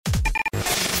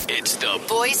It's the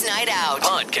Boys Night Out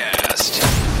podcast.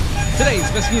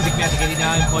 Today's best music, Magic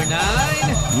 89.9.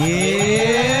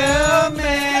 Yeah,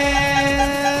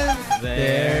 man.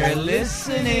 They're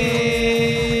listening.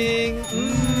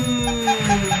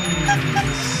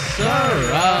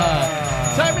 Sarah.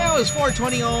 Time now is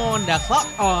 4:20 on the clock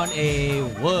on a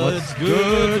What's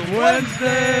Good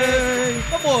Wednesday.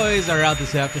 The boys are out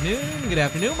this afternoon. Good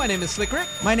afternoon. My name is Slick Rick.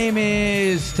 My name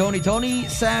is Tony.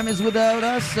 Sam is without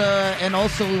us. And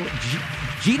also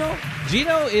Gino.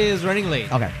 Gino is running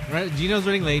late. Okay. Gino's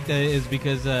running late is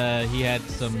because he had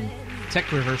some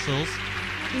tech rehearsals.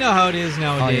 You know how it is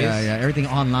nowadays. Oh, yeah. Everything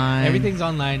online. Everything's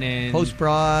online and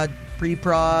post-prod,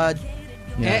 pre-prod.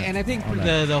 Yeah, and I think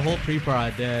the whole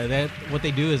pre-prod, that what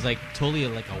they do is like totally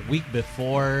like a week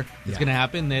before it's going to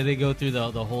happen. They go through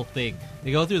the whole thing.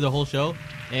 They go through the whole show,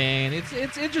 and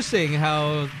it's interesting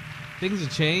how things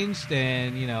have changed,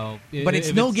 and you know. But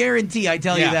it's no guarantee, I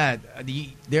tell you that.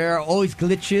 There are always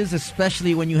glitches,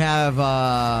 especially when you have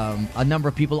a number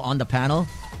of people on the panel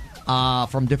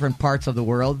from different parts of the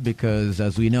world, because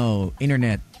as we know,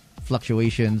 internet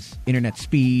fluctuations, internet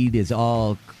speed is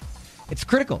it's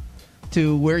critical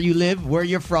to where you live, where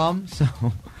you're from. So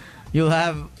you'll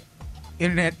have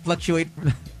internet fluctuate.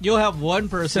 You'll have one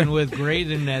person with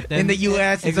great internet. Then in the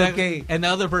U.S., it's exactly, okay. And the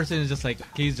other person is just like,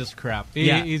 he's just crap.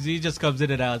 He just comes in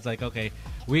and out. It's like, okay,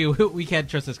 we can't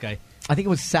trust this guy. I think it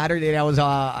was Saturday that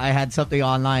I had something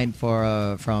online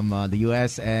from the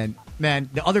U.S. and man,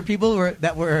 the other people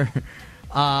that were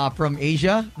from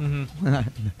Asia.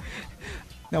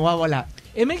 Nawawala.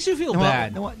 It makes you feel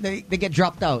bad. They get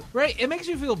dropped out. Right. It makes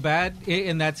you feel bad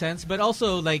in that sense. But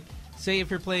also, like, say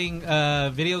if you're playing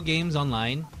video games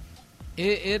online,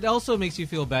 it also makes you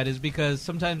feel bad is because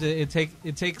sometimes it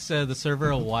takes the server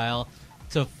a while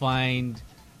to find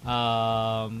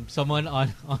someone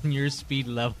on your speed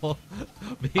level.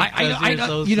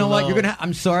 I you know what?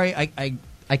 I'm sorry.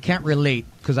 I can't relate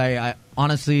because I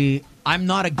honestly, I'm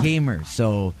not a gamer.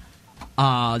 So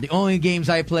the only games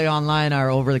I play online are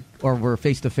over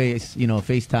face to face,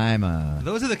 FaceTime.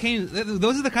 Those are the games.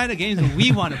 Those are the kind of games that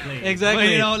we want to play.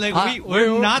 Exactly. But,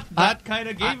 we're not that kind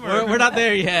of gamer. We're not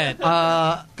there yet.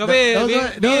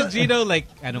 Me and Gino like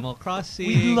Animal Crossing.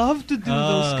 We love to do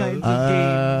those kinds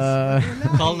of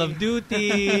games. Call of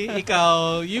Duty.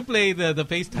 Ikaw, you play the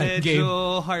FaceTime game.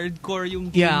 Hardcore yung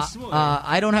games mo.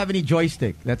 I don't have any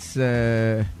joystick. That's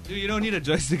you don't need a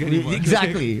joystick anymore.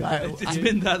 Exactly. It's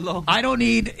been that long. I don't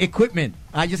need equipment.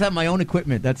 I just have my own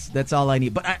equipment. That's all I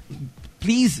need. But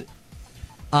please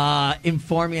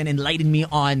inform me and enlighten me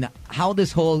on how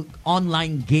this whole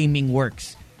online gaming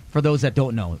works for those that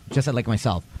don't know, just like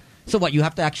myself. So what, you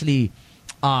have to actually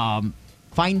find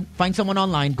someone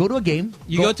online, go to a game.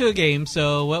 You go to a game,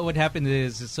 so what would happen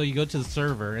is, you go to the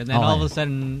server, and then all of a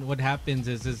sudden what happens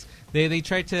is they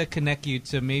try to connect you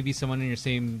to maybe someone in your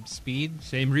same speed.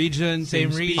 Same region.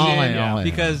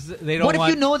 Because they don't What if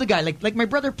you know the guy? Like my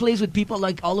brother plays with people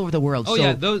like all over the world. Oh,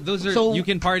 yeah, those are, you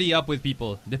can party up with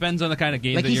people. Depends on the kind of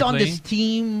game that you're playing. Like he's on this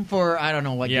team for, I don't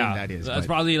know what game that is. It's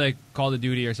probably like Call of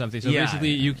Duty or something. So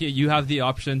basically you have the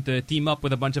option to team up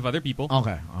with a bunch of other people.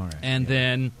 Okay, all right. And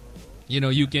then,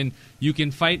 you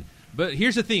can fight. But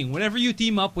here's the thing. Whenever you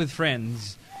team up with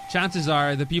friends, chances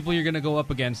are the people you're going to go up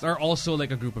against are also like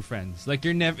a group of friends. Like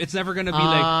it's never going to be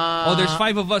like, there's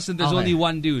 5 of us and there's only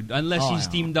one dude, unless he's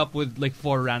teamed up with like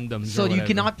 4 randoms. So you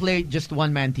cannot play just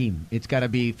one-man team. It's got to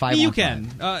be 5 You on can.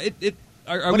 5.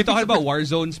 Are we talking about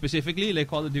Warzone specifically, like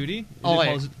Call of Duty?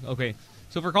 Okay.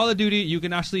 So for Call of Duty, you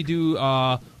can actually do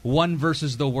one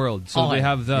versus the world. So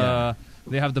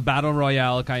they have the battle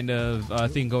royale kind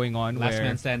of thing going on. Last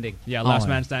man standing. Yeah, last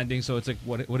man standing. So it's like,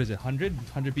 what is it, 100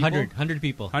 people? 100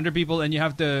 people. 100 people, and you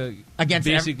have to against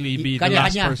basically be the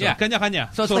last person. Yeah. Kanya-kanya.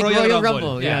 So it's like Royal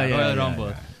Rumble. Yeah, Royal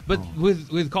Rumble. But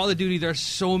with Call of Duty, there's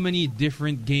so many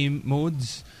different game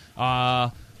modes.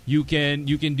 You can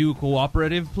do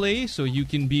cooperative play, so you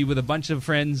can be with a bunch of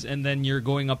friends, and then you're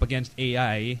going up against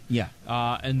AI. Yeah.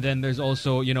 And then there's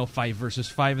also 5 versus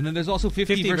 5, and then there's also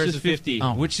 50 versus 50,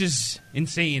 which is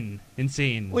insane.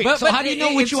 Wait, so how do you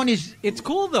know which one is? It's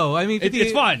cool though. I mean,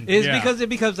 it's fun. It's because it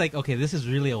becomes like, okay, this is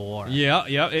really a war.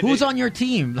 Yeah. Who's on your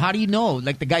team? How do you know?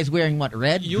 Like the guy's wearing what?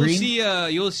 Red, green?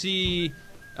 You'll see.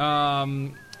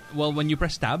 Well, when you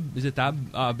press tab, is it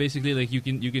tab? Basically, like you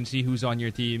can see who's on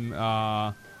your team.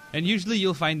 And usually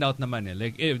you'll find out naman eh.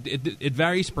 Like it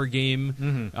varies per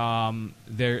game.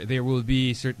 There will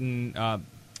be certain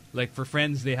like for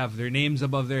friends they have their names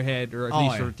above their head, or at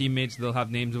least for teammates they'll have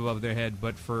names above their head.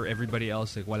 But for everybody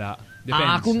else, like wala.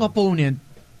 Depends. Akong opponent,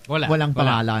 Walang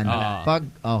pangalan.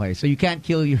 Okay, so you can't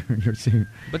kill your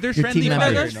But there's your friendly team fire.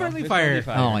 member. There's friendly fire.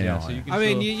 Oh, yeah. So you can I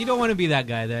mean, still- you don't want to be that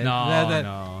guy.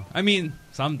 No. I mean,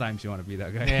 sometimes you want to be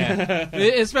that guy. Yeah.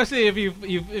 Especially if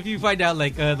you find out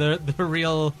like the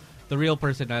real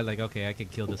person. I like, okay, I can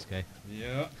kill this guy.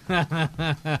 Yeah.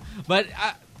 But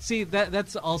see,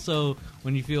 that's also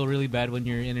when you feel really bad when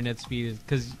your internet speed is,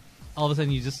 because all of a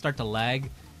sudden you just start to lag.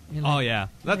 You're like, Oh yeah.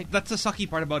 That's the sucky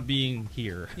part about being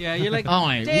here. yeah. You're like, Oh,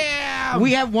 my. damn.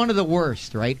 We have one of the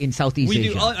worst, right, in Southeast We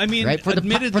do. Asia. I mean, right? for the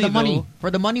admittedly, money, though- for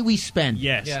the money we spend.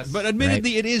 Yes. But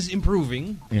admittedly, it is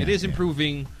improving. Yeah, it is yeah.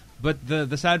 improving. But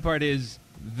the sad part is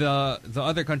the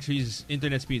other countries'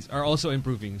 internet speeds are also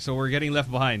improving. So we're getting left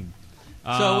behind.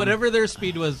 So whatever their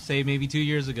speed was, say maybe 2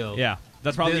 years ago. Yeah.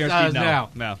 That's probably This- our speed now.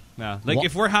 now. Yeah. Like Wha-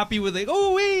 if we're happy with like,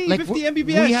 oh wait, Like 50 Mbps.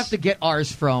 we have to get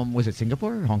ours from, was it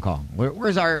Singapore or Hong Kong?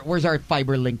 Where's our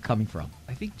fiber link coming from?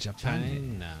 I think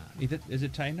Japan. China. Is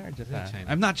it China or Japan? China?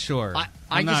 I'm not sure. I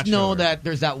I'm not just know sure. that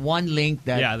there's that one link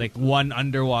that Yeah, like one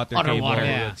underwater Underwater,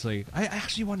 cable. yeah. It's like I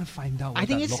actually want to find out. What I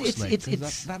think that it's- looks it's- like, it's-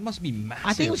 'cause that must be massive.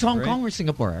 I think it was Hong right? Kong or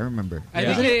Singapore. I remember. I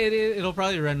Yeah. think it'll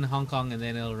probably run Hong Kong and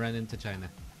then it'll run into China.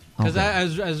 Because Okay.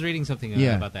 I was reading something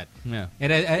Yeah. about that. Yeah.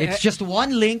 And It's just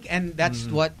one link, and that's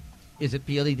what is it?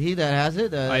 PLDT that has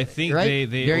it. I think right?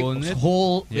 they Their own it.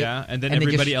 Whole Yeah, and then they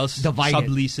everybody just else divide it.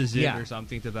 subleases it Yeah. or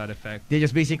something to that effect. They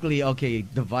just basically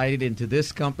divide it into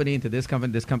this company, this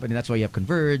company. That's why you have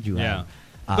Converge. You Yeah.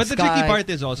 have. But the Sky. tricky part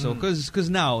is also because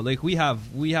now like we have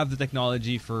the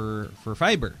technology for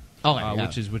fiber, Oh, yeah.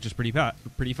 which is pretty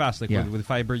fast. Like Yeah. with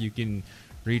fiber, you can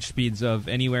reach speeds of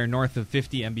anywhere north of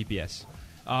 50 Mbps.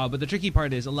 But the tricky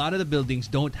part is a lot of the buildings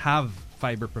don't have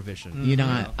fiber provision. You know,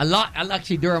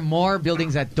 actually, there are more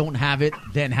buildings that don't have it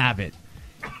than have it.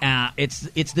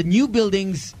 It's the new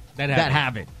buildings That that have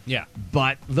have it. Yeah,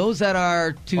 But those that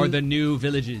are too or the new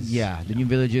villages. the new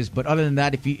villages. But other than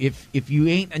that, if you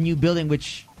ain't a new building,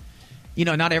 which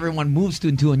not everyone moves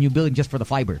into a new building just for the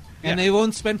fiber. and they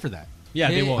won't spend for that. Yeah,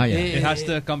 they won't. Oh, yeah. It has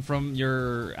to come from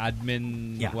your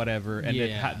admin, Yeah. whatever, and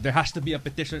Yeah. there has to be a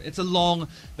petition. It's a long.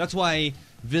 That's why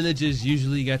villages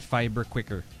usually get fiber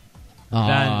quicker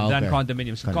than okay.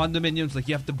 condominiums. Condominiums, like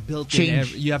you have to build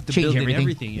Change- you have to change build in everything.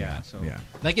 everything. Yeah, so Yeah.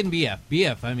 Like in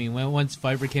BF. I mean, once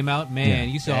fiber came out, man,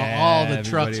 Yeah. you saw all the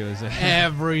trucks Everybody was-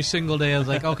 every single day. I was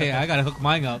like, okay, I gotta hook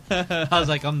mine up. I was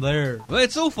like, I'm there. Well,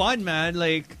 it's so fun, man.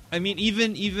 Like, I mean,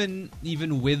 even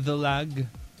with the lag,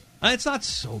 it's not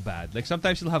so bad. Like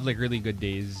sometimes you'll have like really good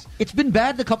days. It's been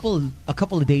bad a couple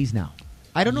of days now.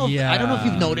 I don't know. I don't know if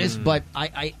you've Yeah. noticed, but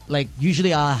I like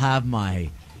usually I'll have my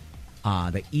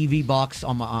the EV box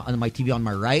on my TV on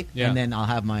my right, Yeah. and then I'll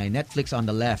have my Netflix on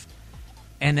the left,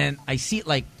 and then I see it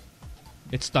like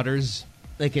It stutters.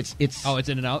 it's Oh, it's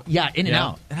in and out. yeah in and Yeah.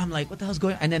 out, and I'm like, what the hell's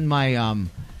going? And then my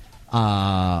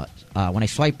when I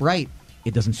swipe right,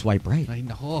 it doesn't swipe right. Ay,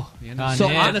 nako. Yan So,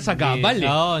 yan ang sagabal eh.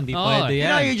 Oo, hindi pwede You yan.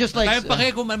 know, you're just like Tayo pa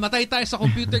kayo, kung matay tayo sa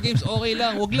computer games, okay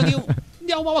lang. Wag lang yung,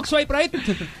 hindi ako mag-swipe right.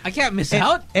 I can't miss and,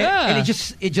 out. and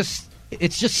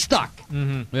it's just stuck.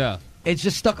 Yeah. It's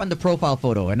just stuck on the profile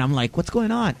photo, and I'm like, what's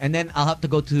going on? And then I'll have to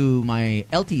go to my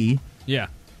LTE. Yeah.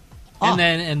 And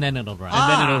then it'll run. And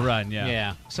then it'll run, yeah.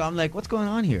 Yeah. So I'm like, what's going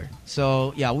on here?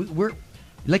 So yeah, we're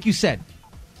like you said,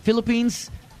 Philippines,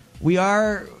 we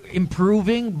are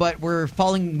improving, but we're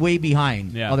falling way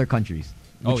behind Yeah. other countries,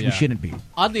 Oh, which yeah. we shouldn't be.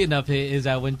 Oddly enough, is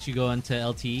that once you go into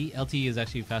LTE is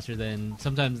actually faster than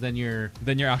your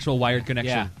Then your actual wired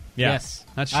connection. Yeah. Yes,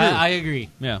 That's true. I agree.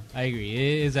 Yeah. I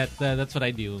agree. Is that that's what I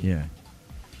do? Yeah.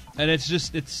 And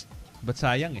but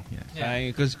sayang eh. Yeah.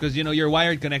 Because your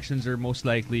wired connections are most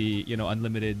likely,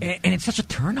 unlimited. And it's such a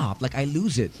turn off. Like I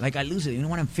lose it. You know,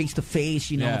 when I'm face to face,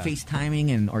 Yeah.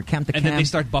 FaceTiming or cam to And cam. then they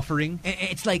start buffering.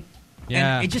 It's like,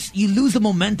 Yeah. and it just you lose the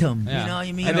momentum. Yeah. You know what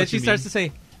I mean? And know then what she you starts mean. to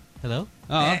say, "Hello,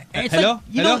 It's Hello?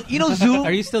 like, you know Zoom.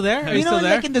 are you still there? Are you you know, still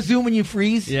there?" like in the Zoom when you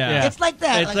freeze. Yeah. It's like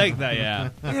that. It's like that, yeah.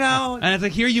 You know. And it's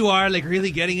like, here you are, like,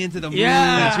 really getting into the mood.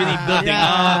 Yeah, It's really building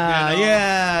up.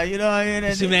 Yeah, you know.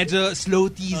 And So medyo slow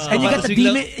tease. you got the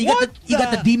demon. You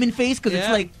got the demon face because it's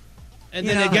Yeah. like. And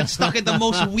you then it know. gets stuck in the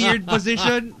most weird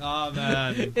position. Oh,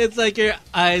 man. It's like your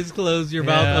eyes closed, your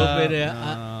mouth open.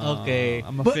 Okay,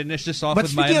 I'm going to finish this off but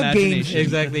with my speaking of games, imagination.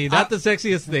 exactly. Not the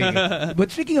sexiest thing.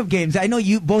 But speaking of games, I know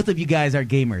both of you guys are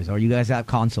gamers, or you guys have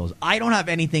consoles. I don't have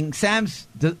anything. Sam's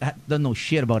doesn't know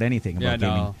shit about anything Yeah, about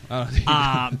gaming. no. I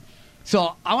don't think-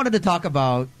 So I wanted to talk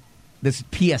about this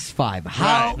PS5.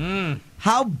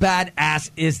 How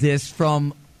badass is this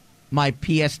from my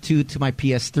PS2 to my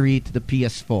PS3 to the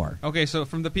PS4. Okay, so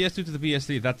from the PS2 to the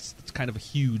PS3, that's kind of a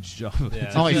huge jump.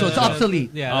 Yeah. Oh, so it's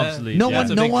obsolete. Yeah, Obsolete. No Yeah, one,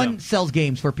 it's a no big one jump. sells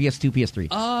games for PS2, PS3.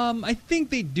 I think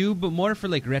they do, but more for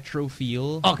like retro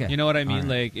feel. Okay. You know what I mean?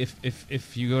 Alright. Like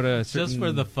if you go to just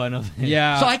for the fun of it.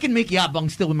 yeah. So I can make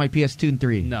Yabang still with my PS2 and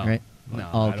 3. no. right? No,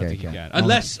 Oh, I okay, don't think you okay. can.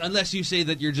 Oh. Unless you say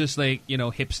that you're just like,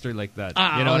 hipster like that.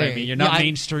 Ah, you know what I okay. mean? You're not Yeah,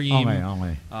 mainstream.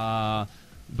 Okay.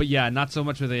 But yeah, not so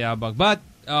much with the Yabang. But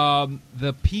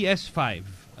the PS5.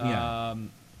 Yeah.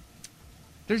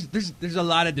 There's a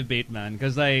lot of debate, man,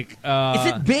 because like Is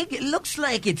it big? It looks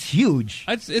like it's huge.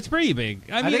 it's pretty big.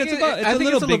 I mean, think it's it- about I a think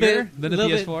little it's a little bigger bit- than the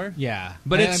little bit- PS4. Yeah,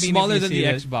 But I it's mean, if smaller you than see the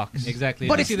it- Xbox. Exactly.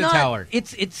 But If you it's see the not. tower.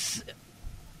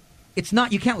 It's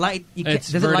not. You can't lie. You can't,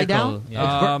 It's does it lie vertical.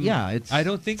 down? Yeah. It's. I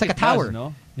don't think it's like it a tower. does,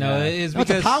 no? No, Yeah. it is No, it's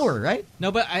a because tower, right?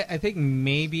 No, but I think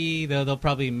maybe they'll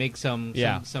probably make some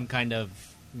Yeah. some kind of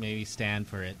maybe stand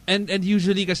for it. And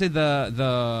usually kasi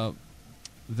the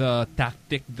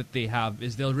tactic that they have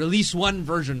is they'll release one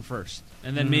version first,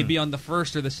 and then maybe on the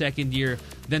first or the second year,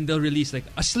 then they'll release like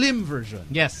a slim version.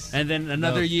 Yes, And then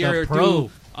another The year or Pro.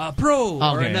 two, Pro,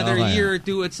 or Okay, another okay. year or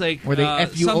two, it's like Where they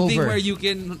F you something over. where you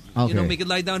can Okay. make it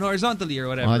lie down horizontally or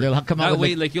whatever. Oh, they'll come out that with, way,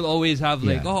 like- like you'll always have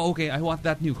like, Yeah. oh, okay, I want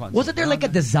that new console. Wasn't there like a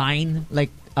design,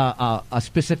 like a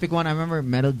specific one? I remember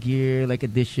Metal Gear like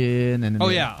edition, and Oh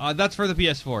yeah, that's for the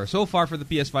PS4. So far for the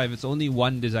PS5, it's only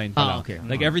one design. Ah, pa lang. okay.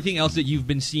 Like everything else that you've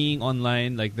been seeing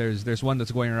online, like there's one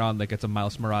that's going around, like it's a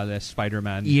Miles Morales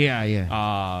Spider-Man.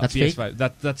 Yeah. That's PS5.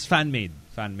 That's fan made.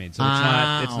 So it's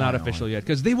Ah, not okay, official yet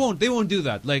because they won't do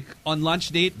that. Like on launch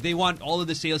date, they want all of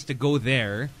the sales to go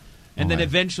there. And then Okay.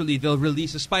 eventually they'll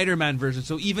release a Spider-Man version.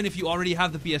 So even if you already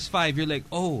have the PS5, you're like,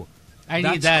 oh, I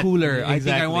that's need that. cooler. I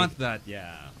think I Exactly. want that.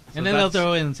 Yeah. So And then they'll that's-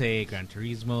 throw in say Gran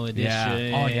Turismo edition.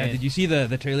 Yeah. Oh yeah. Did you see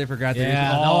the trailer for Gran Turismo?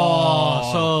 Yeah.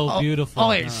 Oh. So beautiful.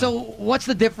 Okay, so what's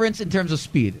the difference in terms of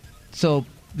speed? So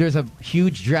there's a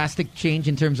huge drastic change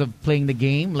in terms of playing the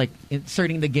game, like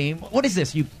inserting the game. What is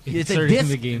this? It's a Inserting disc,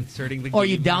 the game. Inserting the or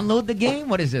game. you download the game?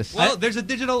 What is this? Well, there's a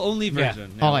digital only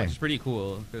version, Okay. which is pretty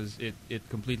cool because it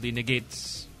completely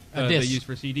negates A the disc. use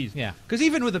for CDs. Yeah. Because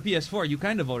even with the PS4, you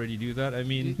kind of already do that. I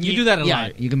mean, You do that a yeah,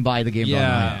 lot. you can buy the game.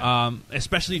 online. yeah.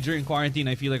 Especially during quarantine,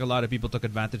 I feel like a lot of people took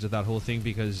advantage of that whole thing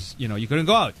because you couldn't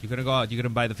go out. You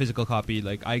couldn't buy the physical copy.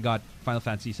 Like I got Final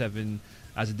Fantasy VII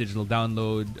as a digital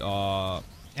download.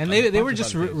 And a they bunch were of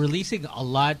just other things. releasing a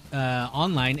lot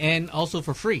online and also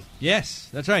for free. Yes,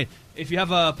 that's right. If you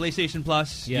have a PlayStation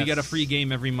Plus, you Yes. get a free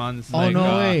game every month. Oh, no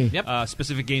way. Yep.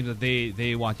 Specific games that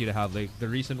they want you to have. Like the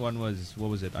recent one was, what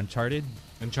was it? Uncharted.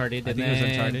 Uncharted. I and think it was then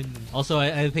Uncharted. Also,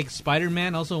 I think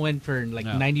Spider-Man also went for like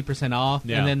Yeah. 90% off.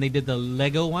 Yeah. And then they did the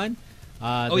Lego one.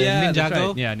 Oh the yeah, that's Ninjago.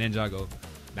 right. Yeah, Ninjago.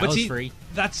 That was free.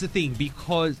 That's the thing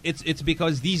because it's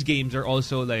because these games are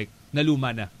also like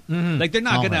naluma na. Mhm. Like they're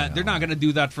not Oh, gonna right, they're not gonna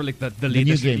do that for like the new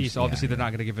latest games, release. Obviously, yeah, they're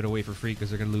not gonna give it away for free because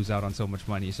they're gonna lose out on so much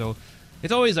money. So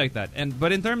it's always like that.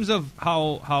 But in terms of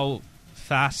how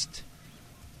fast,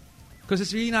 because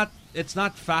it's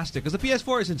not faster because the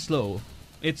PS4 isn't slow.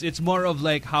 It's more of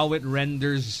like how it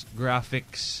renders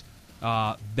graphics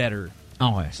better.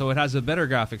 Okay. So it has a better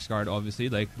graphics card, obviously,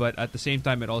 but at the same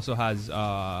time, it also has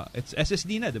it's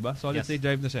SSD na, diba? Solid Yes. state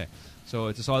drive na siya. So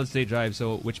it's a solid state drive,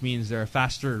 so which means there are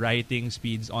faster writing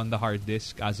speeds on the hard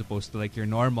disk as opposed to like your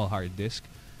normal hard disk.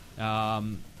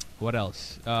 What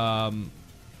else?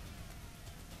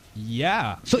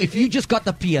 Yeah. So if you just got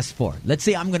the PS4, let's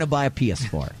say I'm going to buy a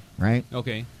PS4, right?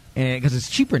 Okay. Because it's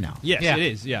cheaper now. Yes, Yeah. it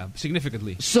is. Yeah,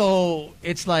 significantly. So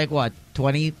it's like what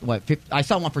 20? What 50? I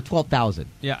saw one for 12,000.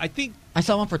 Yeah, I think I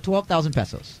saw one for 12,000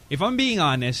 pesos. if I'm being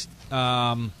honest,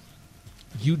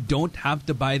 you don't have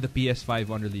to buy the PS5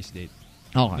 on release date.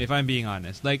 Oh, If I'm being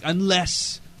honest, like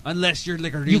unless you're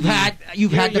like a really you've had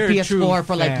the you're a PS4 true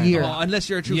for like fan. years. unless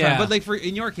you're a true Yeah. fan. But like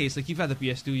in your case, like you've had the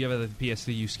PS2, you have had the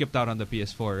PS3, you skipped out on the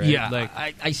PS4, right? Yeah, Like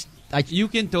I you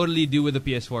can totally do with the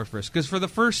PS4 first, because for the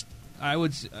first, I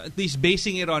would at least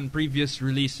basing it on previous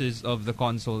releases of the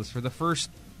consoles, for the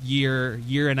first year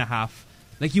and a half,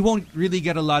 like you won't really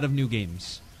get a lot of new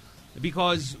games,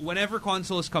 because whenever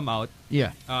consoles come out,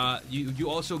 yeah. you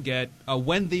also get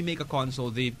when they make a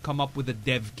console, they come up with a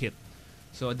dev kit.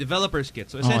 So a developer's kit.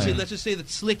 So essentially, yeah. let's just say that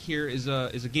Slick here is a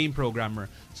game programmer.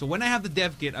 So when I have the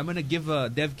dev kit, I'm gonna give a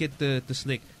dev kit to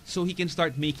Slick so he can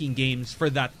start making games for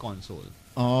that console.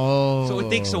 Oh. So it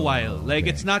takes a while. Like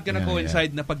okay. it's not gonna Yeah,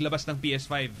 coincide na paglabas ng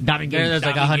PS5. Daming games. There's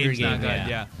like daming 100 na games. agad,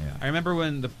 Yeah. Yeah. I remember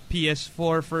when the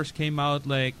PS4 first came out,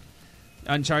 like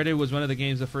Uncharted was one of the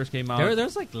games that first came out.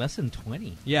 There's like less than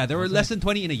 20. Yeah, there were Wasn't less than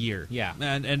 20 in a year. Yeah.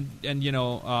 and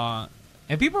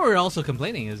And people were also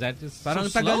complaining, is that just Parang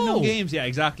so tagal slow? ng games. Yeah,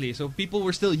 exactly. So people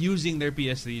were still using their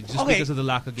PS3 just Okay. because of the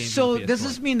lack of games So on PS4. does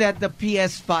this mean that the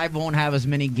PS5 won't have as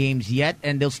many games yet,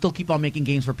 and they'll still keep on making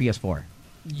games for PS4?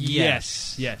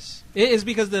 Yes. Yes. It is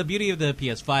because the beauty of the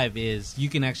PS5 is you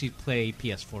can actually play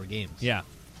PS4 games. Yeah.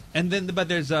 And then, but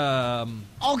there's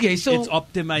Okay, so it's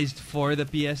optimized for the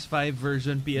PS5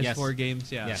 version, PS4 Yes.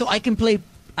 games. Yeah. Yes. so I can't play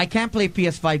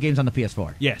PS5 games on the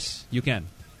PS4. Yes, you can.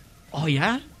 Oh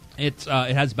yeah. It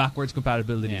has backwards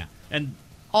compatibility. Yeah. And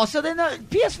Also, then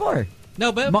PS4.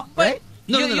 No, but, Right?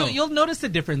 No, you, no, no. You'll notice the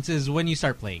differences when you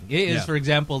start playing. It is, Yeah. for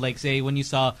example, like say when you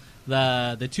saw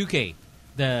the 2K,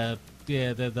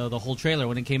 the whole trailer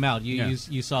when it came out.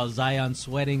 You saw Zion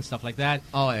sweating, stuff like that.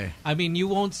 Oh yeah. I mean, you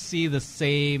won't see the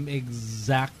same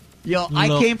exact. Yo, I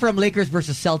Look. came from Lakers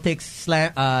versus Celtics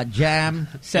jam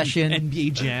session.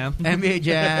 NBA Jam. NBA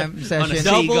jam session.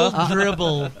 Double Sega.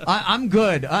 dribble. I'm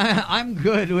good. I'm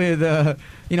good with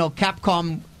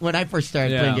Capcom. When I first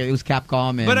started Yeah. playing it was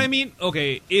Capcom. And But I mean,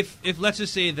 okay, if let's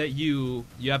just say that you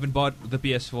haven't bought the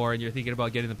PS4 and you're thinking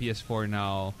about getting the PS4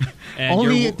 now, and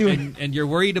Only you're, to- and you're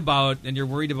worried about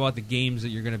the games that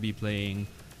you're going to be playing,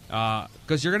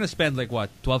 because you're going to spend like what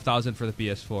 $12,000 for the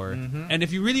PS4, and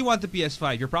if you really want the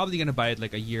PS5, you're probably going to buy it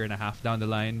like a year and a half down the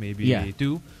line, maybe Yeah.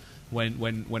 2,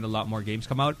 when a lot more games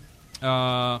come out.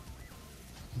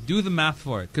 Do the math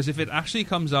for it, because if it actually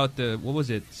comes out to what was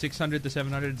it, $600 to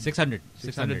 $700?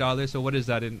 $600. So what is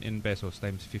that in pesos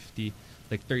times 50?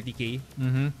 Like 30K.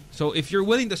 Mm-hmm. So if you're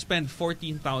willing to spend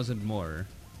 14,000 more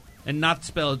and not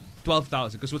spend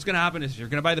 12,000, because what's gonna happen is you're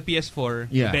gonna buy the PS4,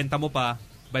 Yeah. benta mo pa.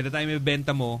 By the time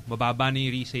ibenta mo, mababa na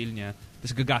yung resale niya,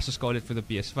 tapos gagastos ka ulit for the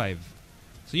PS5.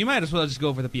 So you might as well just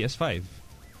go for the PS5.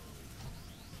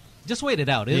 Just wait it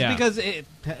out. It's Yeah. because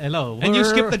hello. And you we're-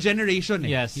 skip the generation.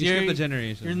 Yes, you skip the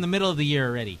generation. You're in the middle of the year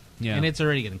already, Yeah. and it's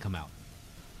already going to come out.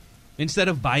 Instead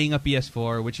of buying a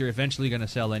PS4, which you're eventually gonna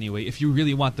sell anyway, if you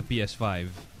really want the PS5.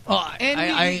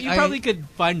 And you probably could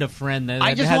find a friend that,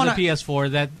 I that just has wanna- a PS4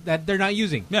 that they're not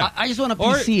using. Yeah. I just want a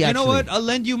Or, PC. you know what? actually. I'll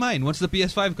lend you mine once the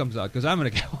PS5 comes out, because I'm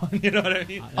going to get one. You know what I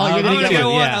mean? Oh, you're I'm gonna going to get get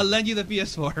one, one. yeah. I'll lend you the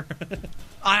PS4.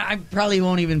 I probably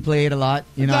won't even play it a lot.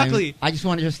 You know, Exactly. I just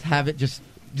want to just have it just.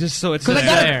 Just so it's 'Cause I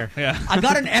got there. Yeah. I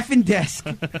got an effing desk.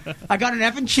 I got an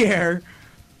effing chair.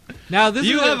 Now this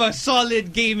You is have a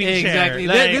solid gaming exactly.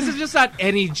 chair. Like, This is just not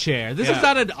any chair. This Yeah. is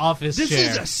not an office this chair.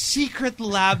 is a secret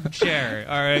lab chair,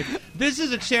 all right? This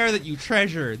is a chair that you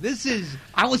treasure. This is...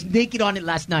 I was naked on it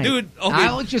last night, Dude, okay.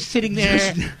 I was just sitting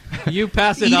there you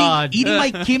pass it on. eating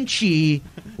my kimchi,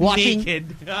 watching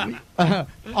naked.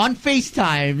 on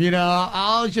FaceTime. You know,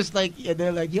 I was just like, yeah,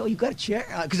 they're like, "Yo, you got a chair?"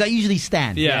 Because I usually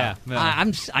stand. Yeah.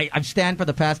 I've stand for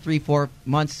the past 3-4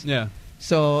 months. Yeah.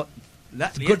 So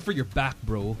that's It's good for your back,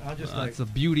 bro. That's the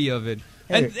beauty of it.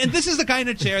 Hey. And this is the kind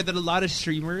of chair that a lot of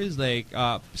streamers, like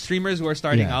streamers who are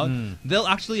starting Yeah. out, they'll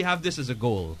actually have this as a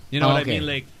goal. You know Oh, what okay. I mean?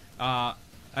 Like,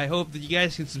 I hope that you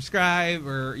guys can subscribe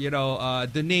or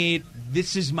donate.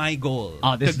 This is my goal.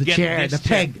 Oh, this to is the get chair, this the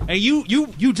peg. And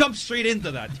you jump straight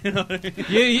into that. You know what I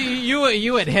mean?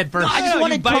 You went head first. I Yeah, just you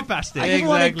wanted bypassed it. I just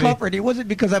wanted Exactly. comfort. It wasn't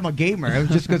because I'm a gamer. It was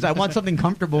just because I want something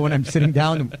comfortable when I'm sitting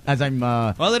down as I'm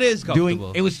Well, it is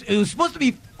comfortable. doing. It was supposed to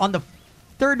be on the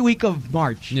 3rd week of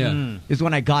March. Yeah. Is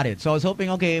when I got it. So I was hoping,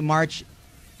 okay, March.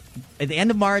 At the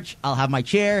end of March, I'll have my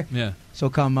chair. Yeah. So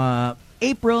come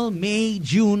April, May,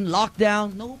 June,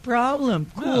 lockdown, no problem.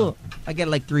 Cool. I get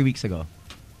it like 3 weeks ago.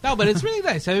 No, but it's really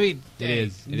nice. I mean, It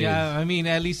is. It yeah, I mean,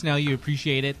 at least now you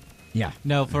appreciate it. Yeah.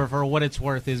 No, for what it's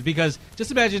worth is because just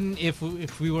imagine if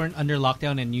we weren't under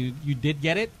lockdown and you did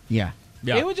get it, Yeah.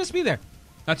 Yeah. it would just be there.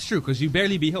 That's true, because you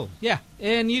barely be home. Yeah,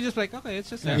 and you just like, okay, it's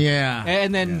just there. Yeah.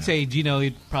 And then Yeah. say Gino,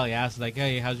 he'd probably ask like,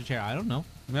 hey, how's your chair? I don't know.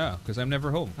 Yeah, because I'm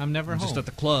never home. I'm never home. Just at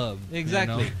the club.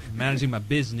 Exactly. You know, managing my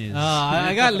business.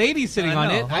 I got ladies sitting I on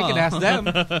know, it. I can huh? ask them.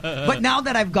 But now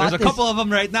that I've got There's a this, couple of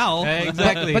them right now.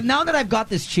 Exactly. But now that I've got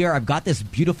this chair, I've got this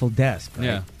beautiful desk. Right?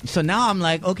 Yeah. So now I'm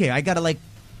like, okay, I gotta like.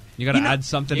 You gotta You know- add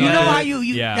something. You know onto how it. you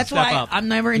yeah. that's step why up. I'm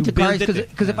never into build cars it.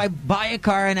 because if Yeah. I buy a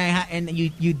car and and you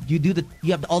do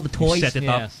you have all the You toys, set it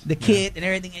Yes. up. the kit and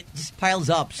everything, it just piles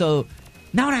up. So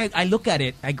now when I look at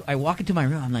it, I walk into my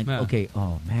room, I'm like, Yeah. okay,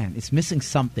 oh man, it's missing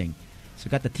something. So I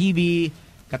got the TV,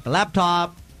 got the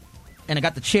laptop, and I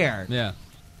got the chair. Yeah.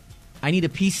 I need a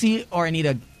PC or I need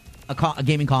a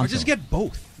gaming console. Or just get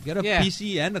both. Get a Yeah.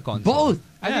 PC and a console. both.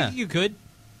 I Yeah. think you could.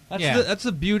 That's, Yeah. that's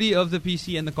the beauty of the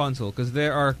PC and the console, because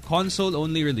there are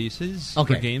console-only releases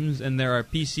Okay. for games, and there are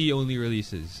PC-only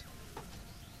releases.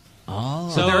 Oh,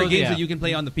 So there are games yeah. that you can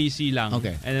play on the PC lang,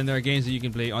 Okay. and then there are games that you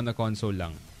can play on the console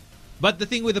lang. But the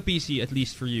thing with the PC, at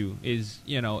least for you, is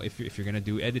if you're gonna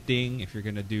do editing, if you're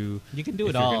gonna do, You can do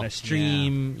if it you're all. gonna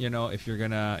stream, if you're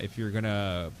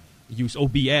gonna use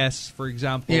OBS, for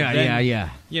example. then, yeah.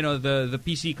 The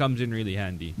PC comes in really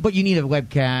handy. But you need a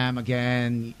webcam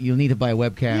again. You'll need to buy a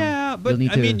webcam. Yeah, but You'll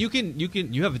need I to, mean,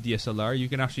 you have a DSLR. You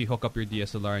can actually hook up your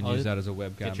DSLR and Oh, use that as a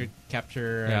webcam. Get your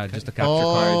capture. Yeah, just a capture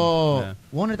Oh, card.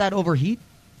 won't that overheat?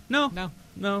 No, No,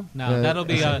 no. that'll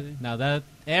be Uh, no that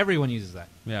everyone uses that.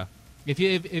 Yeah. If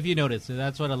you notice,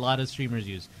 that's what a lot of streamers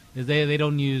use. Is they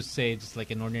don't use, say, just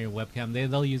like an ordinary webcam.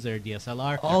 They'll use their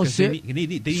DSLR. Oh, Because so, they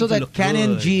need so to that look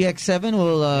Canon good. GX7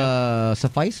 will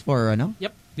suffice for no?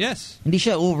 Yep. Yes. Hindi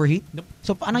siya overheat? Nope.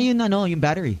 So paano yun yung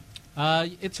battery?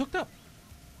 It's hooked up.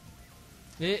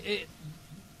 It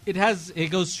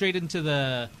goes straight into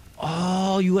the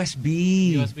Oh,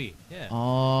 USB. USB. Yeah.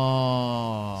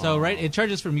 Oh. So right, it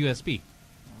charges from USB.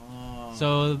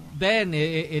 So then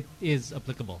it is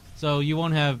applicable. So you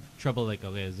won't have trouble like,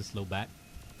 okay, is this low bat?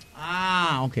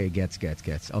 Okay, gets.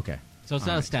 Okay. So it's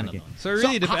not a standalone. okay. So it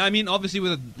really, So, I mean, obviously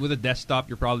with a desktop,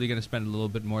 you're probably going to spend a little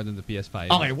bit more than the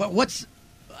PS5. Okay, what's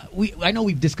I know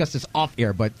we've discussed this off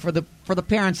air, but for the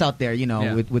parents out there,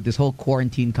 Yeah. with this whole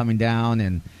quarantine coming down,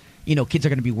 and kids are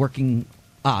going to be working,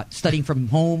 studying from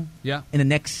home, Yeah. in the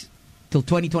next till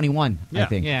 2021, I Yeah.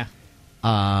 think. Yeah.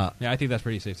 Yeah, I think that's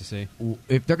pretty safe to say.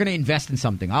 If they're going to invest in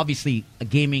something, obviously a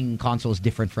gaming console is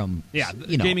different from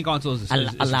gaming consoles is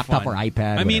a laptop fun. or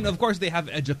iPad. I mean, whatever. of course, they have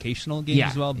educational games Yeah,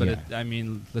 as well, but yeah. I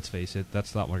mean, let's face it,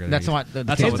 that's not what we're going to That's use. what the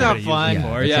That's kids not It's what not we're gonna use it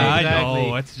fun. for. Yeah, Yeah, exactly. I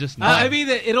know. It's just not. I mean,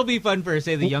 it'll be fun for,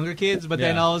 say, the younger kids, but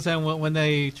then Yeah. all of a sudden when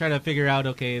they try to figure out,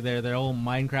 okay, their old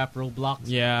Minecraft Roblox,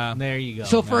 yeah. there you go.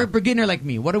 So for a beginner like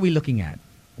me, what are we looking at?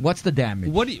 What's the damage?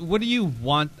 What do you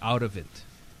want out of it?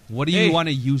 What do you Hey, want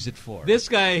to use it for? This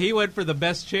guy, he went for the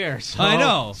best chair. So I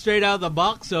know. Straight out of the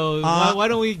box. So why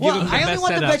don't we give him the I only best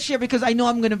want setup? the best share because I know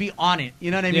I'm going to be on it.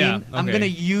 You know what I mean? Yeah, I'm okay. going to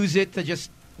use it to just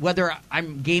whether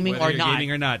I'm gaming Whether or you're not.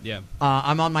 gaming or not, yeah.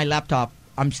 I'm on my laptop.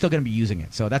 I'm still going to be using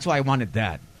it. So that's why I wanted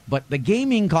that. But the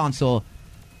gaming console,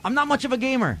 I'm not much of a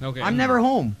gamer. Okay. I'm never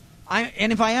home.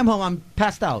 And if I am home, I'm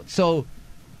passed out. So,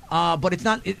 but it's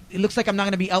not. It looks like I'm not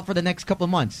going to be out for the next couple of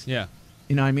months. Yeah.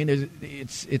 You know what I mean?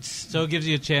 It's So it gives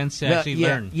you a chance to actually yeah,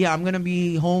 learn. Yeah, I'm going to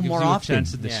be home Gives more you often. a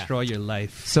chance to Yeah. destroy your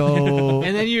life. So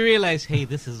And then you realize, hey,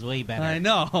 this is way better. I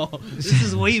know. This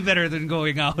is way better than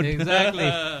going out. Exactly.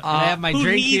 I have my Who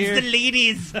drink needs here. the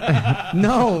ladies?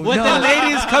 no, Let no. the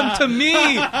ladies come to me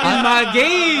in my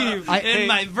game. In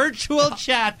my virtual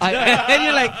chat. And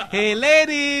you're like, hey,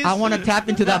 ladies. I want to tap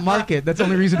into that market. That's the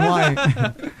only reason why.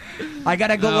 I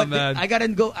gotta go. Oh, man. I gotta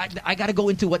go. I gotta go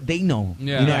into what they know.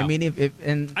 Yeah. You know Yeah. what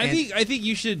I mean? I think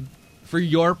you should, for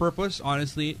your purpose,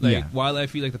 honestly. Like, Yeah. while I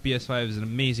feel like the PS5 is an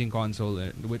amazing console,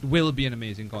 it will be an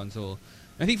amazing console.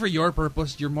 I think for your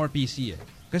purpose, you're more PC.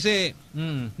 Kasi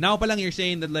now pa lang you're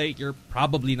saying that like you're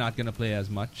probably not gonna play as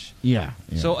much. Yeah.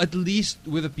 So at least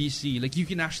with a PC, like you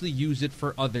can actually use it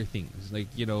for other things. Like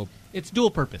It's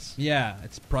dual purpose. yeah,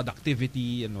 it's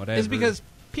productivity and whatever. It's because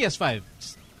PS5,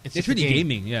 it's just really a game.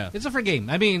 gaming. Yeah. It's a for game.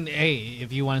 I mean, hey,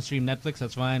 if you want to stream Netflix,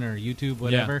 that's fine, or YouTube,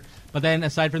 whatever. But then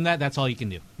aside from that, that's all you can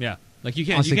do. Yeah, like you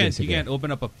Oh, can't sige, sige. you can't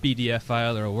open up a PDF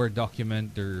file or a Word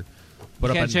document or put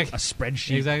You up can't check- a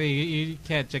spreadsheet. Exactly. You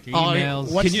can't check your Oh,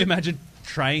 emails. what's Can you the- imagine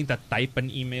trying to type an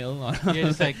email? You're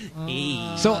just like,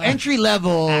 So entry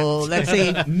level, let's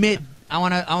say mid. I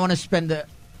wanna spend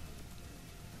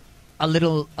a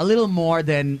little more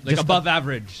than like just above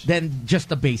average. than just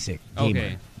the basic gamer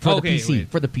Okay. for Okay, the PC. wait.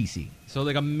 For the PC, So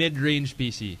like a mid-range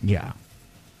PC. yeah.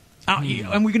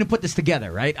 And we're gonna put this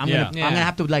together, right? I'm Yeah. gonna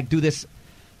have to like do this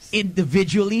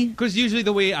individually. Because usually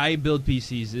the way I build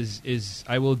PCs is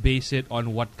I will base it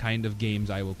on what kind of games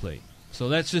I will play. So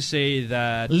let's just say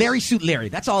that Larry Suit Larry.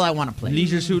 That's all I want to play.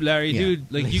 Leisure Suit Larry, Yeah. dude.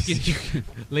 Like you can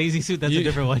lazy suit, that's a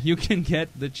different one. You can get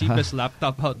the cheapest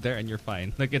laptop out there and you're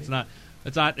fine. Like it's not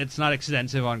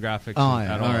extensive on graphics Oh,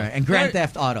 yeah, at all all. right. And Grand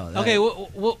Theft Auto. Okay,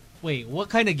 wait, what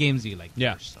kind of games do you like?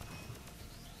 Yeah.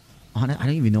 I don't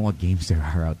even know what games there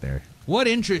are out there. What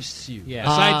interests you Yeah.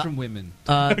 aside from women?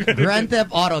 Grand Theft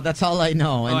Auto. That's all I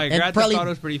know. And, Grand Theft probably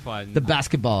Auto's pretty fun. the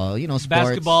basketball. Sports.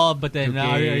 Basketball, but then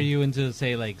are 2K. you into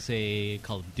say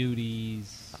Call of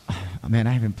Duties? Oh, man,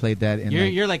 I haven't played that in.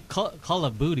 You're like Call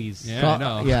of Booties. Yeah. I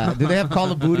know. Yeah. Do they have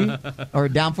Call of Booty or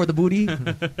Down for the Booty?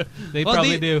 They Well,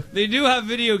 probably do. They do have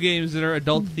video games that are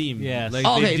adult themed. Yes. Like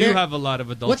Okay, they do they're- have a lot of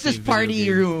adult. What's this themed party video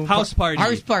games. room? House party.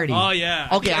 House party. Oh yeah.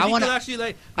 Okay, I think wanna- you'll actually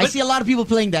like. I but see a lot of people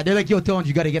playing that. They're like, "Yo, Tones,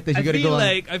 you got to get this. You got to go."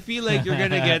 I feel like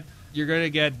you're gonna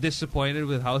get disappointed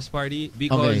with House Party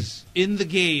because in the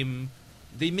game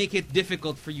they make it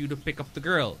difficult for you to pick up the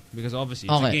girl because obviously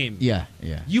it's a game. Yeah.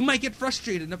 You might get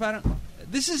frustrated. Na parang,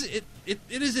 this is it. It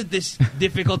isn't this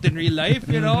difficult in real life.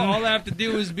 You know, all I have to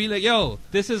do is be like, "Yo,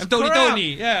 This is I'm Tony crap.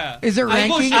 Tony." Yeah. Is there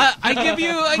ranking? I give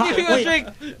you a drink.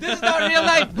 This is not real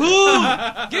life.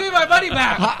 Boom! Give me my money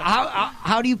back.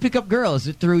 How do you pick up girls? Is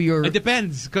it through your It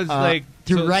depends because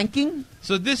through ranking?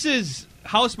 So this is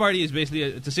House Party is basically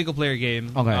it's a single player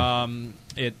game. Okay.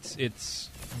 It's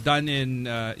done in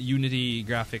Unity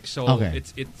graphics, so Okay.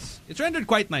 it's rendered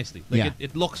quite nicely. Like Yeah.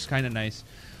 it looks kind of nice.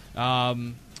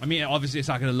 I mean, obviously, it's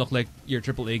not going to look like your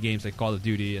AAA games like Call of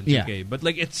Duty and 2K, but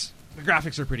like the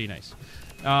graphics are pretty nice.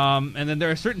 And then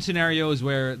there are certain scenarios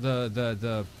where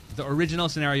the original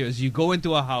scenario is you go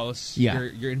into a house, Yeah.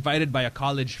 you're invited by a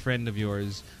college friend of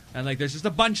yours, and like there's just a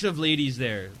bunch of ladies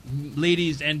there,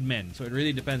 ladies and men. So it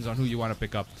really depends on who you want to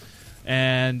pick up,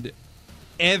 and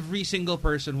every single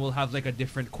person will have like a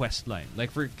different quest line.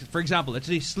 Like for example, let's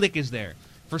say Slick is there.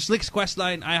 For Slick's quest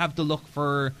line, I have to look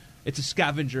for. It's a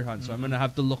scavenger hunt, so I'm gonna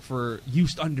have to look for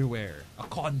used underwear, a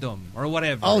condom, or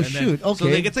whatever. Oh, And then- shoot, okay.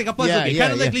 So like it's like a puzzle game,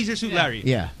 kind of like Leisure Suit Larry.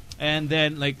 Yeah. And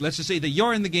then like let's just say that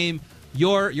you're in the game.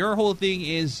 Your whole thing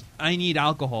is I need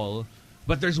alcohol,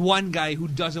 but there's one guy who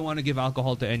doesn't want to give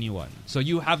alcohol to anyone. So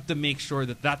you have to make sure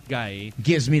that guy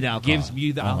Gives me the alcohol. gives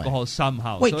you the alcohol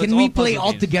somehow. Wait, So can it's we all play puzzle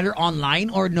all games. together online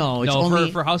or no? It's No,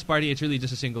 only for House Party, it's really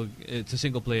just a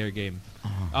single player game.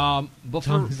 But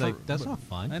for, He's like, that's not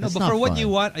fun. I know, That's but not for what fun. you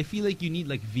want, I feel like you need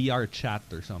like VR chat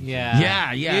or something.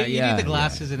 Yeah. Yeah, You need the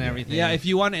glasses and everything. Yeah, if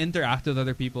you want to interact with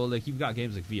other people, like you've got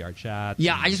games like VR chat.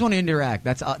 Yeah, I just want to interact.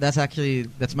 That's actually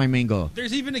my main goal.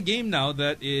 There's even a game now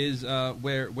that is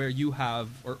where you have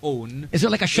or own. Is there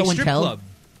like a show and strip tell? club.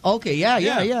 Okay, yeah.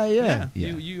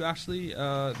 You actually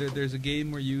there's a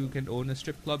game where you can own a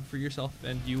strip club for yourself,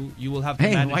 and you will have to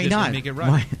Hey, manage why this not? and make it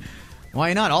run.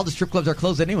 Why not? All the strip clubs are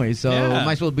closed anyway, so Yeah.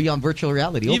 might as well be on virtual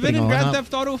reality. Even opening in one Grand up.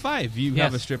 Theft Auto 5, you Yes.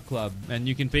 have a strip club, and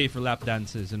you can pay for lap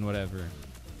dances and whatever.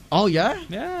 Oh yeah.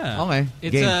 Yeah. Okay.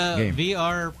 It's Game, a game.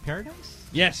 VR paradise.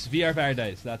 Yes, VR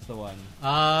Paradise. That's the one.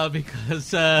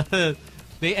 Because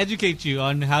they educate you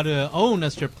on how to own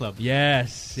a strip club.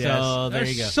 Yes. So, yes. there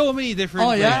There's you go. so many different.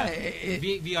 Oh yeah.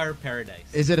 VR paradise.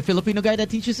 Is it a Filipino guy that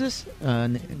teaches us?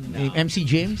 Named MC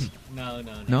James? No.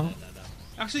 No?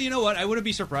 Actually, you know what? I wouldn't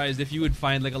be surprised if you would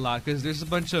find like a lot because there's a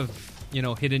bunch of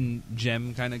hidden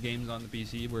gem kind of games on the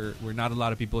PC where not a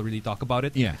lot of people really talk about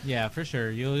it. Yeah. Yeah, for sure.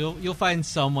 You'll find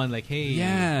someone like, hey,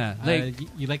 Yeah, like-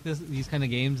 you like these kind of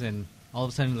games, and all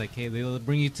of a sudden, like, hey, they'll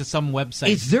bring you to some website.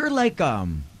 Is there like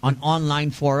an online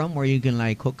forum where you can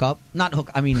like hook up? Not hook.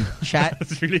 I mean chat.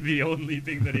 That's really the only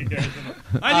thing that he cares about.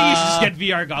 I think you should just get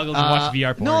VR goggles and watch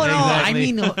VR porn. No.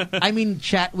 Exactly. I mean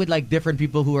chat with like different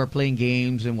people who are playing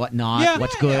games and whatnot. Yeah.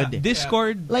 What's good? Yeah.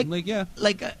 Discord, Like- yeah.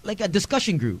 Like a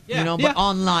discussion group, Yeah. but Yeah.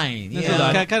 online. This Yeah.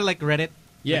 is kind of like Reddit.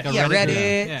 Yeah. Like a Yeah,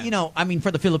 Reddit. group. Yeah. I mean,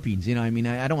 for the Philippines. I mean,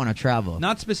 I don't want to travel.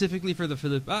 Not specifically for the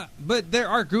Philippines, but there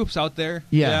are groups out there.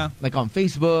 Yeah, like on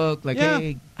Facebook. Like, Yeah.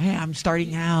 hey, I'm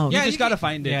starting out. You just gotta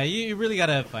find it. Yeah, you really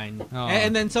gotta find. Oh.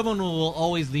 And then someone will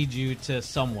always lead you to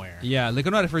somewhere. Yeah, like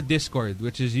another for Discord,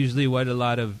 which is usually what a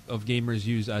lot of gamers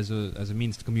use as a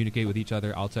means to communicate with each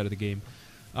other outside of the game.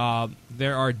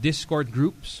 There are Discord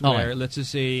groups where, let's just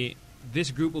say,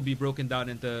 this group will be broken down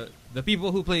into the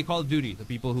people who play Call of Duty, the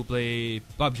people who play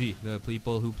PUBG, the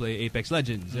people who play Apex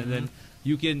Legends, and then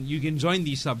you can join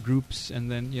these subgroups and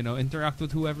then interact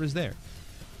with whoever's there.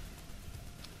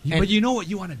 But you know what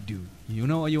you want to do.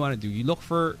 You look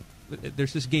for.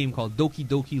 There's this game called Doki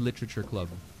Doki Literature Club.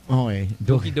 Oh, hey.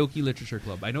 Doki Doki Literature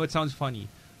Club. I know it sounds funny,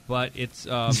 but it's.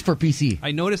 It's for PC.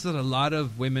 I noticed that a lot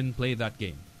of women play that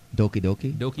game. Doki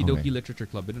Doki? Doki Okay. Doki Literature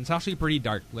Club. And it's actually pretty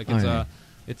dark. Like Alright.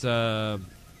 it's a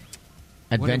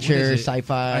Adventure, what is it?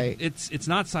 sci-fi. It's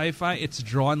not sci-fi. It's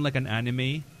drawn like an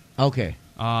anime. Okay.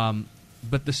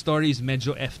 But the story is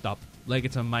medyo effed up. Like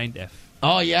it's a mind f.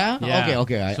 Oh, yeah? Yeah.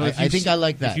 Okay. So if I you think s- I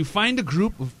like that. If you find a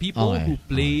group of people Okay. who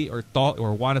play or talk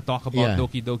or want to talk about Yeah.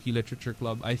 Doki Doki Literature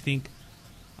Club, I think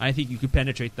you could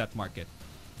penetrate that market.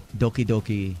 Doki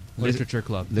Doki. Literature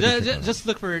Club. Literature Club. Just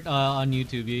look for it on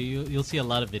YouTube. You'll see a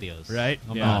lot of videos. Right?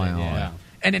 about Yeah. it, yeah.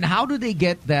 And then how do they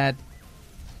get that?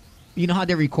 You know how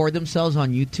they record themselves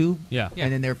on YouTube? Yeah.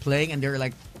 And then they're playing and they're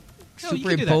like No, you can do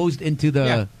that. superimposed into the...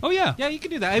 Yeah. Oh yeah. Yeah, you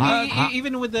can do that. I mean, How-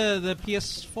 even with the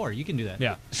PS4, you can do that.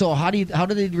 Yeah. So how do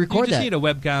they You record just that? need a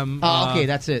webcam. Oh, okay,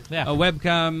 that's it. Yeah. A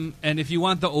webcam, and if you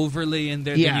want the overlay in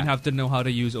there, Yeah. then you have to know how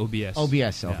to use OBS.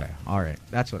 OBS, okay. All right.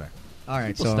 That's what I... All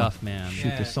right, Simple so... stuff, man. Shoot,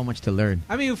 Yeah. there's so much to learn.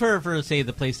 I mean, for say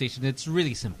the PlayStation, it's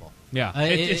really simple. Yeah,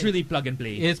 it's really plug and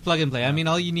play. It's plug and play. I mean,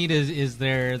 all you need is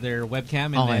their webcam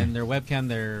and Okay. then their webcam,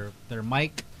 their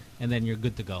mic, and then you're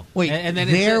good to go. Wait, and then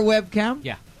their webcam?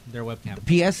 Yeah, their webcam.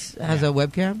 PS has a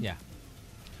webcam? Yeah.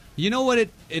 You know what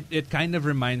it kind of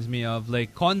reminds me of?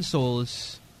 Like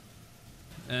consoles,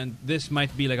 and this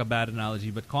might be like a bad analogy,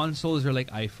 but consoles are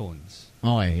like iPhones.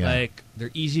 Oh, yeah. Like,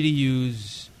 they're easy to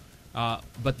use,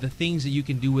 but the things that you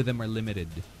can do with them are limited.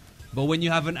 But when you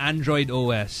have an Android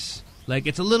OS, like,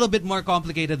 it's a little bit more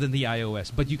complicated than the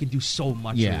iOS, but you can do so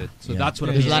much with it. So that's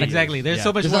what There's I'm a lot saying. of- Exactly. There's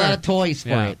so much There's more. a lot of toys for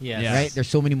it. Yes. Right? There's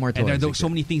so many more toys. And there are so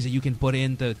many things that you can put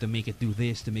in to make it do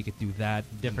this, to make it do that.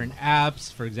 Different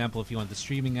apps. For example, if you want the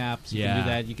streaming apps, you can do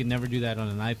Yeah. that. You can never do that on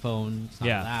an iPhone. It's not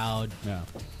allowed. Yeah.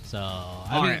 So, All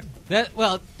I mean,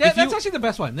 right. that's actually the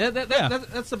best one.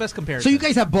 That's the best comparison. So you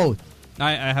guys have both?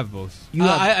 I have both. You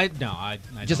have I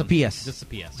just a don't. PS? Just a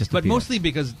PS. Just a But PS. mostly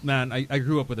because, man, I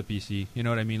grew up with a PC. You know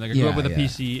what I mean? Like, I grew up with a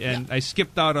PC, and I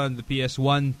skipped out on the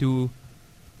PS1 to...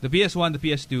 The PS1, the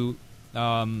PS2...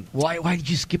 Why did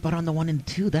you skip out on the 1 and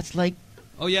 2? That's like...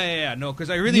 Oh, yeah. No, because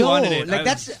I really wanted it. Like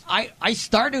I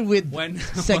started with When-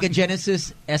 Sega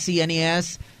Genesis,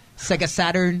 SNES, Sega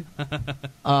Saturn.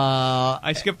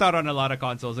 I skipped out on a lot of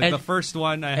consoles. Like, And- the first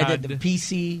one I and had... then the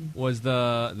PC. was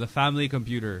the family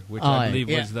computer, which I believe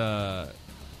yeah. was the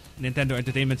Nintendo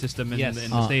Entertainment System in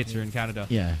the States or in Canada.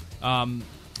 Yeah.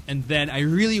 And then I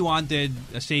really wanted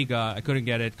a Sega. I couldn't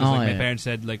get it because my parents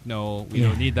said, like, no, we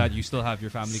don't need that. You still have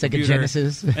your family Sega computer.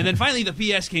 Genesis. And then finally the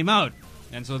PS came out.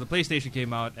 And so the PlayStation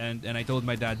came out. And I told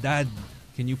my dad, Dad,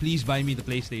 can you please buy me the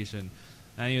PlayStation?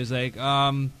 And he was like,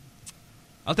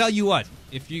 I'll tell you what.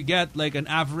 If you get like an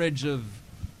average of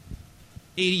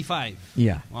 85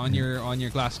 on your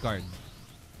class card,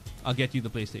 I'll get you the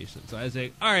PlayStation. So I was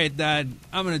like, all right, Dad,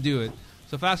 I'm going to do it.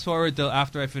 So fast forward till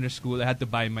after I finished school, I had to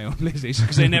buy my own PlayStation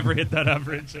because I never hit that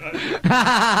average. And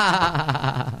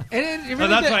it So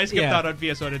that's why I skipped out on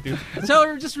PS1 and 2. So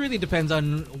it just really depends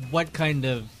on what kind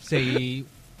of, say,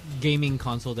 gaming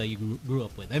console that you grew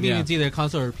up with. I mean, it's either a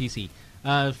console or a PC.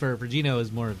 For Gino,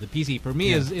 is more of the PC. For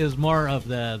me, is more of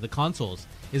the consoles.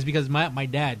 Is because my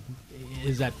dad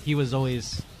is that he was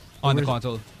always On the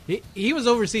console. He was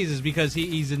overseas is because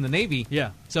he's in the Navy.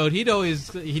 Yeah. So he'd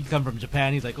come from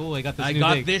Japan. He's like, oh, I got this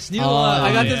new thing.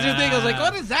 I got this new thing. I was like,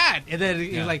 what is that? And then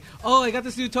he's like, oh, I got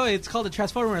this new toy. It's called a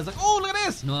Transformer. I was like, oh, look at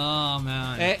this. Oh,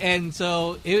 man. And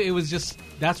so it was just,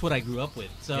 that's what I grew up with.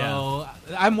 So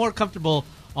I'm more comfortable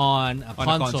on a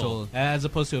console as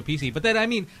opposed to a PC. But then, I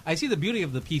mean, I see the beauty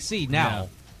of the PC now.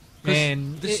 Yeah.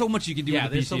 And there's so much you can do with the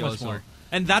there's PC so much also. more.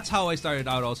 And that's how I started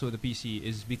out also with the PC,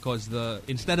 is because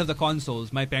instead of the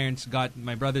consoles, my parents got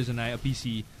my brothers and I a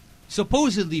PC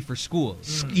supposedly for school.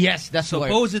 Yes, that's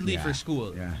supposedly for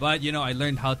school. Yeah. But, you know, I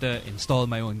learned how to install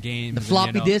my own games. The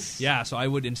floppy disks? Yeah, so I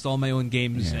would install my own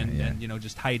games and, you know,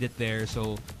 just hide it there.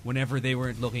 So whenever they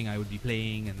weren't looking, I would be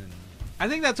playing. And then I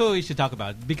think that's what we should talk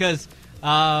about because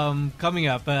coming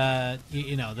up,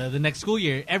 you know, the next school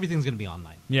year, everything's going to be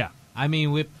online. Yeah. I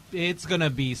mean, it's going to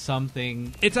be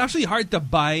something. It's actually hard to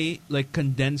buy like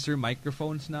condenser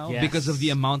microphones now because of the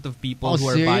amount of people who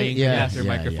are buying condenser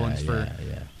microphones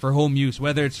for home use,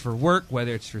 whether it's for work,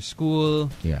 whether it's for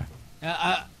school. Yeah.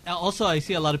 Also, I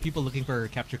see a lot of people looking for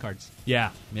capture cards. Yeah,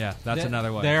 that's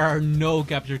another one. There are no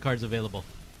capture cards available.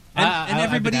 And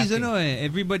everybody's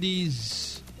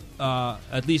everybody's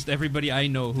at least everybody I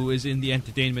know who is in the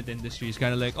entertainment industry is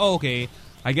kind of like, oh, okay,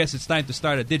 I guess it's time to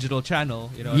start a digital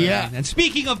channel, you know. Yeah. I mean? And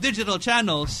speaking of digital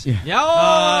channels,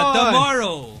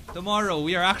 tomorrow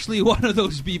we are actually one of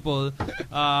those people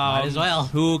Might as well.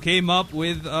 who came up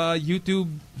with a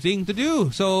YouTube thing to do.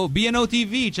 So BNO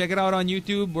TV, check it out on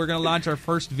YouTube. We're gonna launch our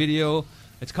first video.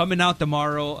 It's coming out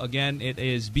tomorrow. Again, it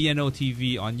is BNO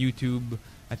TV on YouTube.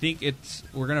 I think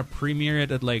we're gonna premiere it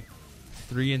at like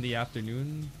 3 in the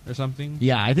afternoon or something.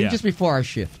 Yeah, I think just before our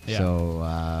shift. Yeah.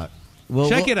 So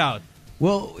check it out.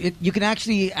 Well, you can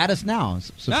actually add us now.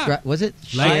 Subscribe. Was it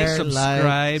Like,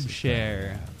 subscribe,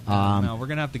 share. No, we're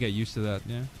gonna have to get used to that.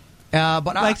 Yeah.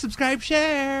 But subscribe,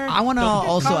 share. I want to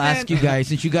also ask you guys,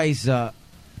 since you guys are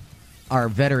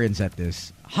veterans at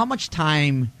this, how much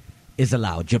time is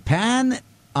allowed? Japan,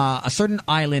 a certain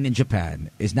island in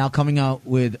Japan is now coming out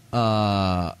with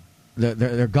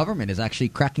their government is actually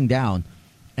cracking down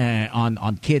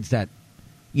on kids that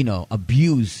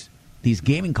abuse these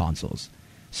gaming consoles.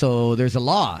 So there's a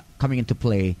law coming into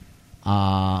play.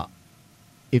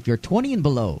 If you're 20 and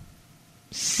below,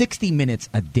 60 minutes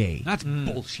a day. That's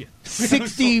bullshit.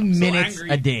 60 minutes so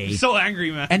a day. I'm so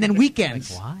angry, man. And then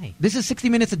weekends. Like, why? This is 60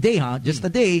 minutes a day, huh? Just a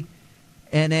day.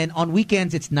 And then on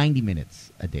weekends, it's 90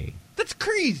 minutes a day. That's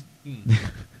crazy.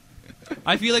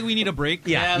 I feel like we need a break.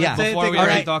 Yeah. Before we All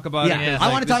already right. talk about Yeah. it. Yeah. I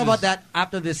Like, want to this talk about is that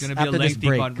after this gonna be a lengthy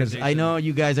break, because I conversation. know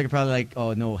you guys are probably like,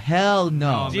 oh no, hell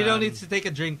no. No, Gino man. needs to take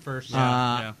a drink first.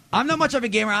 Yeah. I'm not much of a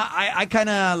gamer. I kind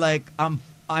of like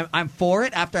I'm for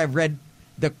it after I've read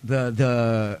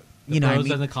the you know what I pros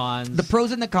mean? and the cons. The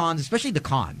pros and the cons, especially the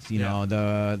cons. You know,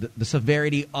 the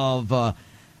severity of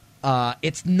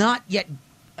it's not yet.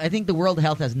 I think the World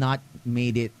Health has not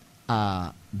made it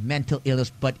mental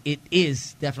illness, but it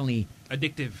is definitely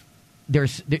Addictive.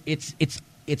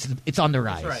 it's on the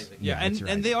rise. It's rising. Yeah, it's and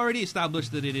rising. they already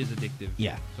established that it is addictive.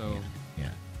 Yeah. So, yeah.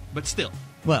 but still,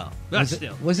 Well, But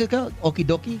was it called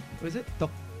Okidoki? Was it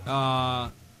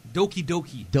Doki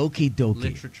Doki Doki Doki?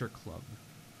 Literature Club.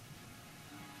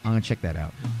 I'm gonna check that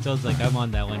out. Feels like I'm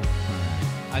on that one.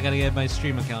 I gotta get my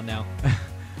stream account now.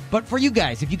 But for you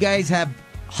guys, if you guys have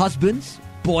husbands,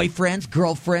 boyfriends,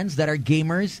 girlfriends that are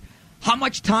gamers, how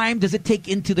much time does it take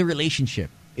into the relationship?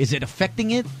 Is it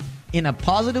affecting it in a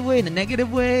positive way, in a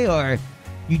negative way, or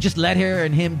you just let her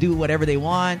and him do whatever they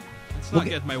want? Let's not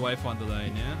get my wife on the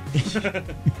line, yeah?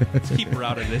 Let's keep her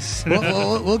out of this.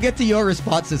 We'll get to your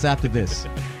responses after this.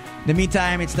 In the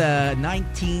meantime, it's the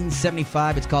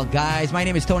 1975. It's called Guys. My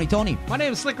name is Tony. My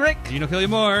name is Slick Rick. Gino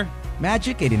Killiamore.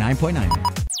 Magic 89.9.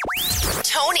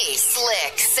 Tony,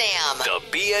 Slick, Sam. The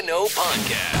BNO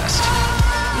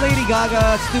Podcast. Lady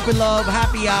Gaga, Stupid Love,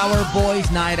 Happy Hour,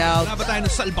 Boys Night Out. Wala ba tayo ng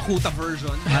Salbakuta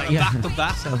version? Yeah. Back to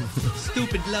back.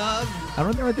 Stupid Love. I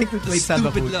don't ever think we played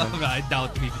Stupid Salbakuta. Love. I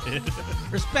doubt we did.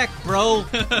 Respect, bro.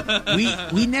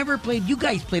 We never played. You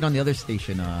guys played on the other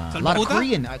station. A lot of Salbakuta?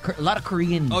 Korean. A lot of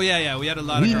Korean. Oh, yeah. We had a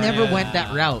lot we of never yeah. went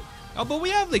that route. Oh, but we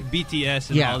have like BTS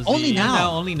and Yeah, Halsey. only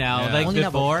now. Only now. Yeah. Like Only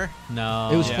now, but- before? No.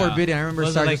 It was Yeah. forbidden. I remember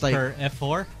Was it Sarge like was like,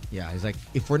 for F4? yeah, it's like,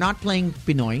 if we're not playing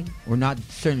Pinoy, we're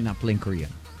certainly not playing Korean.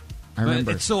 I But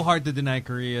remember. it's so hard to deny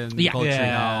Korean Yeah. culture Yeah.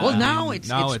 now. well, I now mean, it's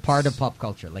now part of pop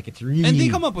culture. Like, it's really. And they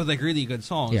come up with like really good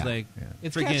songs. Yeah. Like Yeah.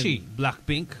 It's freaking catchy.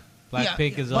 Blackpink.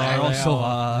 Blackpink Yeah, is but- all They're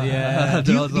also, yeah.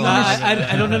 Do you- do you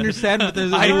I don't understand, but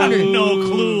there's I have Ooh. no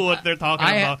clue what they're talking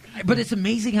about. But it's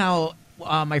amazing how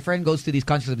my friend goes to these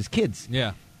concerts with his kids,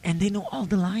 Yeah. and they know all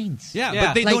the lines. Yeah, Yeah.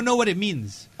 but they Like- don't know what it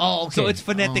means. Oh, okay. So it's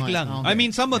phonetic Oh, lang. okay. I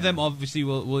mean, some of Yeah. them obviously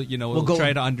will Will go-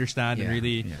 try to understand and Yeah,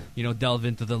 really, yeah. delve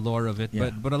into the lore of it. Yeah.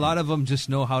 But a lot of them just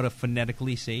know how to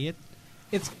phonetically say it.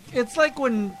 It's like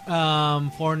when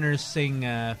foreigners sing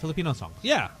Filipino songs.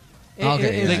 Yeah.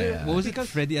 Okay, Like, yeah. what was it? Because-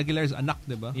 Freddie Aguilar's anak,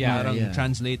 diba? Yeah. Parang Yeah.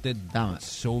 translated Tama.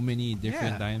 so many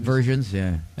different Yeah. times. Versions,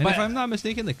 yeah. And But- if I'm not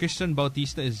mistaken, like Christian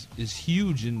Bautista is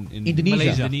huge in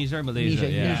Indonesia. Indonesia or Malaysia.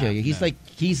 Yeah. Indonesia. Yeah.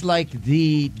 He's like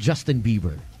the Justin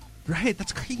Bieber. Right,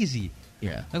 that's crazy.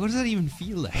 Yeah. Like, what does that even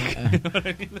feel like?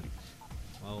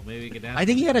 Well, maybe we could dance. I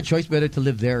think he had a choice whether to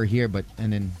live there or here,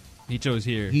 and then He chose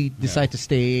here. he decided to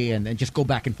stay and just go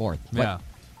back and forth. But, Yeah.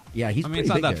 yeah, he's I mean, pretty it's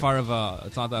not big that there. far of a.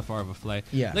 It's not that far of a flight.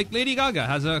 Yeah. Like Lady Gaga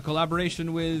has a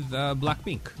collaboration with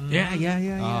Blackpink. Yeah.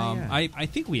 I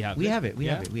think we have. We it. have it. We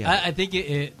Yeah. have it. We have it. I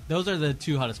think those are the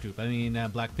two hottest group. I mean,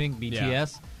 Blackpink,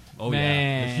 BTS. Oh Man.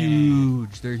 yeah, they're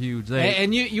huge. They're huge. Like,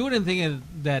 And you wouldn't think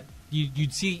that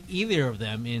you'd see either of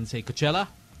them in, say, Coachella.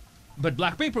 but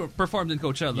Blackpink performed in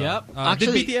Coachella. Yep.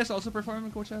 Actually- did BTS also perform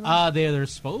in Coachella? They're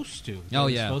supposed to. Oh, They're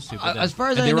yeah. supposed to. but As far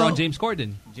as and I they were know, on James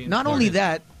Corden. James not only Corden.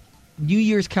 that, New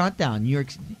Year's countdown, New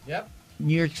York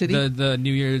City. The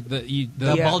New Year the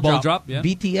Yeah. ball drop. Yeah.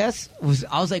 BTS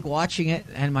I was like watching it,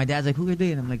 and my dad's like, "Who are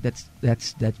they?" And I'm like, "That's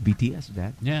BTS,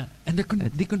 Dad." Yeah. And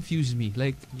they confuse me.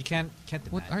 Like, You can't deny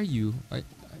what it. are you?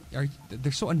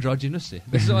 They're so androgynous.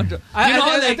 They're so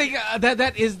I think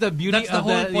that is the beauty That's the of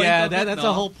whole point yeah, of it, that's no?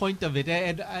 the whole point of it.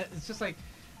 And it's just like,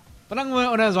 but when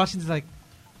I was watching, it's like,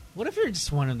 what if you're just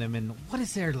one of them, and what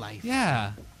is their life?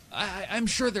 Yeah, I'm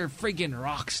sure they're friggin'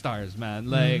 rock stars, man.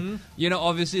 Like,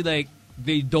 obviously, like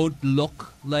they don't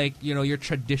look like your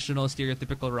traditional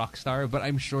stereotypical rock star, but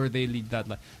I'm sure they lead that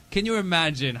life. Can you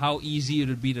imagine how easy it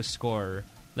would be to score?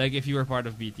 Like if you were part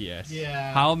of BTS,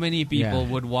 Yeah. how many people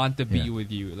Yeah. would want to be Yeah.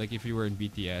 with you? Like if you were in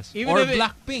BTS Even or if it-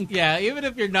 Blackpink, Yeah, even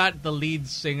if you're not the lead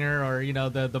singer or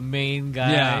the main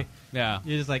guy, yeah.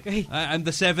 you're just like, hey, I'm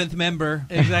the 7th member.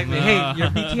 exactly. Hey, you're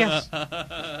BTS.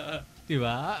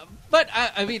 Diba? But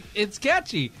I mean, it's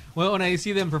catchy. Well, when I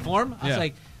see them perform, I was Yeah.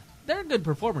 like, they're good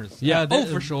performers. Yeah. they-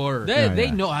 For sure. They, Yeah, they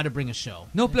yeah. know how to bring a show.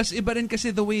 No, plus iba rin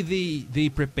kasi the way they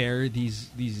prepare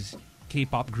these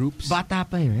K-pop groups. Bata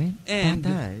pa, right? And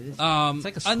Bata. It's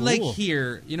like a school. unlike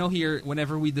here, here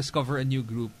whenever we discover a new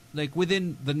group, like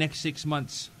within the next 6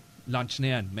 months, launch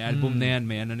na yan, may album na yan,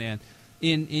 may ano na yan.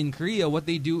 In Korea, what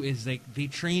they do is like they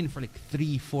train for like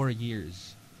 3-4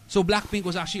 years. So Blackpink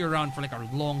was actually around for like a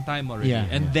long time already, Yeah,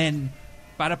 and yeah. then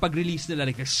para pag-release nila,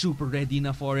 like they're super ready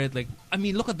na for it. Like, I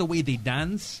mean, look at the way they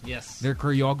dance. Yes. Their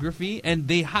choreography, and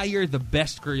they hire the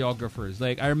best choreographers.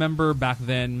 Like, I remember back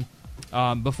then,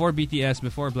 before BTS,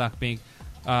 before Blackpink,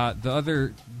 the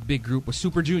other big group was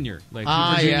Super Junior. Like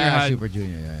Super Junior had, Super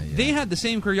Junior. Yeah. they had the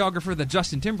same choreographer that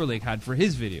Justin Timberlake had for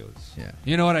his videos. Yeah.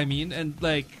 You know what I mean? And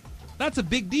like, that's a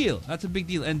big deal. That's a big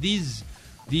deal. And these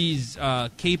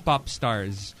K-pop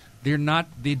stars,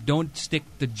 they don't stick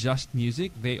to just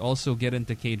music. They also get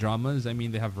into K-dramas. I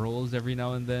mean, they have roles every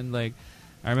now and then. Like,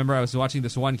 I remember I was watching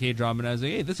this one K-drama and I was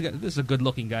like, hey, this is a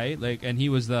good-looking guy. Like, and he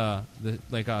was the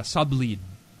sub-lead.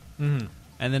 Mm-hmm.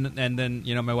 And then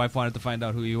you know, my wife wanted to find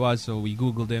out who he was, so we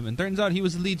Googled him, and turns out he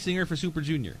was the lead singer for Super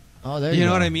Junior. Oh, there You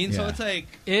know go. what I mean? Yeah. So it's like,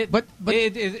 But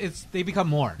it's they become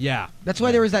more. yeah, that's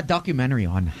why there was that documentary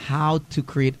on how to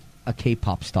create a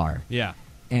K-pop star yeah.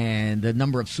 and the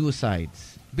number of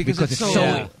suicides Because it's so-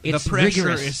 Yeah. it's the pressure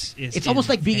rigorous. is it's almost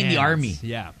like being in the intense. army.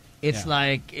 Yeah, It's yeah.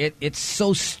 like it's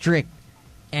so strict,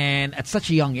 and at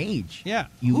such a young age. Yeah.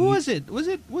 You- Who you- was it? Was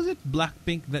it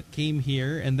Blackpink that came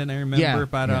here? And then I remember Yeah,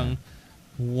 parang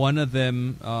one of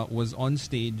them was on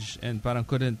stage and parang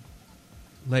couldn't,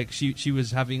 like she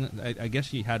was having, I guess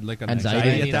she had like an anxiety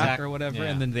Anxiety attack attack. or whatever,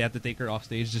 Yeah. and then they had to take her off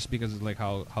stage just because of like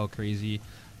how crazy,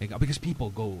 like, because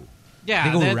people go. Yeah,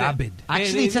 They go rabid.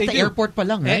 Actually, it's at they the do. airport pa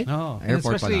lang, right? Oh. And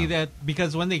Airport especially pa lang. that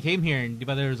because when they came here,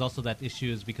 but there was also that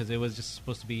issues because it was just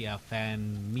supposed to be a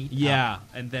fan meet. Yeah,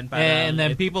 and then parang and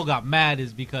then it- people got mad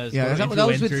is because Yeah, Or that was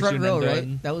with influencers front yun row, nandun.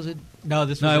 right? That was it. no,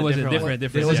 this was No, a it was a different one. different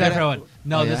This was one. a different one.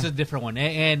 No, Oh, this yeah? is a different one.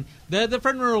 And the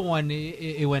front row one,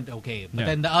 it went okay, but Yeah.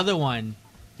 then the other one,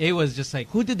 it was just like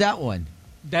Who did that one?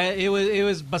 that. It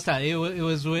was basta. It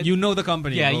was with you know the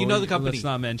company. Yeah, but you know the company. Let's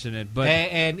not mention it. But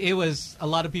and it was a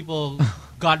lot of people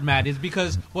got mad is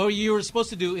because what you were supposed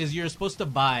to do is you're supposed to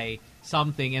buy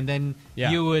something and then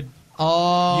Yeah. you would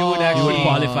Oh, You would you actually- would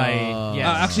qualify.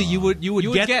 Yes. Actually, you would get.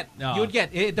 you would get.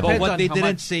 It But depends what on they how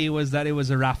didn't much. say was that it was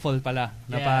a raffle pala.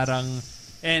 Na Yes. parang,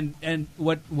 and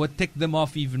what ticked them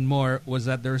off even more was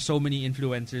that there were so many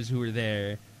influencers who were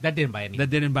there That didn't buy anything. that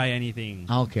didn't buy anything.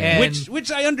 Okay. And-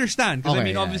 Which I understand, because I Okay,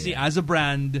 mean, yeah, obviously, yeah. as a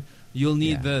brand, you'll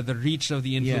need Yeah. the reach of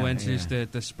the influencers yeah.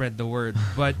 to spread the word.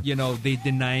 But you know, they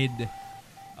denied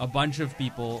a bunch of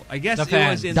people. I guess The it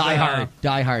was fans. in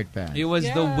Die hard fan. It was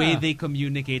the Yeah. way they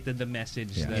communicated the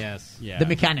message. Yeah. that- Yes. Yeah. The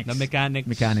mechanics. The mechanics.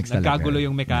 Mechanics talaga. Nagkagulo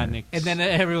yung mechanics. And then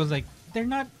everyone's like, they're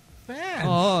not fans.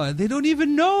 oh, they don't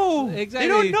even know. Exactly.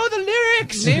 They don't know the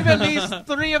lyrics. Name at least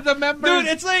 3 of the members. Dude,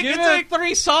 it's like- Give it's it like-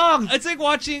 3 songs. It's like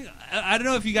watching. I don't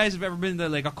know if you guys have ever been to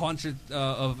like a concert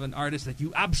of an artist that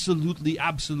you absolutely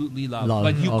love, Love,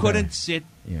 but you okay. couldn't sit,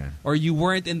 Yeah. or you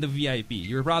weren't in the VIP.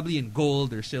 You were probably in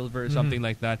gold or silver or something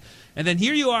like that. And then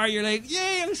here you are. You're like,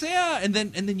 yay, ang saya. And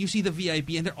then you see the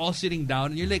VIP, and they're all sitting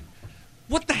down, and you're like,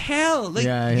 what the hell? Like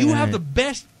you have the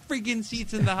best friggin'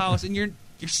 seats in the house, and you're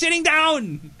sitting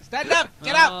down. Stand up.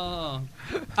 Get up.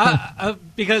 Oh.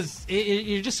 Because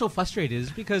you're just so frustrated.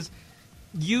 It's because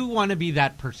you want to be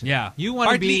that person. Yeah. You want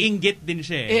to Partly be. inggit din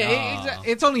siya.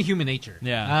 It's only human nature.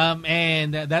 Yeah.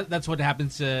 And that's what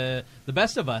happens to the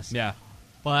best of us. Yeah.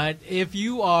 But if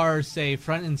you are, say,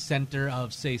 front and center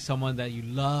of, say, someone that you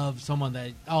love, someone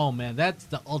that, oh man, that's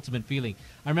the ultimate feeling.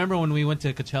 I remember when we went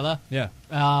to Coachella, Yeah.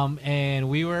 and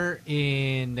we were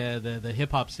in the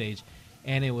hip hop stage,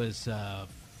 and it was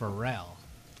Pharrell.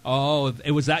 Oh,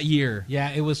 it was that year. Yeah,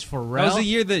 it was Pharrell. That was the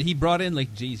year that he brought in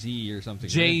like Jay-Z or something.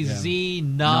 right? Jay-Z,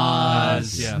 Nas,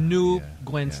 Nas, yeah. Snoop, Yeah,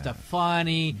 Gwen yeah.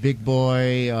 Stefani, Big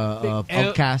Boy, and-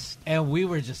 Upcast, and we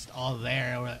were just all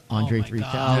there. We're like, Andre oh my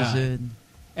 3000. God.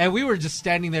 And we were just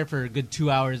standing there for a good 2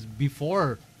 hours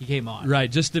before he came on. Right,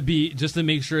 just to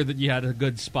make sure that you had a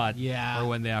good spot. Yeah. For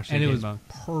when they actually and it came was out.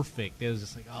 perfect. It was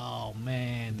just like, oh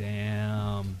man,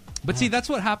 Damn. But see, that's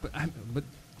what happened. But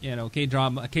you know,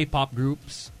 K-drama, K-pop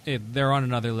groups, they're on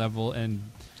another level. And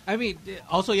I mean,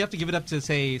 also you have to give it up to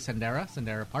say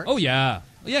Sandara Park. oh yeah,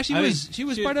 she I was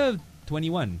part of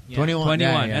 21. Yeah. 21.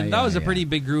 Yeah, yeah, and that was a yeah. pretty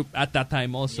big group at that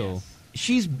time also.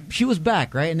 Yes. She was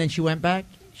back, right? And then she went back.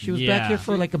 She was Yeah. back here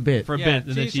for like a bit. For a Yeah, bit,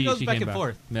 and then she goes back came and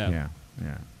forth. Yeah.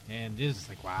 yeah. And it's just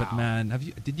like, wow. But man,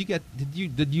 did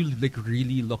you like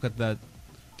really look at that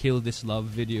Kill This Love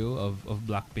video of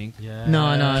Blackpink? yeah. No.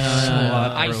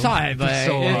 hot, I bro. saw it, but It's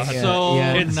so It's hot. so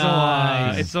Yeah. It's so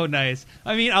nice. it's so nice.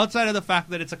 I mean, outside of the fact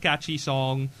that it's a catchy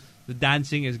song, the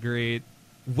dancing is great.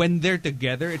 When they're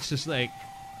together, it's just like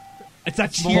it's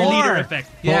that cheerleader More. effect.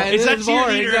 Yeah, it it's that is more,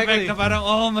 cheerleader exactly. effect. Na parang,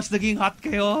 oh, mas naging hot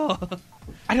kayo.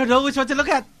 I don't know which one to look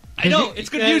at. I know it's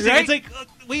confusing. right? It's like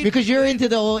wait. because you're into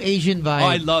the whole Asian vibe. Oh,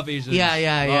 I love Asians. Yeah.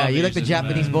 Love You like the Asians,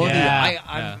 Japanese man. body. Yeah.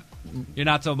 I'm You're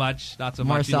not so much. Not so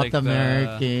more much. You South like the-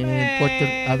 American.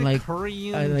 Man, I'm like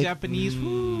Korean, I like- Japanese.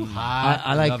 Woo, hot.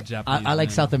 I like love Japanese, I like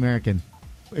man. South American.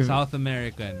 South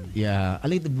American. Yeah, I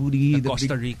like the booty, The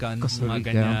Costa big- Rican. Costa mga Rica,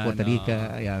 ganyan, Puerto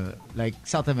Rica, yeah, like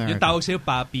South America. Yung tawag sa'yo,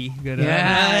 papi. Ganun.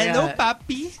 Yeah, Hello, yeah.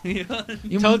 papi.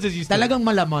 Yung Toads is used to it. talagang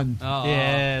malaman. Oo.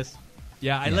 Yes.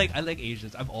 Yeah, I like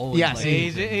Asians. I've always Yeah, liked same.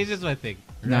 Asians. Asia's my thing.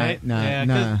 Nah,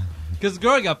 nah. Because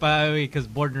growing up, because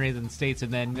born and raised in the States,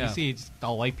 and then you Yeah. see just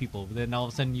all white people. But then all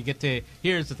of a sudden you get to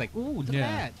here, it's just like, ooh, look Yeah.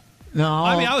 at that. No,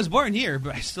 I mean, I was born here,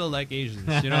 but I still like Asians.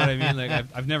 You know what I mean? Like,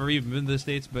 I've never even been to the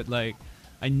States, but like,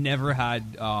 I never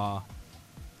had. I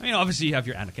mean, obviously you have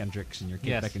your Anna Kendricks and your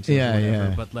Kate Yes. Beckinsale, Yeah, or whatever,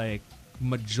 yeah. but like,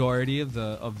 majority of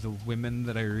the women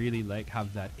that I really like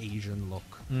have that Asian look.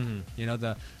 Mm-hmm. You know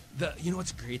the you know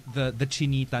what's great, the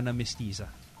chinita na mestiza.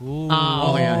 Ooh.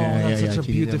 Oh, yeah, That's yeah, such a chinita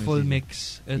beautiful mestiza.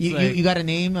 mix. It's you, like, you got a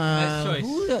name? Nice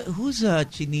choice. Who's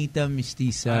Chinita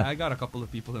Mestiza? I got a couple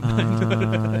of people in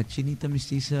mind. Chinita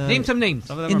Mestiza. Name some names.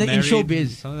 Some of them in are the- in married. showbiz.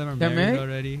 Some of them are They're married, married?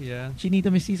 already. Yeah. Chinita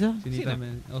Mestiza? Chinita,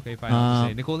 man. Okay, fine. I'll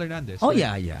say Nicole Hernandez. Oh Like,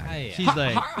 yeah, yeah. Ah, yeah. She's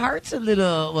like Heart's a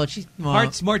little. Well, she's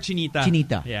Heart's more chinita.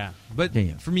 Chinita. Yeah. But Yeah,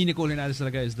 yeah. for me, Nicole Hernandez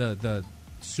talaga is the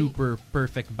super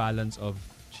perfect balance of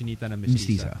chinita na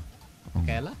Mestiza. mestiza.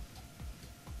 Kayla?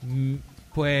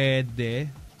 Pwede.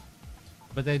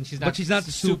 But then she's not. But she's not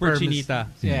super chinita.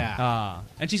 Yeah.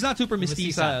 And she's not super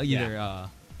mestiza Mestiza, either.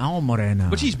 Ako morena.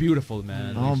 But she's beautiful,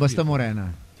 man. Oh, She's basta beautiful.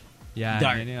 morena. Yeah.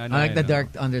 Dark. I like the dark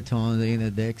undertones, you know,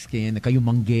 the dark skin, the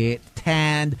kayumangge,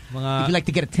 tanned. Mga- If you like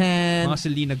to get a tan. Mga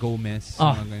Selena Gomez. Oh.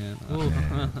 Mga ganyan.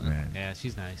 Ooh. Man. Yeah,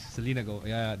 she's nice. Selena Gomez.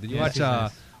 Yeah. Did you Yeah, watch? she's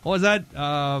nice. What was that?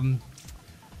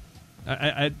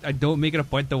 I don't make it a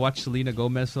point to watch Selena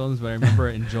Gomez films, but I remember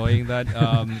enjoying that.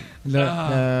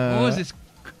 What was this?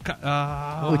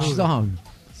 Which song?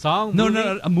 Song? No,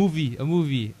 movie? no, a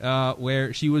movie.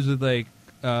 Where she was with like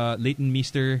Leighton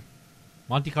Meester.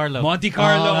 Monte Carlo. Monte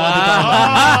Carlo.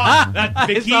 Oh, That I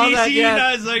saw bikini that, scene. yes.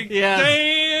 I was like, Yes.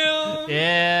 damn.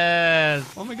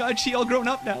 Yes. Oh my God, she all grown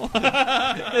up now.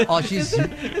 Oh, she's.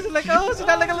 It's like, oh, she's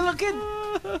not like a little kid.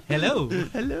 Hello.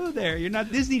 Hello there. You're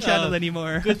not Disney Channel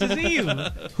anymore. Good to see you.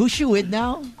 Who's she with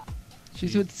now?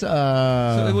 She's with. So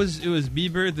it was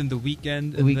Bieber, then The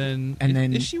Weeknd, The Week- and and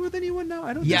then- is she with anyone now?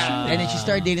 I don't Yeah, think so. and then she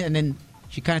started dating, and then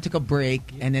she kind of took a break,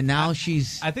 and then now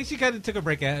she's. I think she kind of took a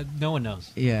break. No one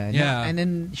knows. Yeah, Yeah. and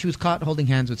then she was caught holding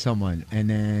hands with someone, and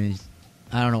then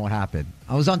I don't know what happened.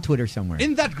 I was on Twitter somewhere.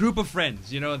 In that group of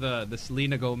friends, you know, the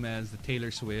Selena Gomez, the Taylor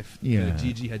Swift, Yeah. the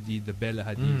Gigi Hadid, the Bella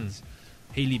Hadids,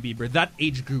 Hailey Bieber, that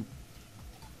age group.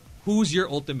 Who's your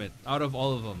ultimate out of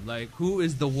all of them? Like, who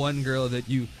is the one girl that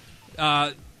you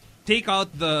take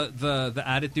out the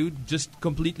attitude, just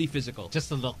completely physical? Just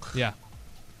the look. Yeah,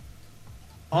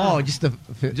 oh, just the.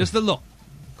 just the look,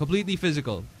 completely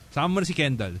physical. Sama mo na si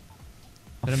Kendall.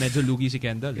 Pero medyo lugi si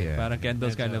Kendall. Yeah. Parang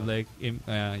Kendall's kind of like,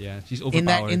 yeah, she's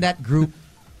overpowered. in that group,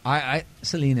 I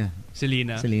Selena.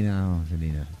 Selena. Selena.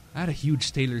 I had a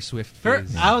huge Taylor Swift For,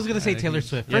 phase. I was gonna say I had a Taylor huge-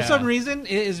 Swift. yeah. For some reason,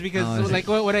 it is because Oh, is like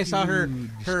when I saw her Huge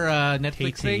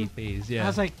Netflix Tay-Tay thing, phase, yeah. I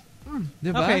was like,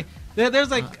 Diba? okay.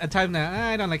 There's like a time that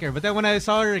I don't like her, but then when I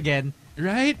saw her again,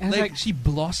 Right? I was Like, like- she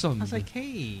blossomed. I was like,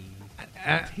 hey,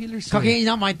 Taylor Swift. Cocaine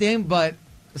not my thing, but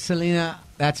Selena,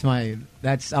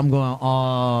 I'm going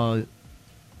all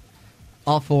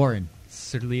foreign.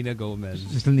 Selena Gomez.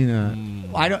 Selena.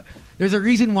 I don't. There's a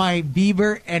reason why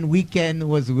Bieber and Weeknd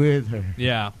was with her.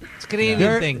 Yeah. it's a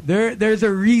Canadian thing. There's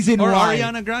a reason Or why.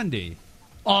 Ariana Grande.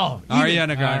 Oh, even-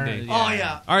 Ariana Grande. Yeah. Oh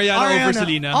yeah. Ariana over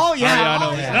Selena. Oh yeah. Ariana Oh,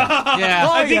 over yeah. Yeah.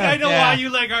 Oh, I think yeah. I know Yeah. why you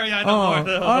like Ariana Oh,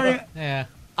 more. Ari-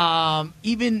 Yeah.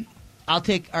 even I'll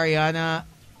take Ariana,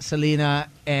 Selena,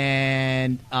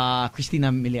 and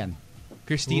Christina Milian.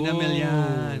 Christina Ooh.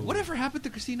 Milian. Whatever happened to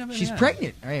Christina Milian? She's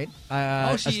pregnant, right?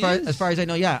 Oh, she is? As far as I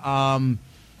know, yeah.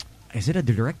 Is it a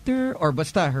director or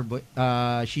basta her?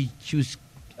 She was.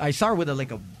 I saw her with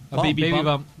a A baby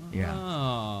bump. Yeah.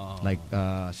 Oh. Like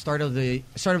start of the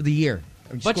year.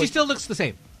 But she still looks the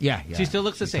same. yeah. She still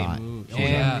looks the She's same. hot. Ooh, And,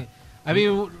 yeah. I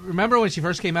mean, remember when she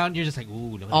first came out and you're just like,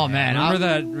 ooh. look at Oh, that.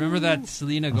 man. Remember that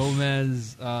Selena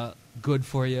Gomez "Good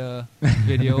for You"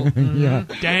 video? Yeah.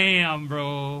 Damn,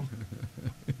 bro.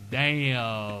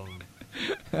 Damn.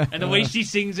 And the way she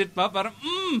sings it, pa, parang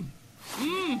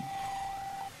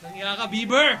Nangiya ka,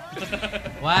 Bieber.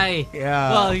 Why?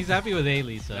 Yeah. Well, he's happy with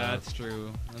Ailey, so. That's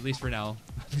true. At least for now.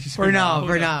 At least For now.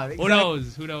 Who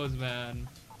knows? Who knows, man?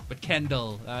 But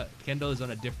Kendall is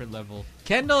on a different level.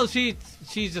 Kendall, she's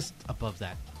just above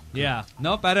that. Yeah.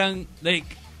 No, parang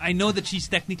like I know that she's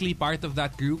technically part of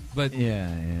that group, but Yeah.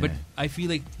 but I feel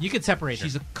like You could separate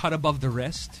she's her. a cut above the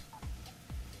rest.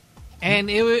 And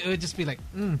it would just be like,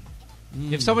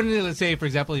 If someone, let's say, for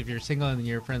example, if you're single and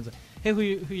your friends, like, hey, who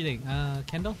you dating?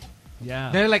 Kendall?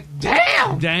 Yeah. They're like,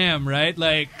 damn! Damn, right?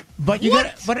 Like, But you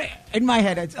got. But in my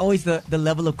head, it's always the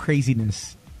level of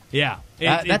craziness. yeah.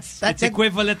 That's it's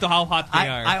equivalent to how hot they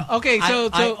are. Okay, so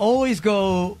I always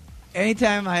go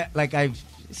anytime I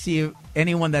see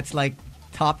anyone that's like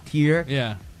top tier.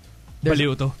 yeah. There's-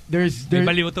 Baliw to. There's May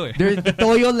baliw to eh. there's the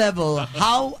toyo level.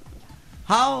 How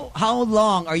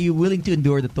long are you willing to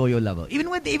endure the toyo level? Even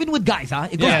with guys, huh?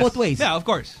 It goes Yes. both ways. Yeah, of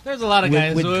course. there's a lot of With-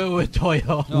 guys with- with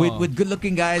Toyo. No. With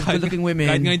good-looking guys, good-looking women.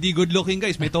 Kahit nga hindi good-looking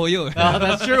guys, may toyo. eh. Oh,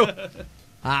 that's true.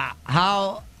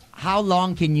 How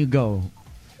long can you go?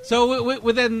 So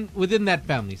within that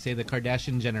family, say the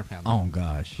Kardashian-Jenner family, Oh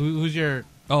gosh. who's your...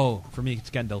 Oh, for me, it's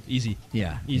Kendall. Easy.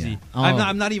 Yeah. Easy. Yeah. Oh.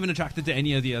 I'm not even attracted to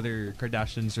any of the other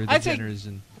Kardashians or the I'd say- Jenners.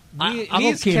 And I'll go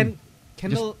He's Kim.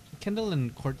 Kendall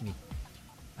and Courtney.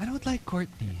 I don't like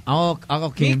Courtney. I'll go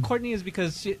Me, Kim. Courtney is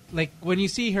because she, like when you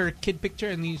see her kid picture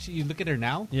and you look at her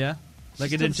now. Yeah. Like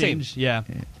She's it didn't still the same. change. Yeah.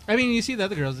 I mean, you see the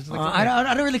other girls. It's like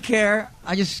I don't really care.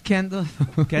 I just Kendall.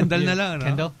 Kendall na lang, no?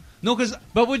 Kendall. No, because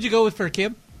But would you go with for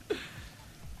Kim?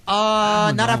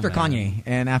 Not know, after man. Kanye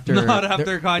and after Not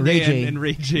after Kanye Ray J. and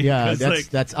Ray J, Yeah, 'cause, that's like,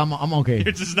 that's I'm okay.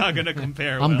 you're just not gonna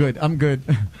compare. I'm well. good. I'm good.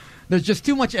 There's just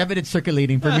too much evidence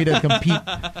circulating for me to compete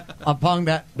upon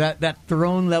that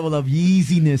throne level of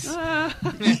Yeeziness.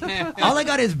 All I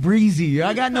got is breezy.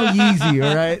 I got no Yeezy.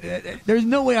 All right. There's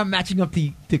no way I'm matching up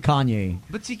to Kanye.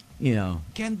 But see, You know.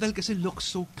 Kendall kasi looks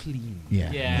so clean.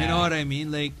 Yeah. Yeah. You know what I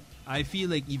mean? Like, I feel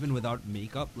like even without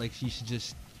makeup, like she's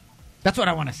just That's what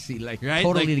I want to see. Like right,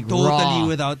 totally like, raw. totally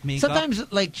without makeup. Sometimes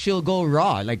like she'll go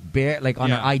raw, like bare, like on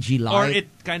Yeah. her IG live. or it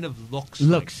kind of looks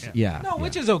looks. like, Yeah. No,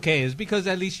 which is okay, is because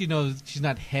at least you know she's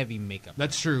not heavy makeup.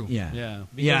 That's true. Yeah. Yeah.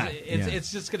 Because Yeah, it's yeah. it's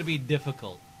just gonna be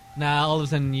difficult. Now all of a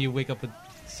sudden you wake up with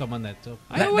someone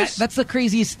that's That's the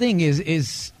craziest thing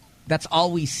is that's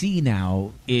all we see now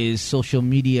is social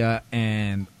media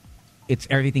and it's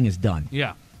everything is done.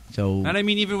 Yeah. So And I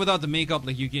mean, even without the makeup,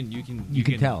 like you can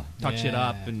tell. touch it Yeah.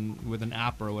 up and with an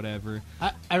app or whatever.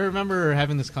 I remember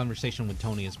having this conversation with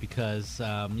Tony is because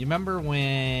you remember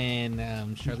when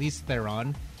Charlize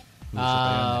Theron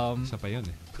Isa pa yun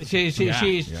eh.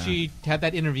 she had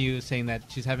that interview saying that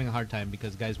she's having a hard time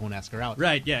because guys won't ask her out.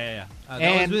 Right? Yeah. That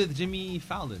And- was with Jimmy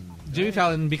Fallon. Jimmy right?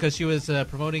 Fallon because she was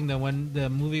promoting the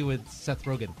movie with Seth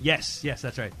Rogen. Yes,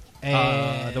 that's right.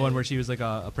 And- The one where she was like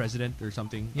a president or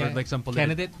something, or like some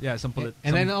candidate. Yeah, some polit.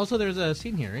 And then also there's a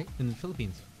scene here, right, in the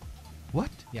Philippines.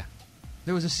 what? Yeah,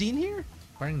 There was a scene here.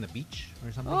 partying on the beach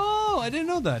or something. Oh, I didn't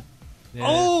know that. Yeah.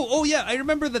 Oh, yeah. I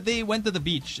remember that they went to the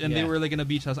beach and they Yeah. were like in a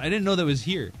beach house. I didn't know that was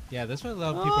here. Yeah, that's what a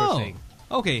lot of people are saying.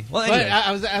 Okay. Well, But anyway.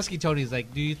 I was asking Tony, is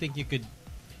like, do you think you could,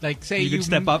 like, say You could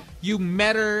step up? You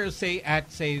met her, say at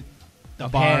the A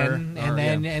bar, Penn, or-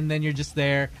 and then you're just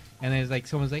there, and then it's like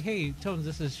someone's like, hey, Tones,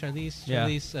 this is Charlize, Yeah.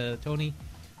 Tony.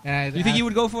 And you think you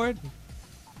would go for it?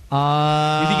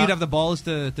 You think you'd have the balls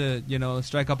to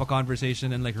strike up a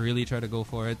conversation and like really try to go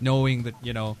for it, knowing that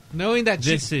knowing that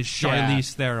this she- is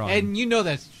Charlize Theron, and you know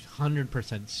that's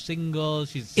 100% single.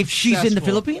 She's if she's in the successful.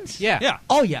 Philippines? Yeah.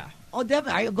 Oh yeah. Oh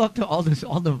definitely. I'll go up to all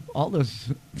those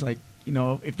it's like,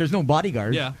 if there's no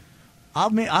bodyguards. yeah.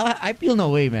 I feel no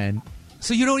way, man.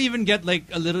 So you don't even get like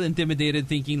a little intimidated,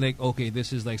 thinking like, okay,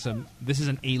 this is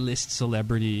an A-list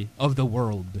celebrity of the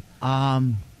world.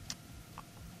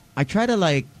 I try to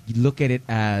like look at it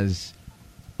as,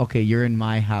 okay, you're in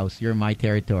my house, you're in my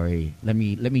territory. Let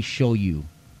me show you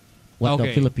what the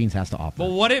Okay. Philippines has to offer.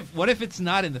 But what if it's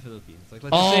not in the Philippines? Like,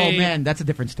 let's just Oh say, man, that's a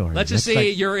different story. let's just That's say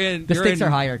like- you're in the you're stakes in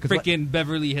are higher, 'cause freaking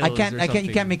Beverly Hills.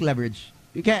 you can't make leverage.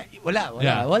 You can't. Wala.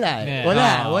 Yeah. You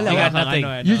got nothing. I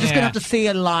know. You're just Yeah. gonna have to say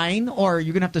a line, or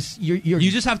you're gonna have to.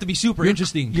 You just have to be super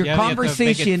interesting. Your Yeah, you have to make it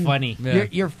conversation, funny. Yeah.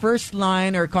 your first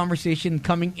line or conversation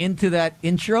coming into that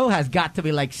intro has got to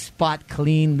be like spot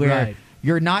clean, where Right.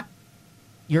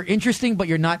 you're interesting, but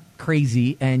you're not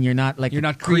crazy, and you're not like You're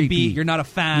not creepy. creepy. You're not a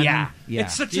fan. Yeah.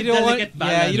 It's such You a don't want, delicate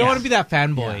balance. you don't want to be that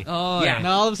fanboy. Oh, Yeah.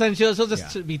 Now all of a sudden she'll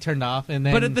just be turned off, and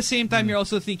then. But at the same time, you're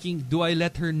also thinking, do I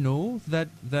let her know that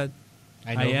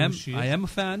I I know who am she is. I am a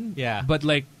fan? Yeah. But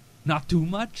like not too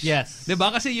much. Yes.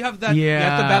 Diba? Kasi you have that. Yeah. You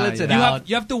have to balance it out.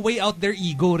 You have to weigh out their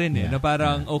ego rin eh. Yeah. Na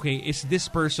parang, okay, is this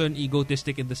person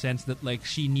egotistic in the sense that like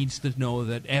she needs to know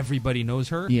that everybody knows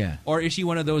her? Yeah. Or is she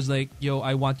one of those like, yo,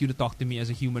 I want you to talk to me as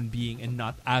a human being and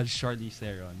not as Charlize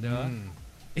Theron? Diba?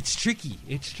 It's tricky.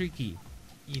 It's tricky.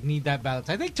 You need that balance.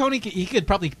 I think Tony he could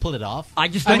probably pull it off. I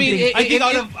just I don't mean, think. I think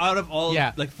if- out of all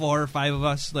Yeah. like 4 or 5 of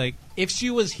us, like if she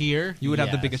was here, you would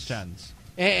have the yes. biggest chance.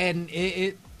 And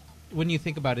when you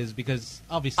think about it is because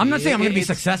obviously I'm not saying I'm going to be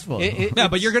it's- successful. Yeah,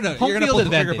 but it's you're gonna home pull field the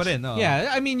trigger, advantage. but in, no.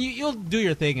 Yeah, I mean you'll do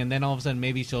your thing, and then all of a sudden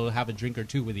maybe she'll have a drink or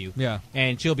two with you. Yeah.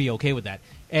 and she'll be okay with that.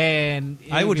 And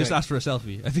I would you'll just be like, ask for a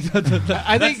selfie. I think that's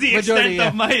I think the majority, extent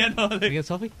of my Can you like, get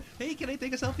a selfie? hey, can I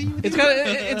take a selfie with It's you?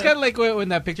 kind of like when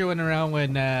that picture went around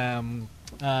when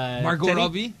Margot Teddy-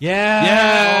 Robbie? Yeah,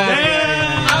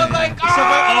 Yeah. I was like,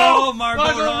 Oh, Margot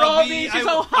Margot Robbie! Robbie, she's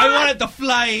so hot. I wanted to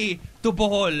fly to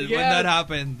Bohol when Yes. that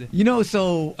happened. You know,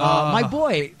 so my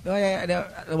boy, the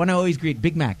one I always greet,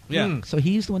 Big Mac. Yeah. So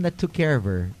he's the one that took care of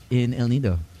her in El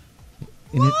Nido,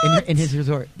 in his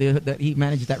resort. He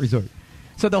managed that resort.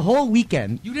 So the whole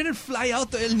weekend, You didn't fly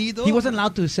out to El Nido? he wasn't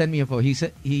allowed to send me a photo. He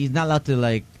said he's not allowed to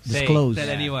like Say, disclose tell because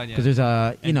anyone, yeah. there's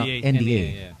a NDA.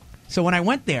 NDA. yeah. So when I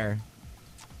went there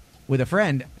with a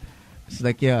friend, it's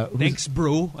like Thanks,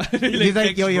 bro. he's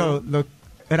like yo look,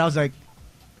 and I was like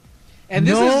And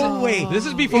this No is way. This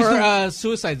is before It's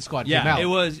Suicide Squad came Yeah, out. it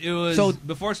was So-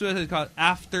 before Suicide Squad,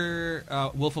 after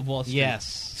Wolf of Wall Street. Yes.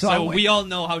 So So, I went- we all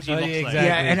know how she Oh, looks yeah, like. exactly.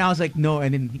 yeah, and I was like no,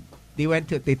 and then they went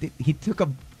to he took a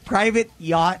private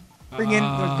yacht, was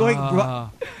going.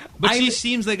 But I- she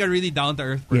seems like a really down to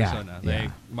earth Yeah, person, like yeah.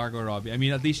 Margot Robbie. I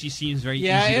mean, at least she seems very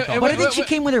Yeah, easy to it- talk it- But I to. think she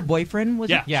came with her boyfriend. Was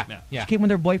Yeah, it? Yeah, yeah. yeah. She came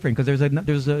with her boyfriend because there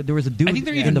was a dude. I think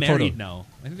they're in even the married photo. now.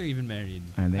 I think they're even married.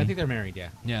 Aren't they? I think they're married. Yeah.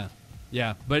 Yeah,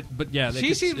 yeah, but yeah, like She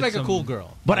it's- seems it's like a some- cool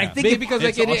girl. But I Yeah. think if, because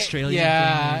it's like it, Australian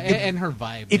yeah, thing. and her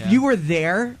vibe. if yeah. you were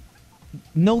there,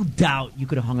 no doubt you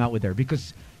could have hung out with her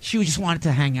because she just wanted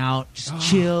to hang out, just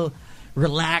chill,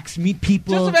 relax, meet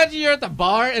people. just imagine you're at the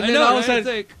bar and I then know, all of a right? sudden, It's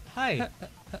like, hi,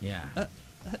 yeah,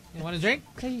 you want a drink?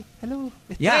 Hey, hello.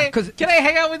 yeah. Because Can I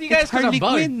hang out with you guys? Because I'm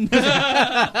Harley buzzed.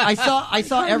 I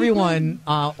saw everyone,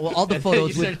 all the photos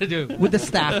You started to do. with the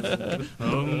staff.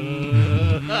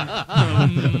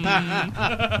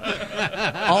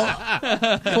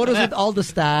 all photos with all the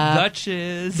staff.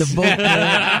 Duchess. The boat.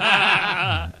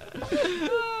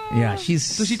 Yeah, she's.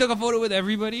 So she took a photo with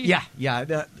everybody. Yeah.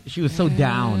 She was so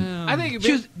down. I think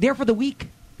She was there for the week.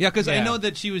 Yeah, because I Yeah. know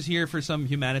that she was here for some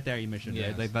humanitarian mission,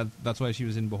 Yes. right? Like that's why she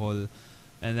was in Bohol.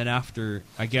 And then after,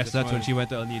 I guess Just that's when wanted she went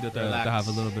to El Nido to relax. have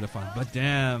a little bit of fun. But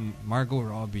damn, Margot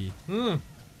Robbie. One of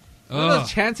Ugh. those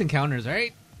chance encounters,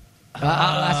 right? I'll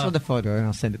ask for the photo and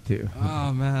I'll send it to you.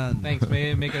 Oh man, Thanks,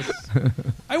 man. Make us.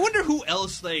 I wonder who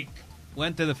else like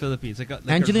went to the Philippines. Like a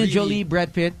Angelina really- Jolie,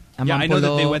 Brad Pitt, Amampolo. Yeah, I know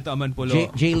that they went to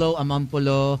Amampolo. J-Lo,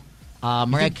 Amampolo.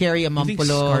 Mariah Carey, You think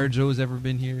Amampolo. ScarJo's ever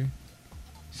been here?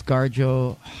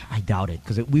 ScarJo. I doubt it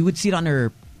because we would see it on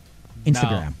her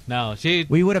Instagram. No, she.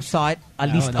 We would have saw it at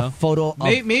No, least no. a photo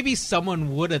of. Maybe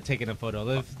someone would have taken a photo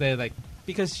if they like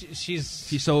because she's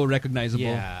She's so recognizable.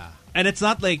 yeah. And it's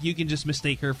not like you can just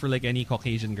mistake her for like any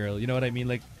Caucasian girl. You know what I mean?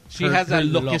 Like She her, has her that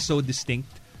look look. is so distinct.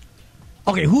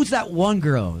 Okay, who's that one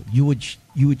girl you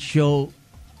would show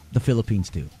the Philippines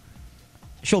to?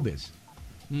 Showbiz,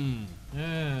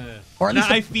 or at No,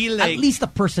 least I feel like- at least a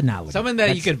personality. Someone that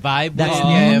you That's- could vibe with. that's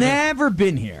yeah, never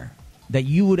been here. That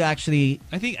you would actually.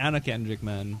 I think Anna Kendrick,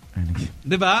 man.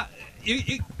 Diba?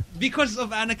 Because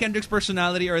of Anna Kendrick's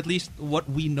personality, or at least what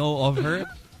we know of her,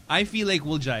 I feel like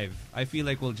we'll jive.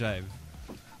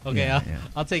 Okay, Yeah,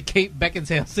 I'll take Kate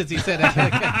Beckinsale since he said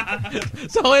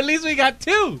it. So at least we got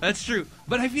two. That's true.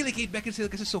 But I feel like Kate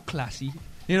Beckinsale is so classy.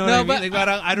 You know No, what I mean? but- Like,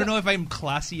 parang, I don't know if I'm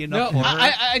classy No, enough for her.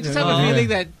 I just have Oh. a feeling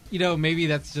that maybe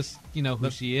that's just who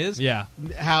she is. Yeah.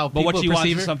 How But what people she wants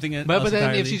perceive is her. something else But then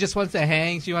entirely. if she just wants to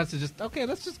hang, she wants to just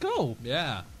let's just go.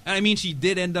 Yeah. And I mean, she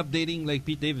did end up dating like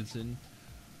Pete Davidson.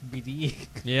 BD.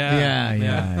 Yeah.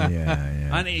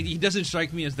 And he doesn't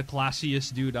strike me as the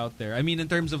classiest dude out there. I mean, in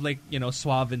terms of like,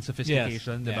 suave and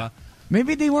sophistication, Yes. diba?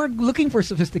 Maybe they weren't looking for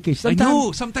sophistication. I Sometimes,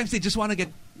 know. Sometimes they just want to get.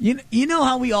 You know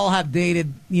how we all have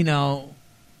dated.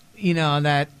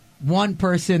 That one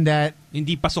person that.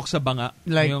 Hindi pasok sa banga.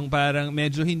 Like- Yung parang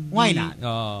medyo hindi. Why not?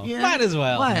 Oh. Yeah, Might as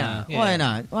well. Why Yeah. not? Yeah. Why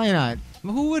not? Why not?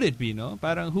 Who would it be, no?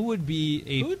 Parang who would be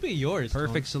a Who would be yours?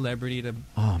 perfect celebrity to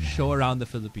Oh, man. show around the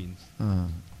Philippines?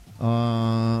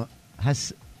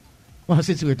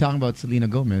 Since we were talking about Selena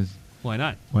Gomez, Why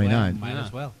not? why Well, not Might Yeah.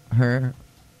 as well. her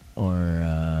or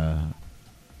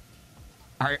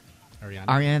Ariana.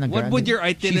 Ariana Grande? What would your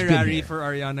She's been itinerary here. for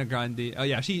Ariana Grande? Oh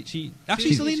yeah, she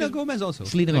actually She's- Selena Gomez also.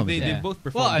 Selena Like, Gomez, They Yeah. both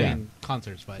performed. Well, I Yeah. mean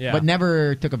concerts, but Yeah. But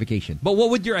never took a vacation. But what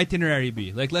would your itinerary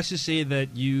be? Like, let's just say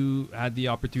that you had the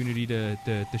opportunity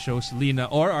to show Selena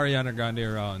or Ariana Grande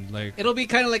around. Like, it'll be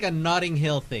kind of like a Notting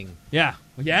Hill thing. yeah,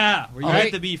 where you Alright.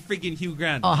 have to be freaking Hugh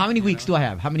Grant. Oh, how many weeks do I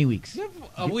have? How many weeks?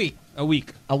 A week. A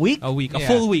week, A week? a Yeah.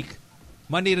 full week,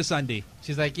 Monday to Sunday.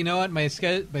 She's like, you know what? My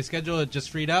schedule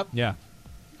just freed up. Yeah,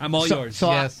 I'm all So- yours. so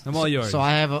Yes. I'm all yours. So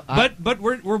I have. but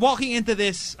we're walking into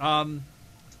this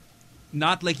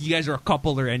not like you guys are a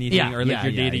couple or anything, Yeah, or like yeah,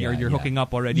 you're yeah, dating or yeah, you're yeah. hooking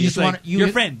up already. You It's just like want you're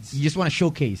friends. You just want to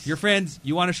showcase. You're friends.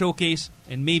 You want to showcase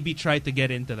and maybe try to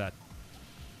get into that.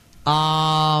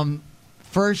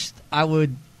 First, I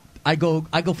go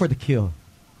for the kill.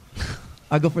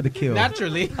 I go for the kill.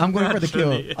 Naturally. I'm going for the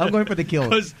kill. I'm going for the kill.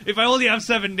 Because if I only have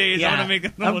 7 days, Yeah. I'm gonna make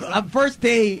it. First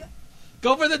day,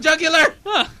 Go for the jugular.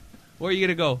 Where are you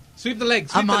gonna go? Sweep the leg.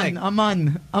 Sweep I'm the on, leg.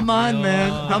 I'm on,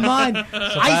 man. I'm on.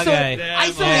 Sabagay.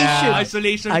 Isolation.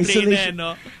 Isolation. Isolation.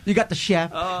 No? You got the chef.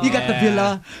 You got the Yeah.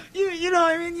 villa. You know,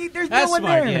 I mean, there's That's no one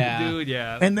smart, there. yeah. Dude,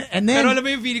 yeah. And Pero then, alam mo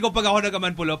yung feeling ko pag ako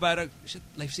nagamanpulo, parang, shit,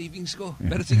 life savings ko.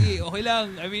 Pero sige, okay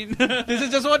lang. I mean, This is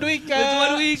just 1 week. it's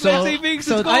 1 week, So- life savings,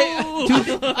 so let's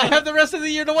go! I have the rest of the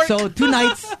year to work. so 2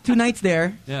 nights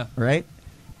there, Yeah. right?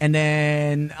 And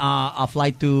then a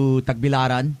flight to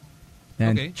Tagbilaran,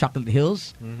 then Okay. Chocolate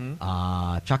Hills,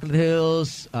 Chocolate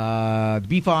Hills,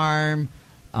 Bee Farm,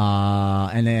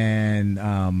 and then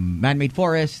Man-Made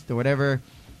Forest or whatever,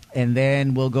 and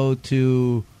then we'll go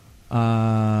to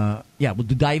we'll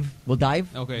dive.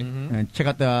 Okay. And check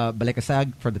out the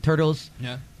Balekasag for the turtles,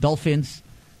 Yeah. dolphins,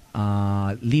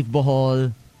 leave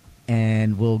Bohol,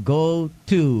 and we'll go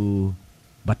to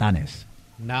Batanes.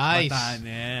 Nice.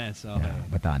 Batanes. Okay. Yeah,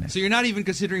 Batanes. So you're not even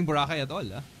considering Boracay at all,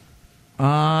 ah?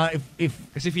 If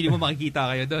Kasi feeling mo makikita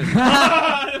kayo doon.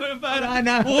 Wala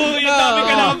na. Uy, ang dami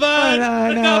kalaban! Wala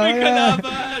Ang na, dami wala.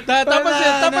 kalaban!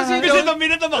 Tapos yun, Kasi the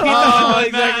minute na makita Oh, mo,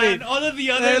 exactly. man, all of the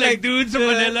other like dudes from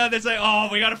Manila, that's like, oh,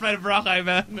 we gotta fly to Boracay,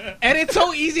 man. And it's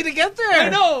so easy to get there. I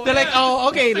know. They're like, oh,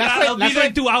 okay, I'll be last there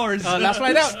in flight. 2 hours. Last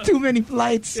flight out. too many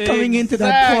flights coming into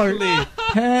that port. Exactly.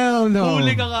 Hell no.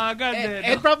 Huli ka kaagad.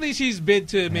 And probably she's been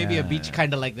to maybe a Yeah. beach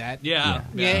kind of like that. Yeah.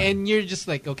 Yeah, and you're just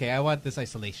like, okay, I want this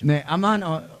isolation. Ne, aman,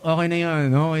 okay na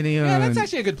yun. Okay na yun. Yeah, that's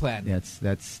actually a good plan.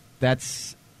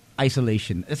 That's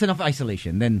isolation. It's enough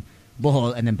isolation. Then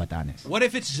Bohol and then Batanes. What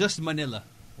if it's just Manila?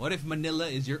 What if Manila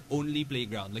is your only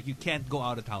playground? Like you can't go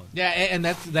out of town. Yeah, and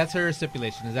that's her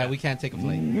stipulation is that we can't take a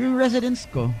flight. Yung residence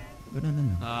ko.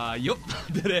 No. Yup.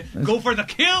 Go for the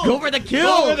kill. Go for the kill.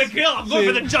 Go for the kill. I'm going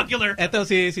for the jugular. Eto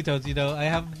si Toads, you know, I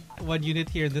have one unit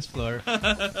here in this floor.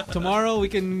 Tomorrow we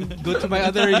can go to my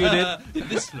other unit.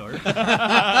 This floor.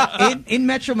 in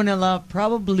Metro Manila,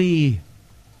 probably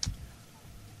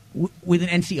with an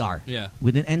NCR. Yeah.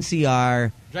 With an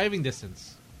NCR. Driving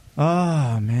distance.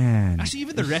 Oh, man. Actually,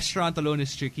 even the restaurant alone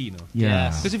is tricky, no? Yeah.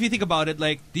 Yes. Because if you think about it,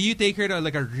 like, do you take her to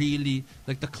like a really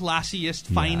like the classiest,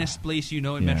 finest place you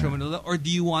know in Metro Yeah. Manila, or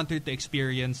do you want her to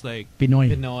experience like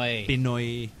Pinoy.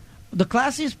 Pinoy. The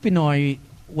classiest Pinoy,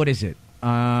 what is it?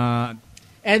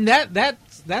 And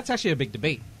that's actually a big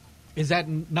debate. Is that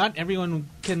not everyone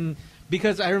can?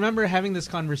 Because I remember having this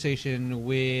conversation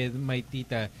with my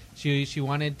tita. She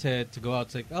wanted to go out.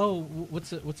 It's like, oh,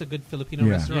 what's a good Filipino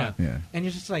Yeah, restaurant? yeah. And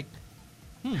you're just like,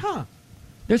 huh?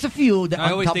 There's a few that I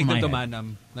on always top take of my them to head.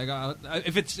 Manam. Like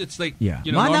if it's like Yeah.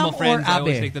 you know Manam normal or friends, I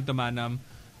always Abe? take them to Manam.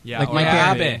 Yeah, Like or my Yeah,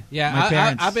 parents. Abe. Yeah, My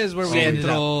parents. Abe is where we ended up.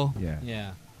 Centro. Yeah.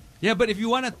 Yeah. Yeah, but if you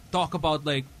want to talk about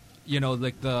like you know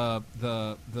like the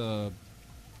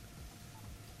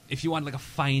if you want like a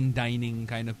fine dining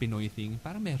kind of Pinoy thing,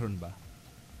 parang meron ba?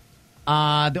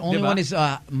 The only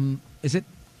Diba? one is it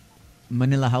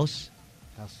Manila House?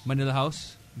 Manila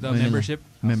House, the Manila. membership.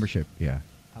 Membership, yeah.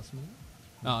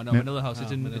 No, Mem- Manila House.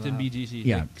 It's in Manila BGC.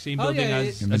 Yeah. Like, same Oh, building yeah,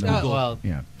 as it's- Google. well,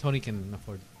 Yeah. Tony can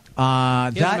afford. He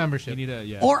has a That membership. You need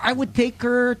a or I would take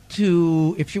her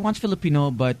to if she wants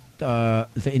Filipino, but the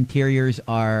interiors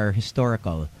are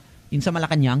historical. In sa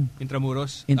Malacanang.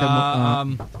 Intramuros.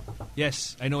 Intramu-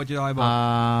 Yes, I know what you're talking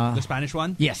about. Uh, The Spanish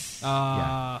one. yes.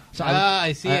 Yeah. So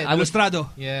I see it. I would- Ilustrado.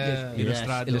 Yeah. Yes,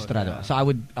 Ilustrado. Ilustrado. Yeah. So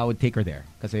I would take her there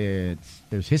because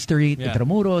there's history. Yeah.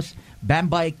 Intramuros, Bam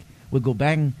Bike. We'll go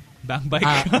bang. Bang bike.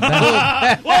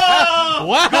 Bam,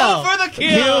 Wow! Go for the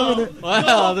kill.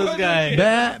 Wow, this guy.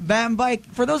 Bam Bike.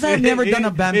 For those that have never done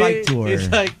a Bam Bike tour, It's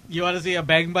like, you want to see a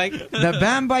bang bike? the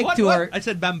Bam Bike What? tour. I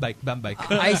said bam bike. Bam bike.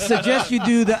 I suggest you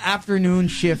do the afternoon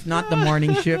shift, not the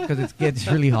morning shift, because it gets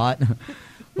really hot.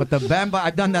 But the Bam Bike,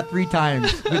 I've done that 3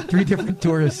 times with 3 different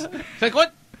tours. It's like,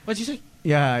 what? What'd you say?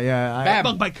 Yeah. Bam.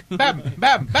 Bang bike. Bam,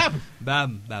 bam, bam.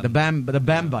 Bam. Bam. The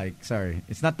Bam Bike. Sorry,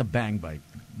 it's not the Bang Bike.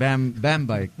 Bam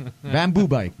Bike. Bamboo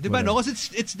Bike. Diba? No, whatever.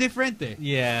 because it's different eh.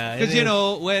 Yeah. Because you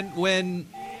know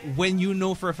when you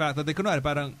know for a fact that they kunwari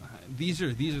parang these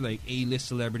are like A-list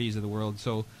celebrities of the world,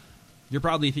 so you're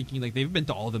probably thinking like they've been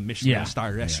to all the Michelin Yeah.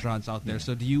 star restaurants out there.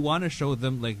 So do you want to show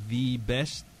them like the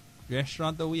best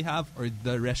restaurant that we have, or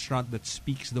the restaurant that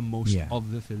speaks the most Yeah.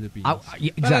 of the Philippines? Yeah, Parang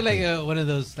exactly. like one of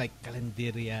those like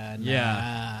calendaria. Na,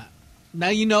 Yeah. Now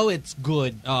you know it's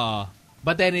good, Uh,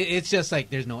 but then it's just like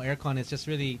there's no aircon. It's just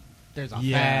really There's a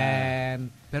Yeah.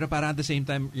 fan. Pero para at the same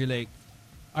time, you're like,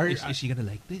 is she gonna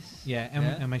like this? Yeah,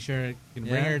 am I sure I can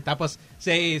bring Yeah. her? Tapos,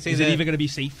 say Is the, it even gonna be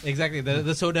safe? exactly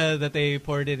the soda that they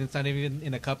poured in, it's not even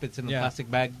in a cup, it's in a Yeah.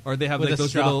 plastic bag. Or they have with like a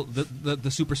those straw. little,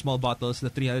 the super small bottles, the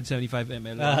 375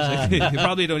 ml. They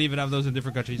probably don't even have those in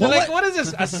different countries. They're Well, like, what is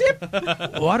this? A sip?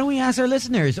 Why don't we ask our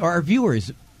listeners or our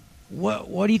viewers?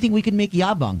 What do you think we could make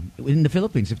yabang in the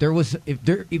Philippines? If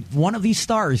one of these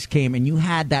stars came and you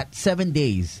had that 7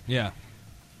 days, Yeah.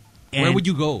 and- Where would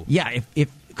you go? Yeah,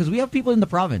 if because we have people in the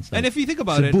province, And like if you think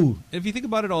about Cebu.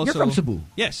 it also, You're from Cebu.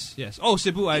 Yes. Oh,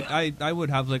 Cebu. I would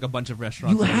have like a bunch of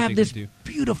restaurants. You that I would have take this them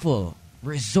beautiful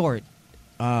resort.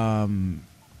 to.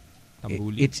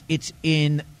 Tambuli. It's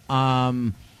in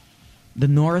the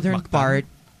northern Mactan? part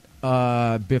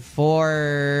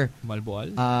before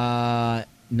Malboal.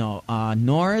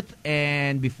 north,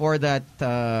 and before that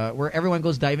where everyone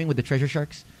goes diving with the treasure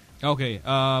sharks. Okay.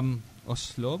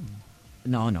 Oslo.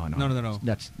 No. No.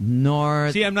 That's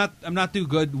north. See, I'm not too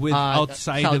good with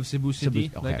outside south- of Cebu City.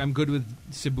 Cebu, okay. Like I'm good with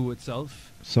Cebu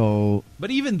itself. So But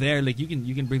even there, like you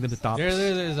can bring them to tops.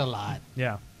 There's a lot.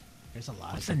 Yeah. There's a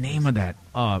lot. what's the name of that?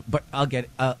 But I'll get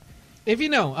it. If you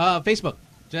know, Facebook,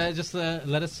 just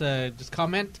let us just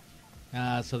comment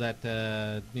so that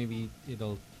maybe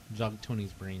it'll jog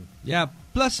Tony's brain. Yeah.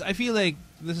 Plus, I feel like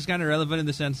this is kind of relevant in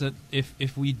the sense that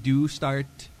if we do start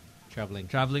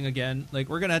traveling again, like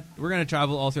we're gonna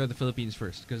travel all throughout the Philippines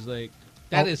first, because like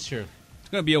That is true. it's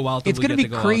gonna be a while. Till It's we going to get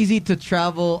be go crazy to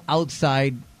travel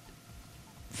outside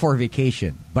for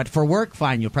vacation. But for work,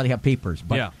 fine, you'll probably have papers.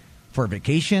 But Yeah. for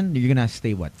vacation, you're going to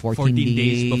stay, 14 14 days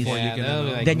days? before you Yeah, can. that'll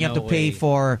be like- Then you have to no pay way.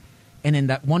 for... And then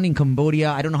that one in Cambodia,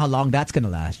 I don't know how long that's going to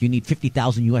last. You need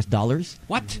 $50,000 US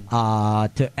What?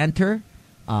 to enter,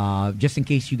 just in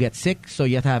case you get sick. So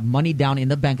you have to have money down in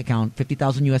the bank account,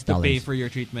 $50,000 US To pay for your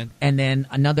treatment. and then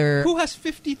another Who has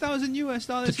 $50,000 US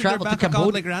to in their travel to bank account,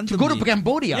 Cambodia. like, To randomly? go to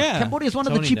Cambodia. Yeah. Cambodia is one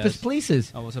of the Tony cheapest does.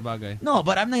 places. Oh, sa bagay. No,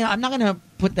 but I'm not going to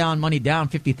put down money down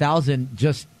 50,000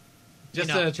 just Just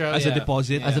You know, as a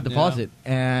deposit. as a deposit,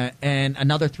 and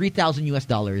another $3,000 US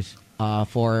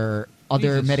for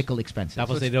other Jesus. medical expenses.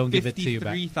 Tapos they don't give it to you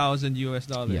back. $53,000 US.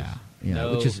 Yeah,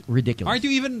 No. which is ridiculous. Aren't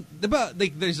you even? Diba,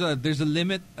 like there's a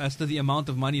limit as to the amount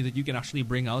of money that you can actually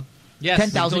bring out. Yes.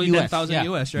 10,000 It's only US. 10,000 Yeah.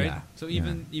 US, right? Yeah. So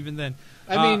even then,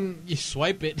 I mean, you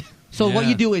swipe it. So what Yeah.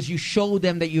 you do is you show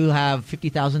them that you have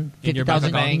 50,000 In your bank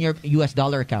account. in your US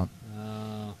dollar account.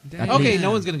 Damn. Okay,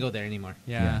 no one's gonna go there anymore.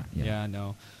 Yeah, Yeah.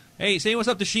 no. Hey, saying what's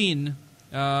up to Sheen.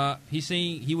 He's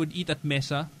saying he would eat at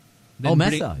Mesa. Oh,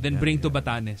 bring, Mesa. Then Yeah, bring to yeah.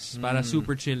 Batanes para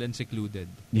super chill and secluded.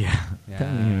 Yeah.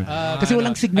 Yeah. Kasi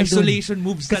walang signal dun. Isolation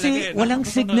moves talaga. Kasi eh. walang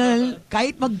signal.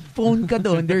 Kahit mag-phone ka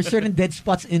doon, there are certain dead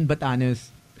spots in Batanes.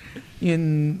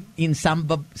 In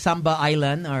Samba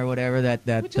Island or whatever that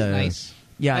Which is nice.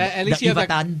 Yeah, At least the you have that.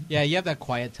 Ivatan. Yeah, you have that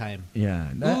quiet time. Yeah.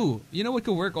 Ooh, you know what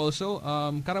could work also?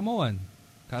 Karamoan.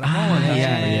 Karamoan. Ah, that's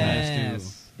yeah, really yeah. nice too. Yes.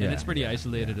 And Yeah, it's pretty yeah,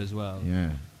 isolated yeah. as well.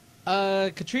 Yeah.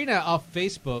 Katrina off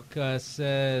Facebook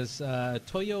says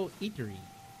Toyo Eatery.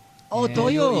 Oh, And-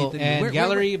 Toyo. And Where-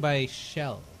 Gallery by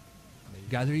Shell.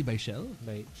 Gallery by Shell?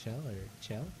 By Shell or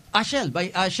Shell? Shell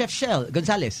by Chef Shell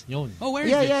Gonzalez. Yun. Oh, where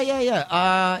is Yeah, it?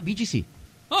 yeah. BGC.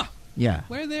 Oh, Yeah.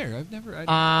 where there? I've never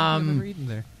eaten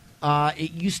there.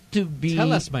 It used to be.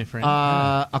 Tell us, my friend.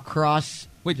 Across.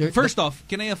 Wait, there- first off,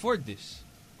 can I afford this?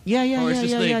 Yeah. Or it's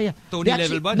just like yeah. Tony They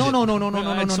level budget? No.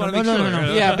 I just wanna make no.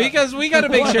 sure. Yeah, because we gotta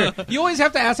make sure. You always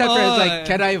have to ask after. It's like,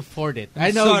 can I afford it? I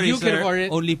know Sorry, you sir, can afford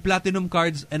it. Only platinum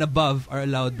cards and above are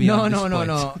allowed No, beyond this point.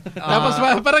 no.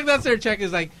 Tapos parang that's their check is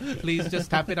like, please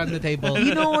just tap it on the table.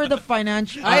 You know where the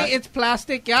financial. It's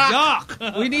plastic. Yuck!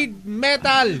 We need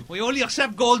metal. We only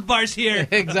accept gold bars here.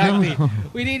 Exactly.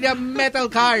 We need a metal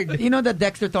card. You know the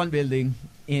Dexterton building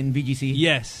in BGC?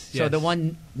 Yes. So the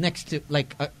one next to,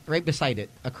 like, right beside it,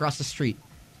 across the street.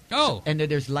 Oh. And then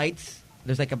there's lights.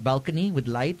 There's like a balcony with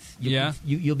lights. Yeah.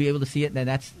 You'll be able to see it. And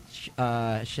that's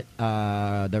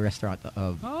the restaurant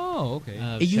of. Oh, okay.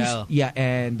 It used, Shell. yeah,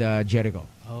 and Jericho.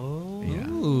 Oh. Yeah.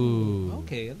 Ooh.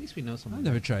 Okay, at least we know something. I've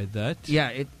never tried that.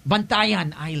 Yeah,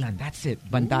 Bantayan Island. That's it.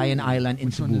 Bantayan Island in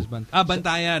Which one Cebu. is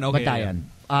Bantayan. Okay. Bantayan.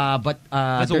 But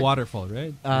That's a waterfall,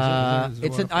 right? Is it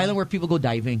it's an island where people go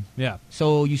diving. Yeah.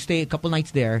 So you stay a couple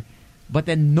nights there, but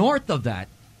then north of that,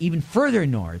 even further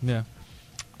north, Yeah.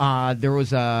 there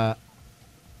was a.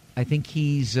 I think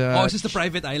he's. Is this the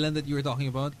private island that you were talking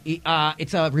about?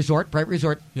 It's a resort, private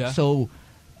resort. Yeah. So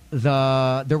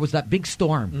there was that big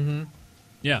storm Mm-hmm.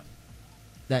 Yeah.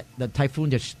 that the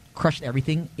typhoon just crushed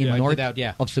everything in Yeah, north wiped it out,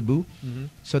 yeah. of Cebu. Mm-hmm.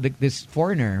 So this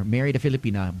foreigner married a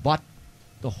Filipina, bought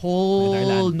the Entire whole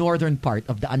land. northern part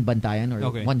of the Anbantayan or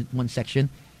Okay. one section,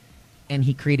 and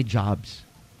he created jobs.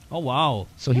 Oh, wow.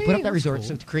 So he put up that that's resort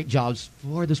cool. to create jobs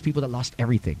for those people that lost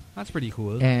everything, That's pretty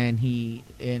cool. and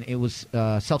it was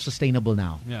self-sustainable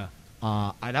now. Yeah.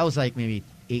 That was like maybe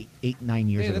 9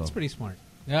 years Hey, ago. that's pretty smart.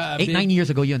 Yeah, 9 years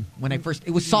ago yun, when I first,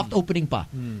 it was soft opening pa,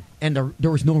 and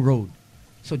there was no road.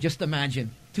 So just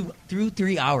imagine,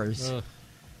 3 hours. Ugh.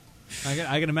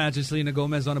 I can imagine Selena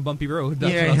Gomez on a bumpy road.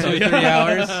 That's Yeah, what I'll yeah.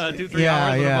 tell you. 3 hours. 2-3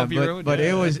 hours on a bumpy road. but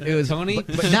it was Tony?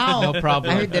 But now No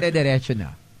problem. I heard dire-diretso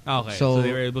na. Okay, So, so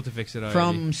they were able to fix it already.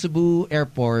 From Cebu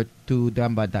Airport to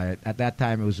Dambantay, at that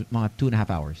time it was mga 2.5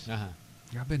 hours. Uh-huh.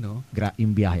 Grabe, no?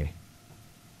 Yung biyahe.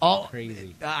 Oh,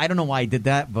 Crazy. I don't know why I did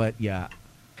that, but yeah.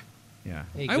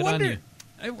 Hey, I good on wonder,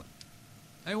 you.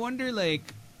 I wonder, like,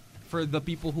 for the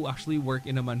people who actually work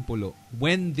in a Manpulo,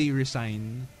 when they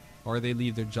resign or they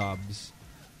leave their jobs,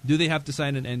 do they have to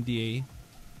sign an NDA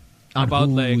about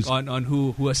like on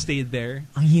who has stayed there?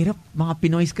 Ang hirap mga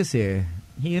Pinoys kasi.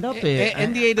 Hirap eh.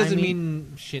 NDA doesn't I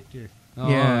mean shit here.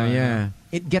 Yeah.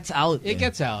 It gets out. It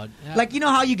gets out. Like, you know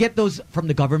how you get those from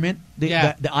the government? The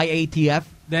IATF?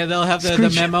 They'll have the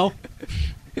Screenshot. memo.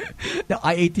 The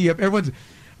IATF. Everyone's,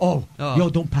 yo,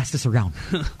 don't pass this around.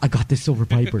 I got this over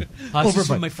Piper. This is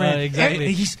Piper. my friend.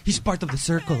 Exactly. He's part of the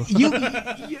circle.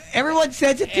 Everyone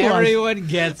says it to us. Everyone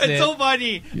gets it. It's so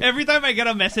funny. Every time I get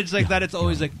a message like that, it's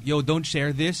always like, yo, don't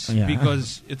share this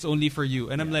because it's only for you.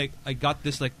 And I'm like, I got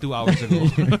this like 2 hours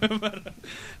ago.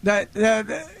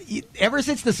 Ever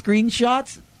since the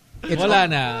screenshots, it's Wala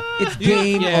na. It's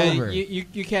game over.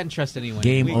 You can't trust anyone.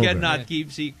 Game We over. cannot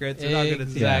keep secrets. We're not gonna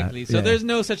see Exactly. Yeah, So yeah. there's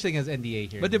no such thing as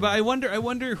NDA here. But diba, I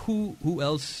wonder who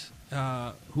else,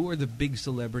 who are the big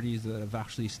celebrities that have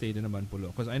actually stayed in a Manpulo?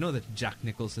 Because I know that Jack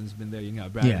Nicholson's been there. Yung nga,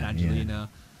 Brad and Angelina.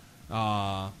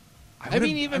 I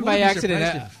mean, even by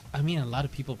accident, I mean, a lot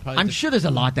of people probably I'm just sure there's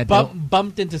a lot that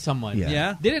bumped into someone.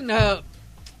 Yeah. Didn't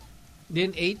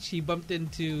H, he bumped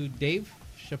into Dave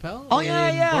Chappelle? Oh,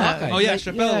 yeah. in Boracay. Oh, yeah,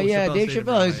 Chappelle. Yeah, Chappelle Dave stayed in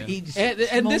Chappelle. Boracay, He's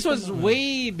And this was smoking.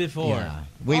 way before. Yeah.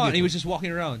 Way before. and he was just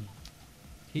walking around.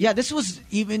 Yeah, this was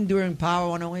even during Power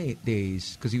 108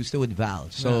 days because he was still with Val.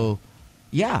 So,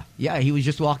 yeah, he was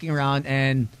just walking around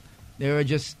and they were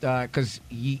just because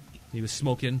he was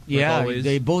smoking. Yeah, like always.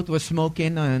 they both were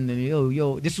smoking and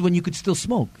yo. This is when you could still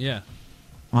smoke. Yeah.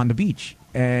 On the beach,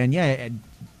 and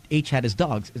H had his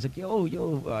dogs. It's like yo,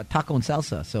 taco and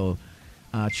salsa. So.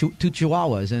 Two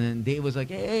chihuahuas, and then Dave was like,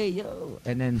 "Hey, yo,"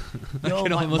 and then yo, I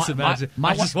can almost imagine.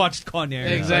 I just watched Con Air.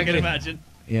 Exactly. I can imagine.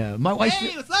 Yeah, my wife.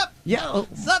 Hey, what's up? Yeah,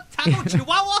 What's up, Taco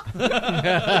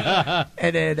Chihuahua?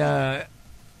 and then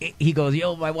he goes,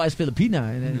 "Yo, my wife's Filipina,"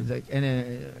 and then it's like,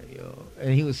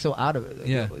 and he was so out of it. Like,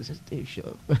 Yeah. yo, it's just Dave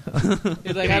show.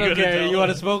 He's like, I don't care. You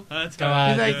want to smoke? That's Come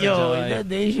right. on. He's like, yo, enjoy. is that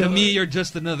Dave show? To me, you're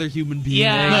just another human being.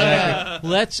 Yeah, exactly.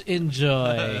 Let's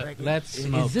enjoy. Let's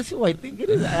smoke. Is this who I think it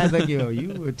is? I was like, yo, you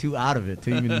were too out of it to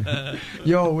even.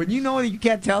 Yo, when you know you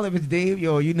can't tell if it's Dave,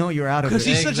 yo, you know you're out of it. Because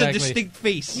he's such a Exactly. distinct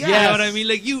face. Yes. You know what I mean?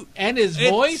 Like you. And his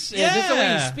It's- voice, and just the way he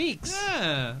yeah. speaks.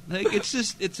 Yeah. Like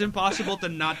it's impossible to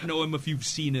not know him if you've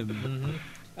seen him.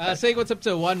 Say what's up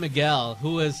to Juan Miguel,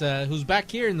 who's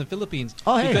back here in the Philippines.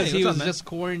 Oh, hey. Because Hey, he what's was up, man? just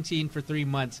quarantined for 3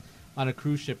 months on a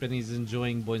cruise ship, and he's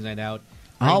enjoying Boys Night Out.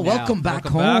 Oh, right now. welcome back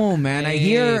Welcome back. home, man. I Hey,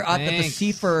 hear that the thanks.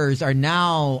 seafarers are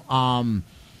now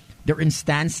they're in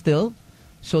standstill.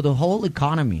 So the whole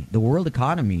economy, the world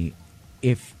economy,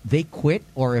 if they quit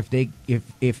or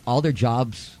if all their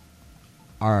jobs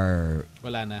are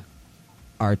Wala na.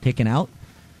 taken out,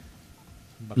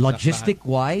 Baksak logistic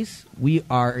wise, we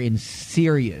are in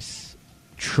serious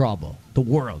trouble. The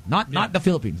world, not the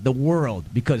Philippines, the world,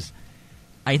 because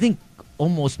I think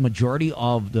almost majority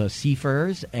of the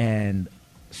seafarers and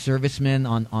servicemen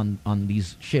on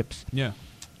these ships Yeah.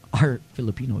 are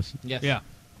Filipinos, lahat. Yes. Yeah.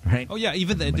 right? Oh yeah.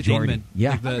 Even the Majority. entertainment.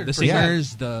 Yeah. Like the 100%.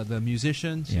 singers, the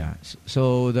musicians. Yeah.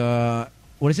 So the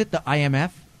what is it? The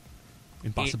IMF.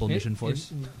 Impossible Mission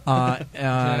Force.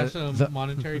 International the-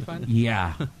 Monetary Fund.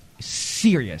 Yeah,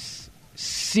 serious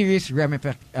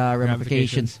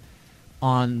ramifications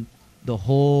on the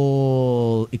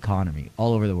whole economy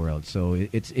all over the world. So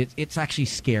it's actually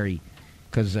scary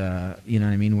because you know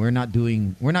what I mean.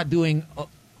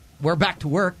 We're back to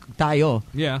work, tayo.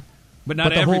 Yeah. But not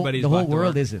but everybody's the whole back to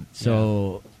world work. isn't.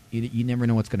 So you never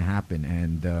know what's going to happen,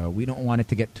 and we don't want it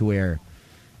to get to where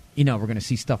we're going to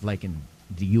see stuff like in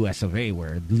the U.S. of A.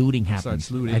 where looting happens.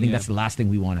 Starts looting, I think yeah. that's the last thing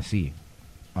we want to see.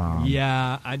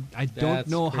 Yeah, I don't That's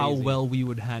know how crazy. well we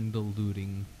would handle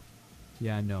looting.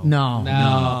 Yeah, no. No,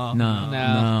 No.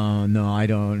 no. I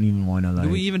don't even want to. Like, Do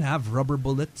we even have rubber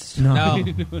bullets? No.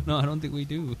 No, I don't think we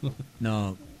do.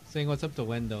 No. Saying what's up to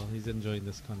Wendell. He's enjoying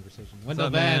this conversation. Wendell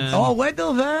up, man? Vance. Oh,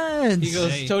 Wendell Vance. He goes,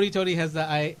 Hey. Tony has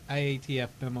the IATF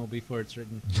memo before it's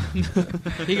written.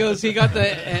 He goes, he got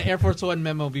the Air Force One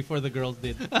memo before the girls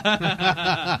did.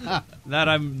 That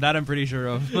I'm pretty sure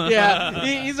of. Yeah,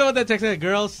 he's the one that texted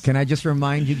girls. Can I just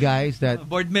remind you guys that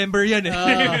Board member yan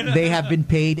eh. they have been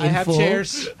paid in I have full.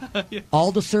 chairs.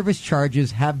 All the service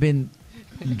charges have been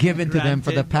given to them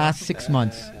for the past 6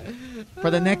 months. For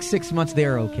the next 6 months,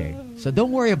 they're okay. So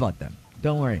don't worry about them.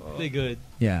 Don't worry. They good.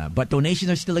 Yeah, but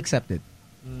donations are still accepted.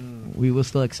 We will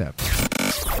still accept.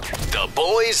 The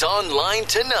Boys Online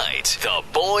Tonight. The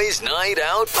Boys Night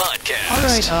Out Podcast. All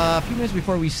right, a few minutes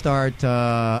before we start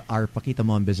our Pakita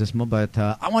Mo and Business Mo, but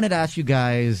I wanted to ask you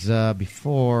guys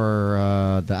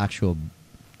before the actual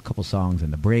couple songs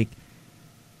and the break,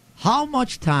 how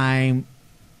much time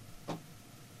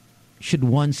should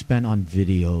one spend on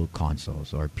video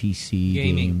consoles or PC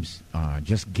Gaming. games,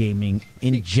 just gaming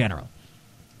in general?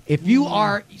 If you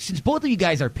are, since both of you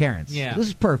guys are parents, Yeah. this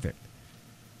is perfect.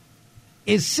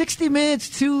 Is 60 minutes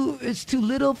too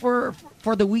little for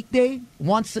the weekday?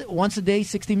 Once a day,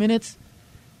 60 minutes?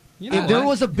 If there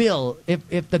was a bill,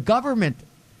 if the government,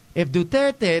 if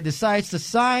Duterte decides to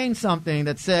sign something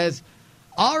that says,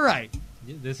 all right,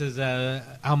 This is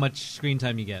how much screen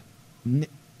time you get.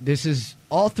 this is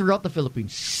all throughout the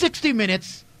Philippines, 60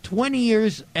 minutes, 20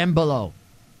 years and below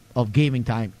of gaming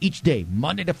time each day,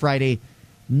 Monday to Friday,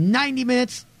 90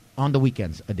 minutes on the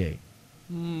weekends a day.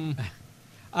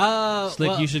 Slick,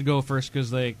 well, you should go first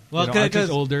because like Well, you know, Archer's 'cause-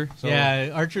 older. So.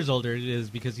 Yeah, Archer's older. It is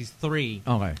because he's 3.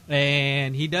 Okay.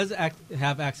 And he does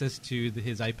have access to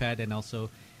his iPad and also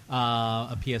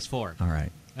a PS4. All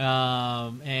right.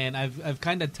 And I've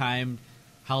kind of timed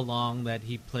how long that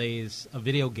he plays a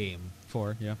video game.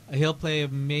 4, yeah. He'll play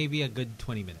maybe a good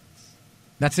 20 minutes.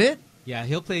 That's it? Yeah,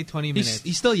 he'll play 20 minutes.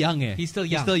 He's still young eh. He's still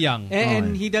young. He's still young. And Oh,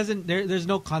 yeah. he doesn't. There's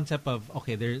no concept of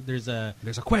okay. There's a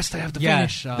There's a quest I have to yeah,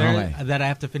 finish. there- Okay. that I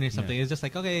have to finish something. Yeah. It's just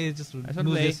like okay, it's just I just move wanna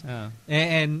play. this. Yeah.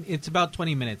 And it's about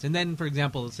 20 minutes. And then, for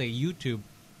example, let's say YouTube,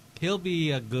 he'll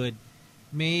be a good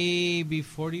maybe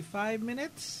 45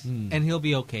 minutes, and he'll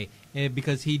be okay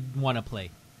because he'd want to play.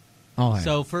 Okay.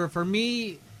 So for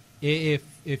me,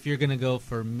 if you're gonna go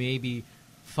for maybe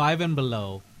 5 and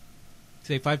below,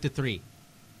 say 5 to 3,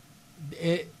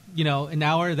 an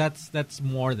hour that's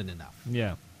more than enough.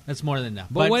 Yeah. That's more than enough.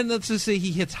 But when, let's just say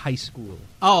he hits high school.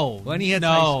 when he hits no,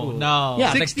 high school. no,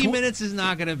 Yeah, 60 like minutes is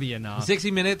not going to be enough.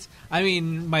 60 minutes. I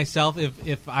mean, myself,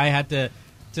 if I had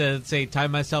to say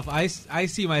time myself, I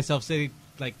see myself sitting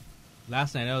like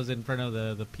last night. I was in front of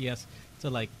the PS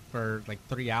for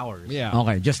 3 hours. Yeah.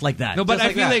 Okay, just like that. No, but Just I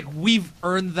like feel that. like we've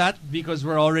earned that because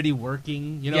we're already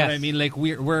working. You know Yes. what I mean? Like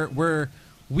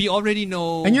we already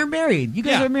know. And you're married. You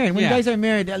guys Yeah. are married. When Yeah. you guys are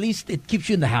married, at least it keeps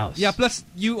you in the house. Yeah. Plus,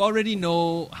 you already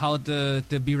know how to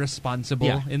be responsible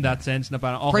Yeah. in that sense. Na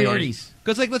parang, okay, Priorities.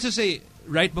 Because let's just say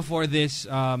right before this,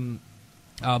 I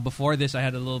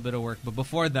had a little bit of work, but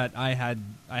before that, I had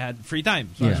free time,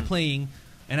 so I was Yeah. playing.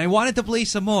 And I wanted to play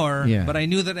some more, Yeah. but I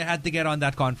knew that I had to get on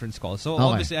that conference call. So Okay.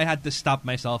 obviously I had to stop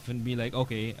myself and be like,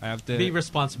 okay, I have to Be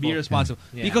responsible. Be responsible.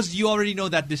 Yeah. Because you already know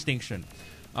that distinction.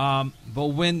 But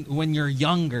when you're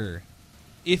younger,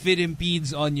 if it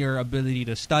impedes on your ability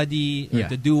to study or Yeah.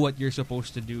 to do what you're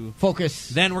supposed to do, Focus.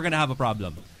 then we're going to have a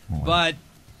problem. Okay. But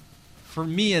for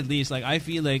me at least, like I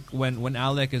feel like when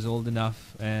Alec is old enough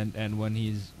and when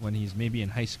he's maybe in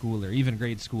high school or even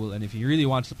grade school, and if he really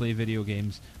wants to play video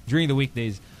games during the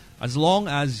weekdays, as long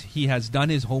as he has done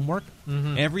his homework,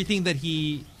 everything that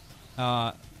he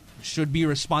should be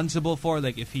responsible for,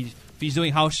 like if he's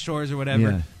doing house chores or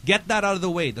whatever, Yeah. get that out of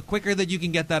the way. The quicker that you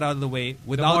can get that out of the way, The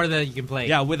without more that you can play.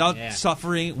 without Yeah.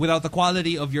 suffering, without the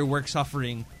quality of your work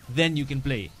suffering, then you can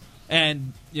play.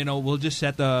 And we'll just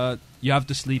set you have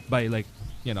to sleep by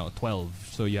 12,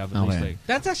 so you have at least Okay. like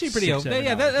That's actually pretty 6, okay. 7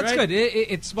 Yeah, hours, that's right? good.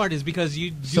 It's smart. Is because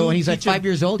you. So when he's like teach him- 5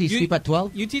 years old, he you- sleep at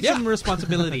 12? You teach Yeah. him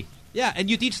responsibility. Yeah, and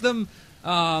you teach them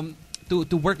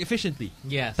to work efficiently.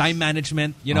 Yes. Time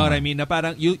management, you know what I mean? Na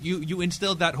parang you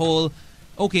instill that whole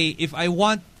okay, if I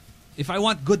want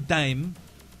good time,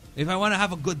 if I want to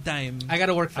have a good time, I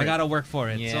gotta work for I it. gotta work for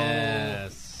it.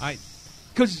 Yes. So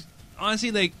cuz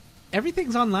honestly like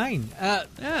Everything's online.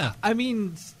 yeah. I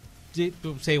mean,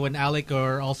 say when Alec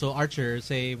or also Archer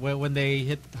say when they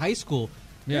hit high school,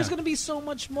 there's Yeah. going to be so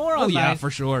much more Oh, online. yeah, for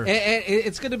sure.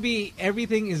 It's going to be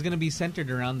everything is going to be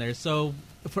centered around there. So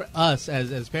for us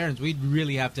as parents, we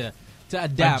really have to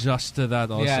adapt. Adjust to that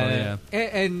also, yeah.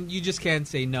 And you just can't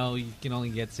say no. You can only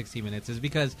get 60 minutes. Is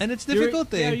because And it's you're-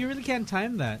 difficult, eh? Yeah, you really can't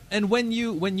time that. And when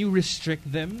you restrict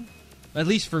them, at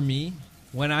least for me,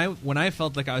 when I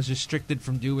felt like I was restricted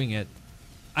from doing it,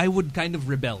 I would kind of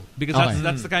rebel because Okay.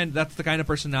 that's the kind of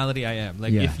personality I am.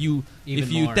 Like Yeah. if you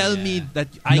Even more, tell yeah. me that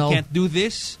I No. can't do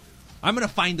this, I'm gonna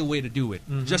find a way to do it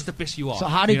just to piss you off. So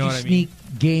how did you, know what I mean?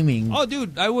 sneak gaming? Oh,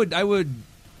 dude, I would.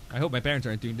 I hope my parents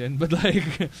aren't tuned in, but like,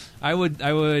 I would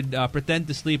pretend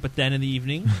to sleep at 10 in the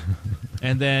evening,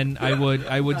 and then I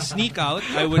would sneak out.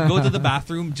 I would go to the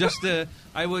bathroom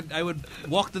I would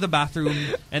walk to the bathroom,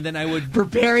 and then I would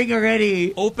Preparing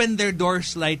already. open their door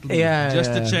slightly Yeah,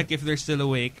 just yeah. to check if they're still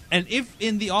awake. And if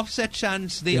in the offset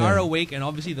chance they Yeah. are awake, and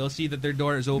obviously they'll see that their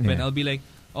door is open, Yeah. I'll be like,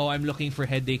 "Oh, I'm looking for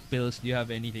headache pills. Do you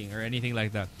have anything or anything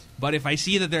like that?" But if I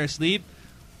see that they're asleep,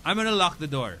 I'm gonna lock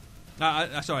the door.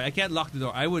 Sorry, I can't lock the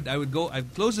door.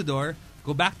 I'd close the door,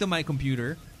 go back to my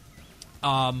computer,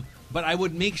 but I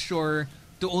would make sure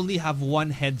to only have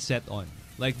one headset on.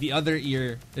 Like the other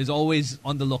ear is always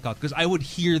on the lookout because I would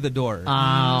hear the door.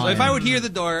 Ah, So if yeah. I would hear the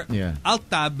door, Yeah. I'll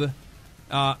tab.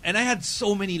 And I had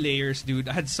so many layers, dude.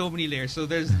 I had so many layers. So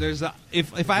there's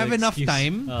if I have enough Excuse.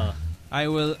 time, Oh.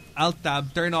 I'll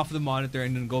tab, turn off the monitor,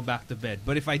 and then go back to bed.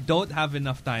 But if I don't have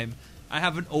enough time, I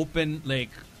have an open like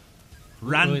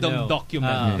random no.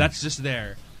 document that's just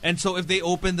there. And so if they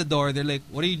open the door, they're like,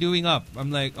 "What are you doing up?" I'm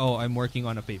like, "Oh, I'm working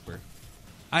on a paper."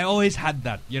 I always had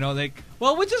that, like.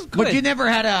 Well, which is good. But you never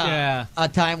had Yeah. a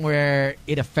time where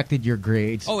it affected your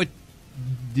grades. Oh, it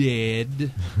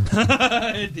did.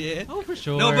 It did. Oh, for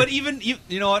sure. No, but even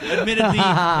you know what? Admittedly,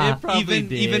 It probably even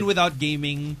did. even without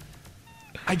gaming,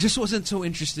 I just wasn't so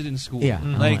interested in school. Yeah.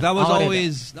 Like that was Oh,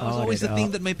 always the oh.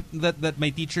 thing that my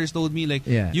teachers told me. Like,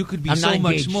 Yeah. you could be I'm so not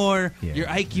much engaged. more. Yeah. Your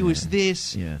IQ is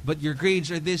this, Yeah. but your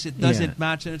grades are this. It doesn't Yeah.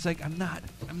 match, and it's like I'm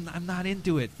not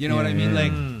into it. You know what I mean? Yeah.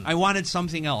 Like I wanted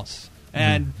something else,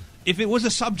 and if it was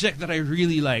a subject that I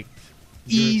really liked,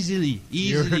 easily,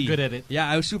 you're good at it. Yeah,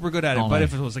 I was super good at it. Oh, But man.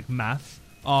 if it was like math,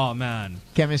 oh man.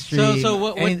 Chemistry. So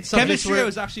what and- subjects Chemistry were- I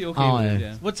was actually okay Oh, with. yeah.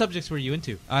 Yeah. What subjects were you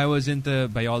into? I was into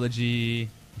biology,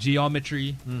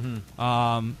 geometry.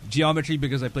 Geometry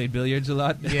because I played billiards a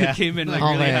lot. Yeah. It came in like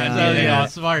Oh, really yeah, handy. yeah.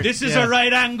 Smart. This is Yeah. a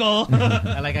right angle.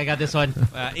 I got this one.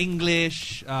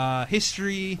 English,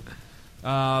 history.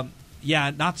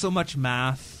 Not so much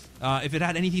math. If it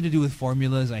had anything to do with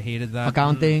formulas, I hated that.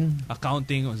 accounting.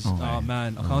 Accounting was, Oh,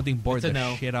 man, accounting bored It's the a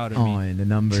no. shit out of Oh, me. and the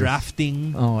numbers.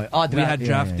 Drafting. Oh, We had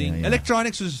drafting. yeah.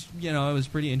 Electronics was, it was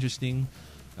pretty interesting.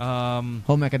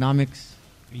 Home economics.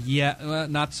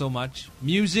 Not so much.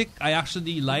 Music, I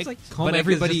actually liked, It's like but home ec is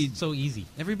everybody, just so easy.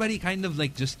 everybody kind of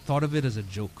like just thought of it as a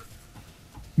joke.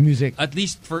 Music. At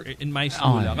least for in my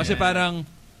school. Oh, Kasi yeah. parang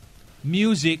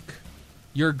music,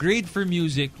 your grade for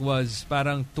music was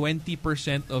parang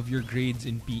 20% of your grades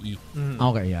in PE.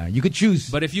 Okay, yeah. You could choose.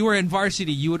 But if you were in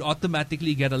varsity, you would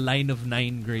automatically get a line of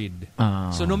 9 grade.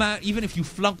 So no matter, even if you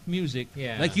flunked music,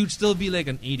 Yeah. like you'd still be like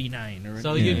an 89 or an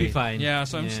So 88. you'd be fine. Yeah,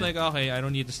 so I'm just like, okay, I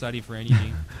don't need to study for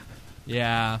anything.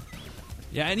 Yeah.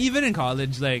 Yeah, and even in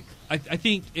college, like, I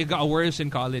think it got worse in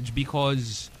college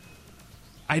because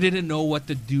I didn't know what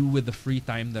to do with the free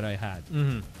time that I had.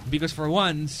 Because for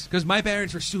once, because my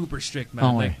parents were super strict, man.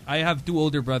 Oh, like, yeah. I have 2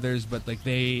 older brothers, but like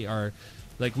they are,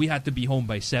 like we had to be home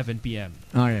by 7 p.m.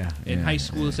 Oh, yeah. In yeah, high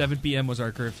school, 7 p.m. was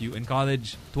our curfew. In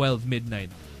college, 12 midnight.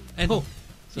 And Oh,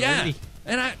 so yeah, early.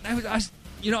 and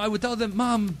I would tell them,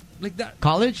 Mom, like that.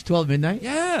 College, 12 midnight?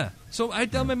 Yeah. So I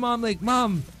tell my mom, like,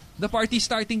 Mom, the party's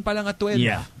starting pa lang at 12.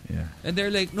 Yeah. And they're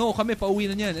like, no, kami pauwi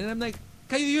na yan. And I'm like,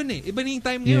 kayo yun eh. Iba na yung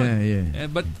time Yeah, ngayon. yeah.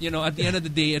 But, at the end of the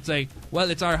day, it's like, well,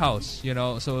 it's our house,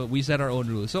 so we set our own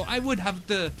rules. So I would have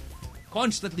to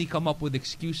constantly come up with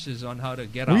excuses on how to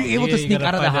get Were out. you able to You sneak gotta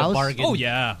out of the find a house? bargain. Oh,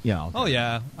 yeah. Yeah, okay. Oh,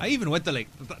 yeah. I even went to,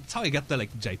 that's how I got to,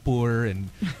 Jaipur and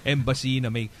embassy na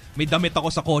may damit ako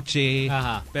sa kotse.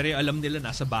 Aha. Pero yung alam nila,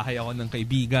 nasa bahay ako ng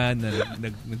kaibigan na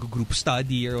nag-group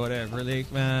study or whatever. Like,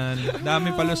 man,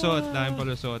 daming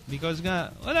palusot. Because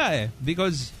nga, wala eh.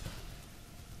 Because,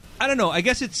 I don't know, I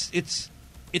guess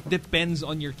it depends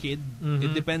on your kid.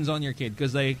 It depends on your kid.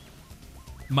 Because,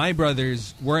 my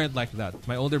brothers weren't like that.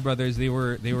 My older brothers, they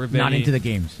were very Not into the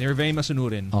games. They were very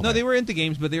masunurin. Okay. No, they were into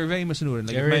games, but they were very masunurin.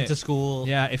 Like They if were my- into school.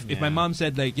 Yeah, if my mom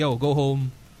said yo, go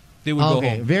home, they would go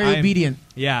Okay, home. very obedient.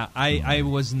 Yeah, I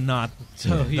was not.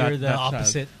 So you're the that child.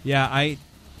 opposite. Yeah,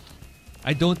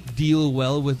 I don't deal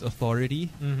well with authority.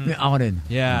 Yeah, ako rin.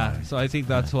 Yeah, so I think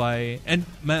that's why. And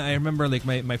man, I remember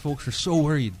my folks were so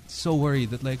worried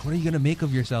that what are you gonna make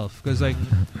of yourself? Because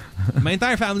my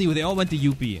entire family, they all went to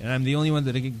UP, and I'm the only one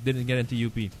that didn't get into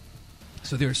UP.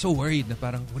 So they were so worried. Na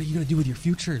parang, what are you gonna do with your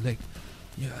future?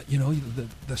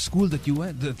 The school that you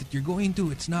went, that you're going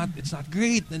to, it's not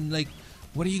great. And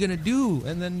what are you gonna do?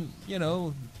 And then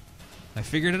I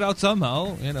figured it out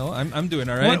somehow. I'm doing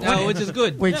all right. Which is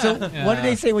good. Wait, so Yeah. what did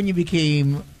they say when you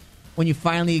became when you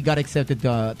finally got accepted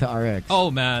to RX?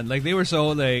 Oh man, like they were so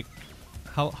like,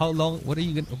 how long? What are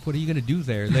you gonna do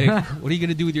there? Like, what are you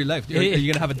gonna do with your life? Are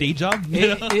you gonna have a day job?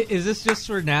 Is this just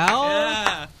for now?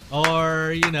 Yeah.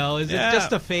 Or is it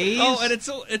just a phase? Oh, and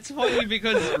it's funny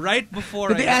because right before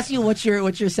Did they ask you what's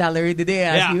your salary? Did they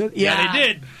ask you? Yeah, they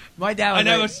did. My dad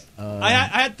was And like,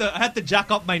 I had to jack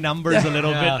up my numbers a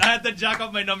little Yeah. bit. I had to jack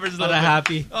up my numbers a little Para bit.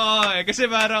 happy. Oh, kasi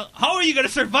parang, how are you gonna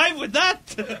survive with that?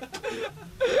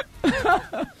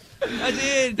 As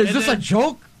in, is this a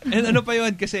joke? And ano pa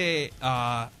yun, kasi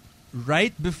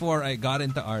right before I got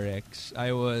into RX,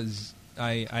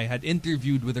 I had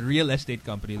interviewed with a real estate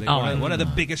company, like one of the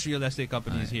biggest real estate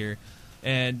companies here.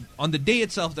 And on the day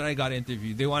itself that I got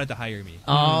interviewed, they wanted to hire me.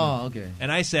 Oh, okay.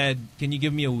 And I said, "Can you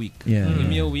give me a week? Yeah. Give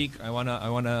me a week. I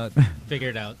wanna Figure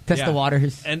it out. Test the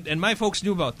waters. And my folks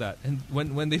knew about that. And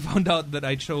when they found out that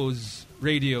I chose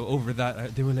radio over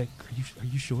that, they were like, "Are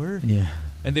you sure?" Yeah.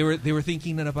 And they were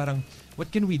thinking na parang, what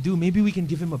can we do? Maybe we can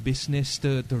give him a business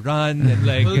to run and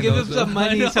like We'll give him some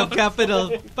money, some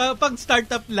capital. Pag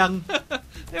startup lang.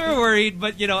 They were worried,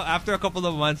 but after a couple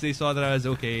of months, they saw that I was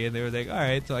okay, and they were like, "All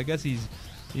right, so I guess he's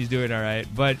doing all right."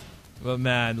 But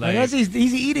man, like I guess he's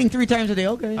eating 3 times a day.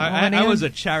 Okay. I was a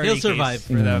charity He'll survive. case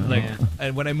for them. Like, Yeah.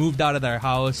 and when I moved out of their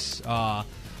house,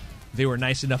 they were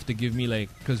nice enough to give me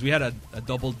because we had a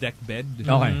double deck bed.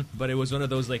 Okay. But it was one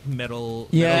of those like metal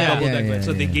Yeah, double deck yeah, beds.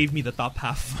 So they yeah. gave me the top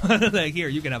half. Like,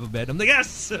 here, you can have a bed. I'm like,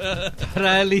 yes.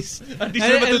 Para at least, At least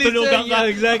matutulugan ka. yeah,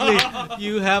 exactly.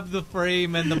 You have the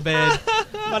frame and the bed.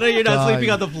 But you're not God.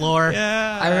 sleeping on the floor.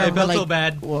 Yeah. I remember felt so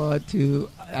bad.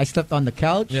 I slept on the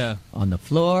couch, Yeah. on the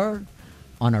floor,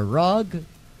 on a rug,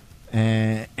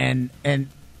 and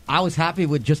I was happy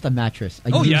with just a mattress.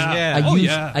 Oh,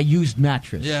 yeah. I used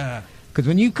mattress. Yeah. Because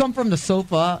when you come from the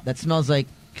sofa, that smells like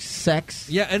sex.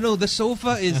 Yeah, I know the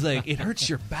sofa is like it hurts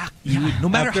your back, dude. No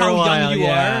matter After how a while, young you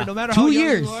yeah. are, no matter how 2 young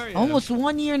years, you are, yeah. almost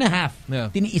 1 year and a half. Yeah.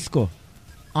 Tiniis ko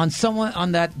on someone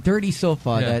on that dirty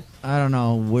sofa Yeah. that I don't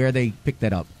know where they picked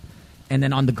that up, and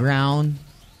then on the ground.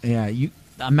 Yeah,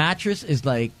 a mattress is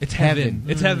like It's heaven.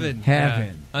 It's heaven.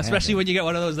 Heaven. Yeah. Especially Heaven. when you get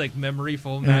one of those like memory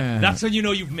foam. Yeah. That's when you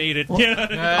know you've made it. Oh,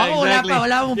 Exactly.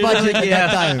 wala mong budget at that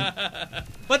time.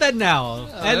 But then now,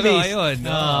 at ano, least,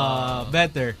 ayun.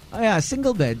 better. Oh yeah,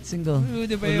 single bed, single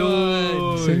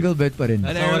Hello. single bed pa rin.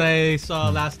 And That's what I saw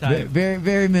last time. Very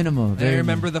very minimal. I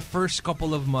remember the first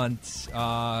couple of months,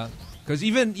 because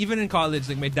even in college,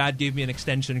 like my dad gave me an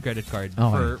extension credit card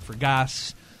Okay. for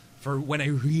gas, for when I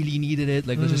really needed it.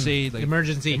 Like let's just say like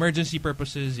emergency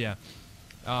purposes, yeah.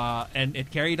 And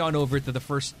it carried on over to the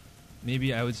first,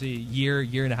 maybe I would say year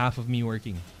and a half of me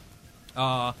working.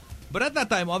 But at that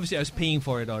time, obviously, I was paying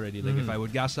for it already. Like if I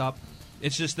would gas up,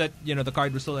 it's just that the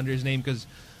card was still under his name because.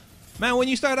 Man, when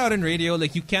you start out in radio,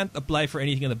 like you can't apply for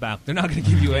anything in the bank. They're not going to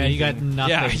give you anything. you got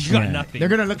nothing. Yeah, you got nothing. They're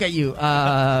gonna look at you.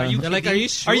 They're like, are you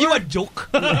sure? Are you a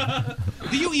joke?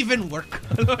 Do you even work?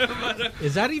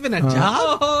 Is that even a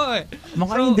job? Oh,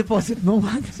 Mukha yung deposit mo.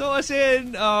 so as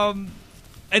in,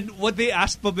 and what they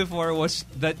asked for before was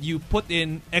that you put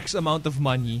in X amount of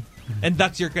money, and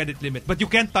that's your credit limit. But you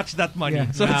can't touch that money.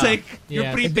 Yeah. So it's like you're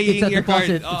Yeah. prepaying It's a your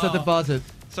deposit. card. It's a deposit.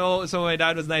 So my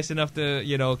dad was nice enough to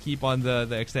keep on the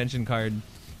extension card,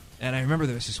 and I remember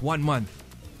there was this 1 month,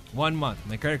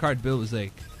 my credit card bill was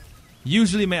like,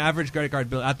 usually my average credit card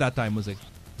bill at that time was like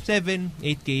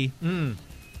 7-8K.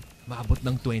 Maabot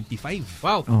ng 25.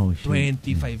 Wow. Oh shit.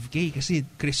 25K kasi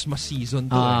Christmas season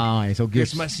to. Okay, so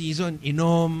gifts. Christmas season,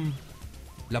 inom,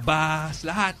 labas,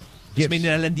 lahat. Tapos Gifts. may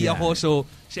nilalandi Yeah. ako, so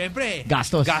syempre,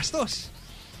 Gastos.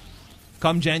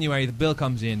 Come January, the bill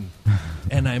comes in,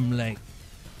 and I'm like,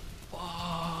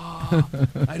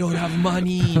 I don't have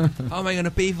money. How am I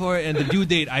gonna pay for it? And the due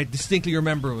date, I distinctly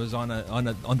remember, was on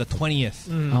the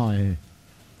 20th. Oh yeah.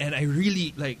 And I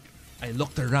really I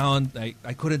looked around.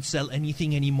 I couldn't sell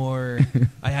anything anymore.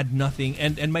 I had nothing.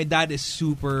 And my dad is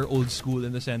super old school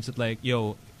in the sense that like,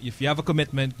 yo, if you have a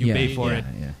commitment, you pay for it.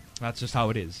 Yeah. That's just how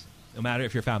it is. No matter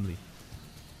if you're family.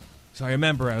 So I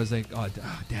remember I was like,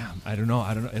 damn, I don't know.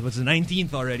 It was the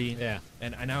 19th already. Yeah.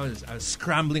 And I was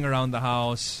scrambling around the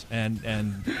house and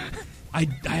I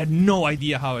had no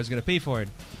idea how I was gonna pay for it.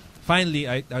 Finally,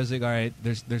 I was like, all right,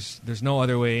 there's no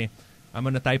other way. I'm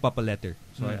gonna type up a letter.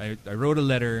 So I wrote a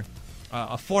letter,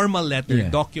 a formal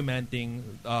letter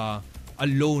documenting a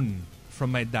loan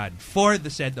from my dad for the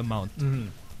said amount.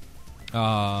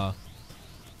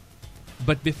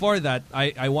 But before that,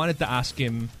 I wanted to ask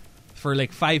him for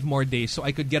like 5 more days so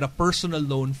I could get a personal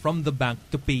loan from the bank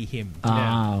to pay him.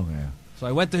 Okay. So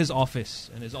I went to his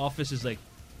office, and his office is like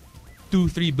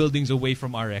 2-3 buildings away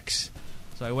from RX.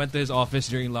 So I went to his office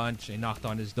during lunch. I knocked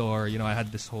on his door. I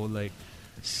had this whole like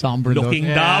Somber look. looking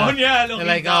Yeah. down. Yeah, They're looking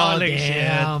like, down. oh, Like,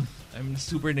 damn. shit. I'm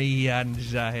super nahihiya ng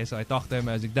Jahe. So I talked to him.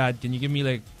 I was like, Dad, can you give me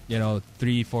like,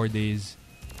 3-4 days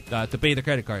to pay the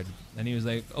credit card? And he was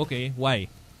like, okay, why?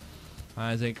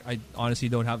 I was like, I honestly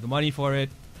don't have the money for it.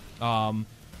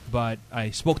 But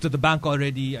I spoke to the bank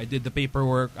already. I did the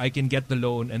paperwork. I can get the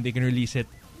loan and they can release it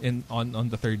on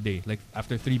the third day, like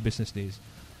after 3 business days.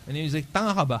 And he was like,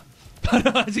 tanga ka ba?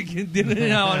 Hindi na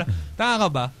niya ako na, tanga ka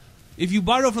ba? If you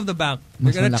borrow from the bank, they're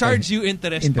Mas gonna malaki. charge you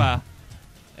interest pa.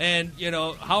 And,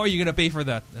 how are you going to pay for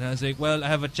that? And I was like, well, I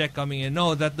have a check coming in.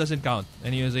 No, that doesn't count.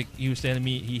 And he was telling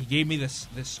me, he gave me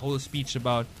this whole speech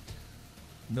about,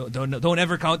 no, don't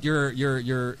ever count your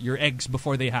eggs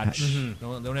before they hatch.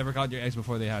 Don't ever count your eggs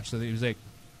before they hatch. So he was like,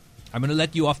 I'm going to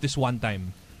let you off this one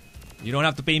time. You don't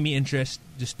have to pay me interest.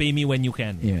 Just pay me when you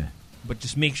can. Yeah. But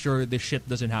just make sure this shit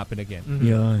doesn't happen again.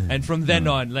 Yeah. And from then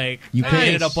on, like, You I paid-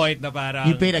 made it a point na parang,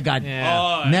 You paid a god.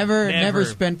 Yeah. Oh, Never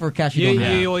spend for cash you You, don't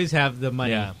have. you always have the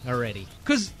money Yeah. already.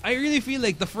 Because I really feel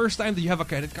like the first time that you have a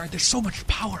credit card, there's so much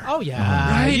power. Oh,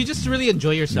 yeah. Right? You just really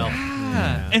enjoy yourself.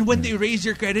 Yeah. And when they raise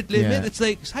your credit limit, Yeah. it's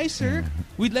like, hi, sir,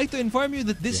 we'd like to inform you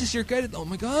that this is your credit. Oh,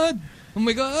 my God. Oh,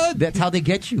 my God. That's how they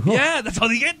get you. hooked. Yeah, that's how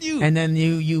they get you. And then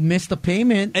you miss the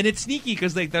payment. And it's sneaky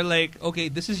because like they're like, okay,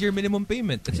 this is your minimum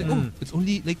payment. It's like, oh, it's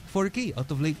only like 4K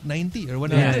out of like 90 or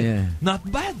 100. Yeah. Not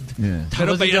bad. Yeah.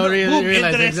 Pero Tapos pa you yun, don't really boom,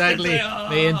 realize interest. exactly It's like,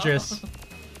 the interest.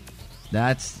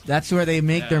 That's where they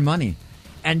make their money.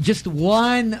 And just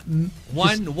one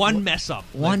mess up.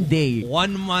 one day.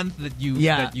 1 month that you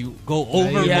Yeah. that you go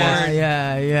overboard.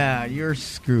 Yeah. You're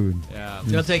screwed. Yeah.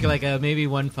 It'll take like maybe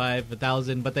 1,500,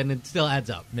 1,000, but then it still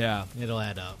adds up. Yeah. It'll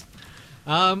add up.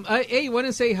 Hey, want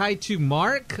to say hi to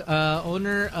Mark,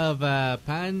 owner of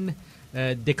Pan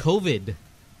de COVID.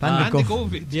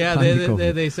 COVID. Yeah, Pan de they,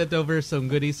 COVID. they sent over some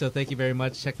goodies, so thank you very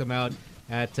much. Check them out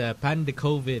at Pan de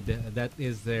COVID. That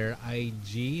is their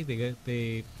IG.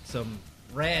 They some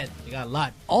bread. They got a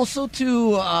lot. Also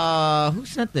to who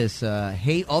sent this?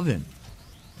 Hey Oven.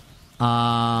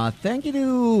 Thank you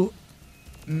to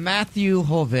Matthew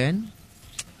Hoven.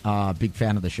 Big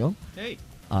fan of the show. Hey.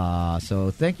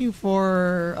 So thank you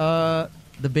for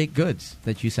the baked goods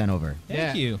that you sent over.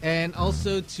 Thank you. And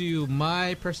also to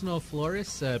my personal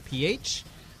florist, PH.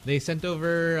 They sent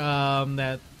over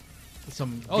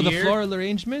some Oh, the beer. floral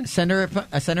arrangement?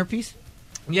 A centerpiece?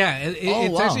 Yeah, Oh,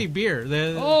 it's wow. actually beer.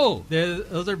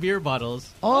 Those are beer bottles.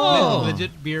 Oh.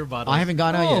 Legit beer bottles. I haven't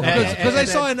gone out Oh, yet. because I And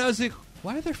saw then- it and I was like,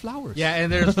 why are there flowers? Yeah,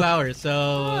 and there's flowers. So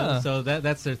Ah. so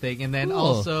that's their thing. And then Cool.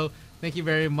 also, thank you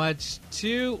very much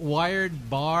to Wired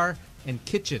Bar and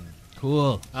Kitchen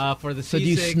Cool. for the So do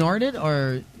you seasick- snort it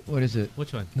or what is it?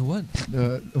 Which one? No what?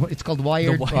 It's called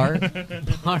Wired The Bar.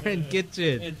 Bar and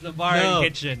Kitchen. It's the bar No, and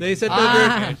kitchen. They sent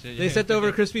Ah. over. They sent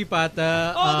over crispy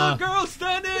pata. All the girls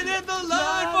standing in the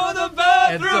line for the and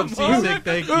bathroom. some seasick.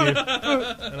 Thank you.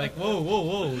 They're like,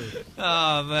 whoa.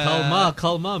 Oh, man.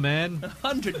 Calma, man.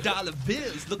 $100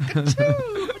 bills. Look at you.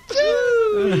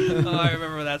 Oh, I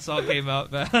remember that song came out,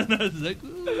 man. I was like,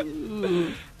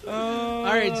 ooh. All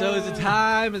right, so is it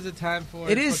time? Is it time for?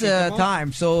 It is Pokemon?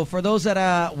 time. So for those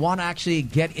that want to actually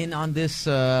get in on this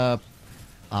Free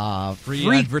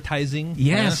advertising.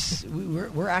 Yes,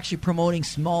 we're actually promoting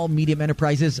small, medium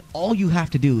enterprises. All you have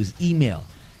to do is email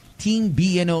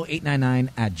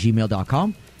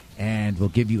teambno899@gmail.com, and we'll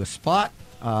give you a spot.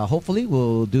 Hopefully,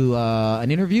 we'll do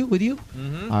an interview with you.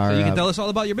 So you can tell us all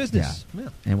about your business. Yeah.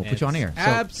 and we'll put you on It's air. So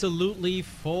Absolutely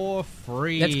for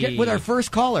free. let's get with our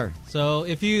first caller. So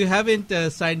if you haven't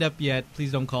signed up yet,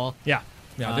 please don't call. Yeah.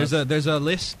 There's a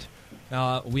list.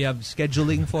 We have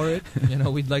scheduling for it.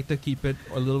 We'd like to keep it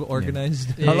a little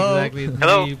organized. Hello. Exactly.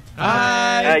 Hello.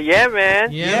 Hi. Yeah,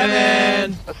 man. Yeah,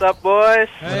 man. What's up, boys?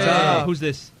 Hey. Who's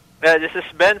this? This is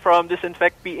Ben from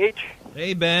Disinfect PH.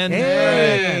 Hey, Ben.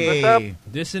 Hey, What's up?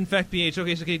 Disinfect PH.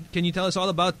 Okay, so can you tell us all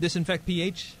about Disinfect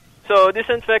PH? So,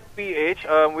 Disinfect PH,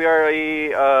 we are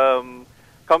a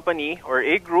company, or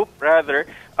a group, rather,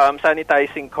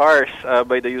 sanitizing cars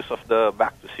by the use of the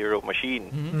Back to Zero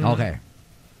machine. Okay.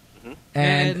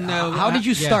 And, And, how did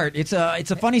you yeah. start? It's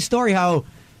a funny story how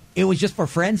it was just for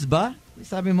friends, ba?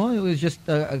 Sabi mo, it was just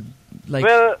like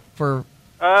Well, for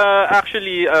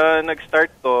actually,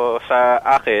 nag-start to sa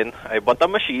akin. I bought a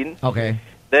machine. okay.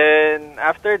 Then,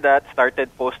 after that, started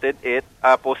posting it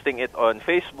on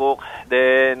Facebook.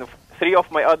 Then, 3 of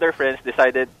my other friends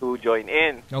decided to join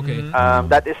in. Okay.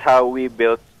 That is how we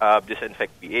built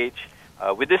Disinfect PH.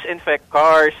 We disinfect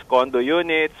cars, condo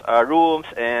units, rooms,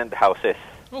 and houses.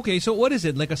 Okay, so what is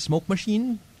it? Like a smoke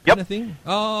machine Yep. kind of thing?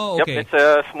 Oh, okay. Yep, it's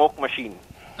a smoke machine.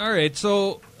 All right,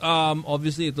 so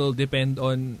obviously it'll depend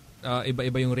on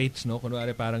iba-iba yung rates, no?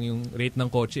 Kunwari parang yung rate ng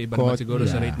kotse iba naman siguro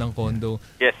sa rate ng condo.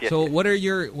 Yes. So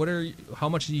how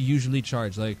much do you usually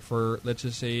charge? Like for, let's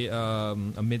just say, a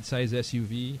mid-size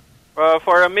SUV?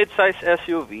 For a mid-size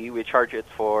SUV, we charge it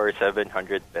for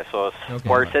 700 pesos. Okay.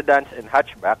 For sedans and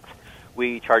hatchbacks,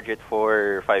 we charge it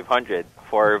for 500.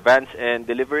 For vans and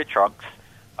delivery trucks,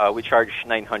 we charge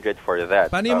 900 for that.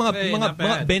 Paano yung Okay, not mga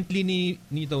bad. Bentley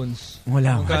ni Tones?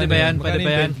 Wala. Pwede ba yan? Magkano Pwede ba yung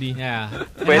yan? Bentley? Yeah.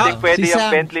 Pwede Si yung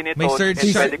Sam, Bentley ni may Tones surge-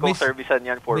 and pwede kong may- servicean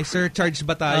yan for May free. surcharge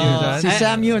ba tayo Oh, dyan? Si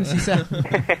Sam yun, si Sam.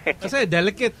 Kasi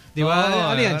delicate, di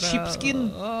ba? Ano yan? Sheepskin.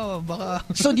 Baka...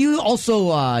 So do you also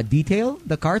detail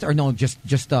the cars or no, just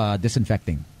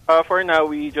disinfecting? For now,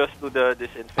 we just do the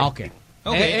disinfecting. Okay.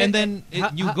 Okay, and then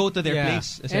you how- go to their yeah.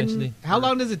 place, essentially. And how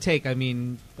long does it take? I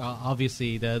mean,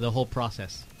 obviously, the whole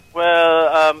process.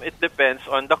 Well, it depends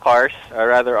on the cars.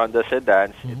 Rather, on the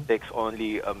sedans, Mm-hmm. it takes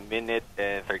only a minute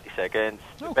and 30 seconds,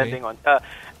 Okay. depending on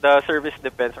the service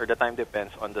depends or the time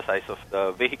depends on the size of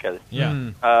the vehicle. Yeah.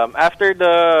 After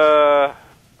the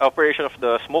operation of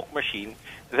the smoke machine,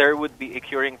 there would be a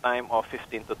curing time of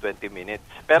 15 to 20 minutes.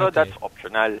 Pero Okay. that's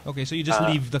optional. Okay, so you just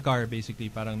leave the car, basically.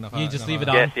 Parang You just leave it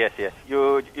on? Yes.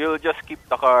 You'll just keep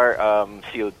the car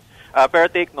sealed. Pero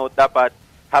take note, dapat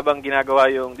habang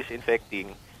ginagawa yung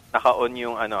disinfecting, naka-on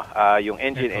yung yung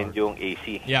engine and yung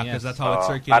AC. Yeah, because Yes. that's how it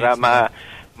circulates. Para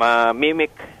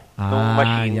ma-mimic ng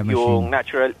machine yung yung machine.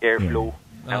 natural airflow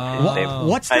ng system.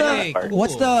 What's Ay, the ng car.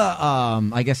 what's the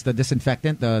I guess the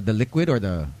disinfectant, the liquid or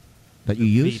the that you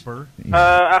use? Vapor.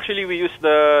 Actually, we use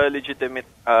the legitimate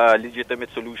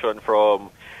solution from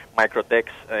Microtex.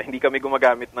 Hindi kami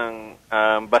gumagamit ng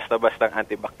basta-bastang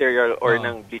antibacterial or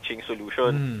ng bleaching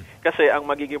solution. Kasi ang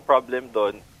magiging problem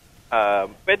doon,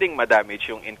 pwedeng ma-damage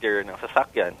yung interior ng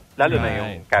sasakyan, lalo na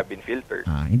yung cabin filter.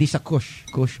 Hindi sa kush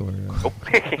or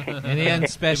And yan,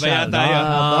 special. Iba yata yun.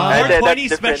 That's 420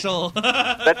 different. special.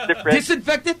 That's different.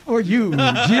 disinfectant for you,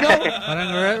 Gino. Parang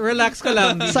relax ka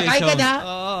lang, DJ Sakay ka Sean. na.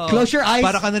 Close your eyes.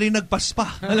 Para ka na rin nagpaspa.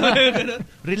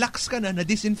 Relax ka na,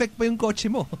 na-disinfect pa yung kotse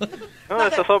mo.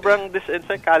 Sa sobrang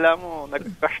disinfect, kala mo,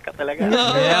 nag-crush ka talaga.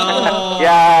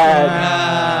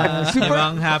 Yan. Super-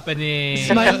 Ibang happening.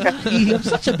 Smile. You have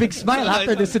such a big smile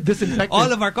after this disinfectant.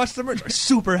 All of our customers are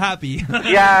super happy.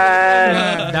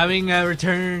 Yan! Daming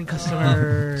return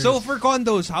customers. So for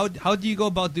condos, how do you go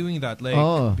about doing that?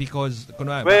 Like because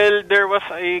kunwari, Well, there was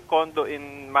a condo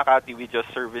in Makati we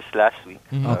just serviced last week.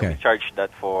 Okay. We charged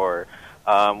that for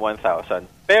 1,000.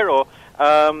 Pero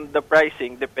the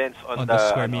pricing depends on the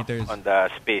square meters. on the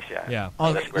space. Yeah.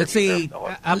 On the square Let's say meter of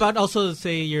the How about also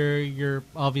say your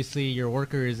obviously your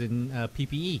worker is in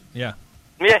PPE. yeah.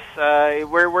 Yes,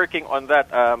 we're working on that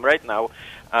right now.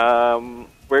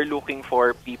 We're looking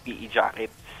for PPE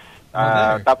jackets.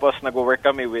 there. Tapos nag-work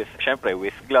kami with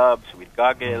gloves, with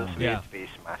goggles, Yeah. with face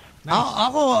mask.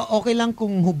 Ako okay lang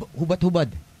kung hubad-hubad.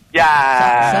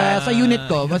 Yeah. Sa unit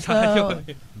ko, basta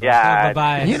Yeah.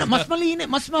 Bye-bye. yun, mas malinis,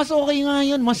 mas okay nga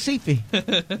yun, mas safe eh.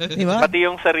 Di ba? Pati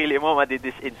yung sarili mo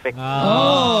madidisinfect.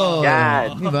 Oh.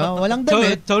 Yan. Di ba? Walang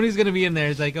damit. Tony's gonna be in there.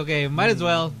 It's like, okay, might as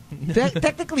well.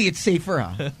 Technically, it's safer,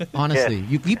 honestly.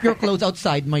 You keep your clothes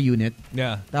outside my unit.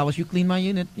 Yeah. Tapos you clean my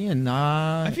unit. Yan.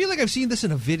 I feel like I've seen this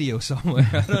in a video somewhere.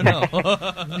 I don't know.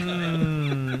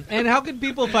 And how can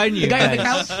people find you? the guy in the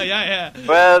guys? couch. yeah.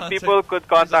 Well, people could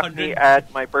contact me 100.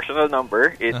 at my personal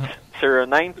number. It's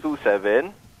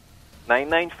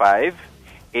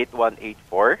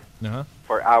 0927-995-8184. Uh-huh.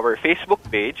 For our Facebook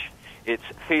page, it's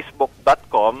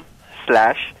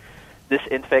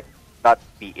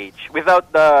facebook.com/disinfect.ph.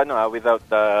 Without the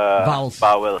vowels.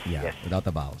 Yeah, Yes. without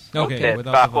the vowels. Okay. Then,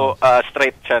 without the ako, vowels.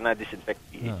 straight siya na disinfect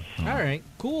PH. All right,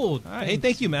 cool. All right. Hey,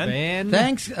 thank you, man. Ben.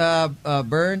 Thanks,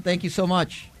 Bern. Thank you so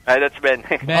much. That's Ben.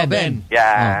 Ben. Ben.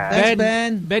 Yeah. Thanks,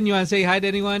 Ben. Ben, you want to say hi to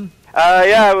anyone?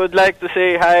 Yeah, I would like to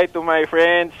say hi to my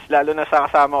friends, lalo na sa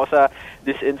kasama ko sa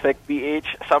Disinfect PH,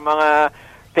 sa mga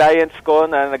clients ko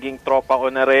na naging tropa ko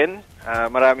na rin.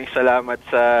 Maraming salamat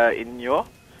sa inyo.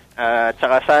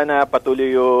 Tsaka sana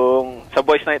patuloy yung, sa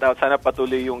Boys Night Out, sana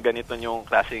patuloy yung ganito yung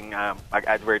klaseng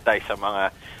mag-advertise sa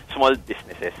mga small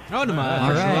businesses. Oh, naman.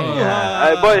 All right.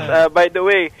 Yeah. Boys, by the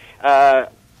way,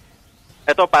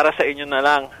 ito para sa inyo na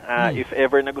lang. If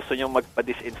ever na gusto nyo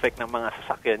magpa-disinfect ng mga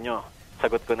sasakyan nyo,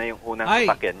 sagot ko na yung unang Ay.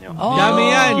 sasakyan nyo. Oh. Dami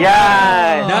yan.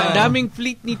 Yan! Daming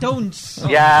fleet ni Tones.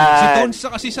 Yan! Si Tones sa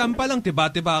kasi Sam pa lang,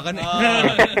 tiba-tiba ka na.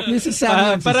 Yung si Sam.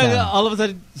 yun, si Parang Sam. all of a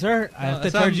sudden, sir, I have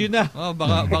to charge you na. Oh,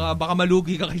 baka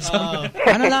malugi ka kay Sam.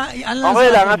 Ano lang Okay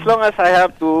sa lang, akin? as long as I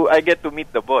get to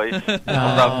meet the boys. No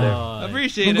problem.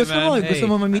 Appreciate Kung it, gusto man. mo, gusto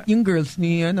mo ma-meet yung girls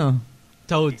ni,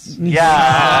 Toads.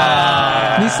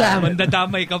 Yeah. Ni Sam.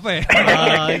 Mandadamay ka pa eh.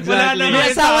 Exactly. May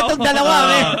asawa tong dalawa,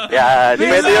 eh. Yeah,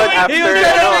 depende yun after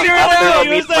was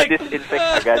commit pa-disinfect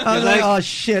agad. I was like, oh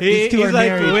shit, these two He's are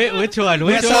like, married. which one? May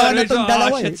Which asawa one? na tong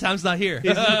dalawa, shit, eh. Sam's not here.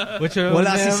 Which one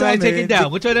Wala si am Sam, I taking eh. down?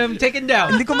 Which one am I taking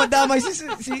down? Hindi ko madamay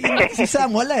si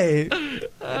Sam, wala eh.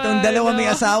 Itong dalawa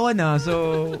may asawa na,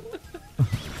 so...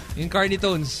 In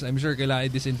Carnitones, I'm sure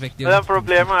kailangan i-disinfect yun. Walang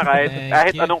problema kahit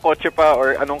Thank you. anong kotse pa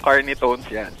or anong car ni Tones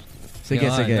yan. Sige,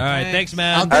 Yun. sige. Alright, thanks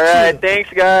man. Alright, thanks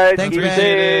guys. Thanks, Keep man.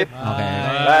 safe. Okay.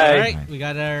 Bye. All right, we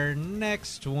got our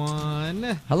next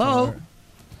one. Hello?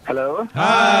 Hello?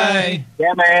 Hi.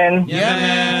 Yeah, man. Yeah,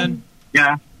 man.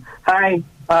 Yeah. Hi.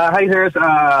 Hi, sirs.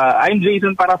 I'm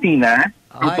Jason Parafina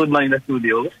from Hi. Food Manila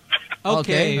Studios.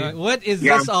 Okay, Okay. what is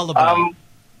Yeah. this all about?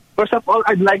 First of all,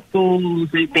 I'd like to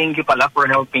say thank you pala for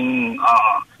helping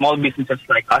small businesses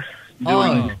like us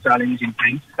during these challenging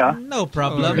times. Huh? No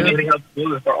problem. It's really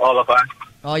helpful for all of us.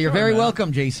 Oh, you're very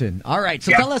welcome, Jason. All right,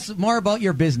 so Yeah. tell us more about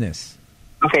your business.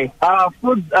 Okay.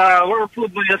 We're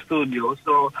Food Manila Studios,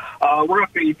 so we're a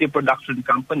creative production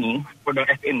company for the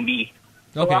FNB.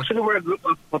 So Okay. actually, we're a group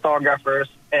of photographers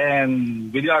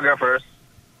and videographers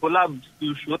who love to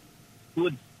shoot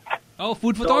food. Oh,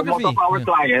 food So photography. most of our Yeah.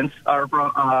 clients are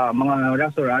from mga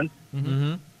restaurants.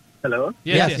 Mm-hmm. Hello?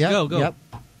 Yes, yep, go. Yep.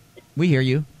 We hear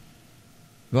you.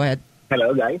 Go ahead. Hello,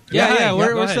 guys. Yeah, hi.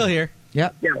 we're Go still ahead. here.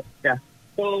 Yep. Yeah.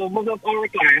 So most of our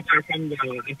clients are from the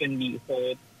F&B. So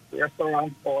it's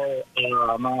restaurants or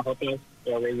mga hotels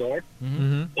or resorts.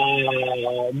 Mm-hmm.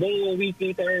 Though we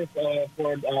cater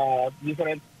for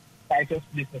different types of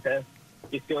businesses.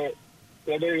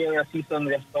 Whether you're a seasoned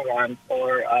restaurant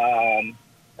or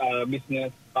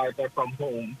business starter from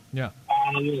home, Yeah.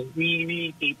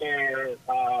 we cater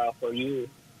for you.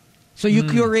 So you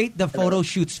curate the photo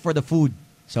shoots for the food.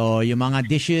 So yung mga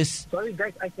dishes. Sorry,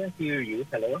 guys, I can't hear you.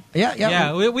 Hello? Yeah.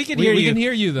 Yeah, we can We, hear we you. can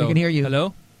hear you though. We can hear you.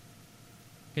 Hello?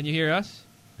 Can you hear us?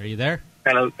 Are you there?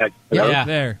 Hello? Yeah.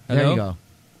 There. There Hello? you go.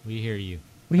 We hear you.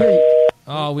 We hear you.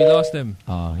 Oh, we lost him.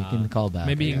 Oh, he can call back.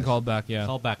 Maybe I he can guess. call back, yeah.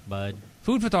 Call back, bud.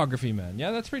 Food photography, man.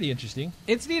 Yeah, that's pretty interesting.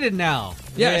 It's needed now.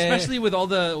 Yeah, especially with all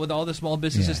the small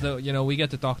businesses Yeah. that we get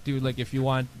to talk to. Like if you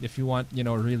want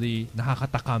really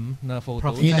nakakatakam na photos.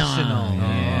 Professional.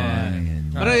 Yeah.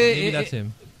 But Maybe that's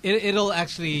him. It'll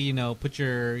actually put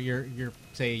your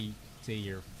say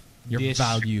your dish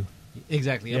value.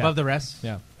 exactly Yeah. above the rest.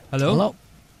 Yeah. Hello? Hello.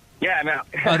 Yeah, now.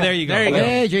 Oh, there you go. There you go.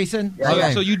 Hey, Jason. Yeah.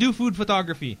 Okay. So you do food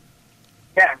photography.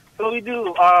 Yeah, so we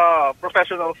do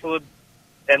professional food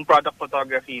and product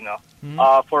photography,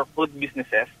 for food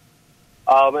businesses.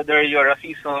 Whether you're a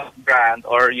seasonal brand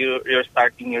or you're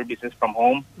starting your business from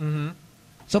home. Mm-hmm.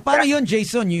 So paano yun,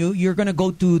 Jason? You're gonna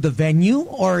go to the venue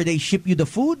or they ship you the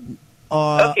food?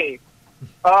 Okay.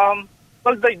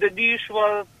 Well, the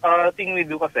usual thing we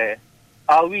do kasi,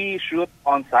 we shoot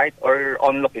on site or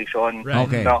on location. Right.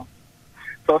 Okay. No?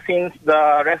 So since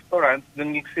the restaurants,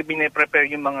 dun yung prepare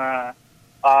yung mga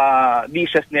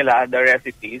dishes nila, the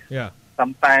recipes, Yeah.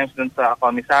 sometimes dun sa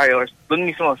commissary or dun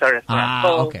mismo sa restaurant.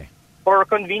 So, okay. for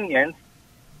convenience,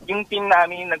 yung team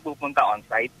namin nagpupunta on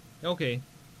site. Okay.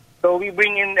 So we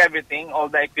bring in everything, all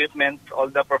the equipment, all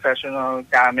the professional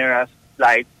cameras,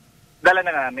 lights, dala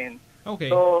na namin. Okay.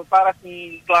 So para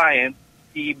si client,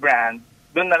 si brand,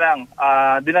 doon na lang,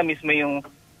 doon na mismo yung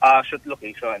shoot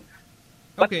location.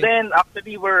 But Okay. then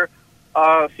actually we're,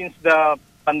 since the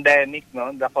pandemic,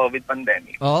 the COVID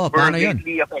pandemic, Oo, we're paano yun?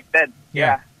 greatly affected. Yeah.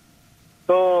 Yeah.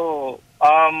 So,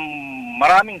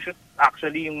 maraming shoots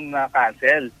actually yung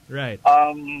na-cancel. Right.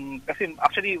 Kasi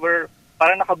actually we're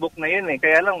parang nakabook na yun eh.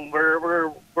 Kaya lang we're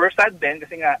sad din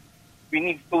kasi nga we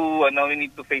need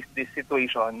to face this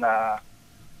situation na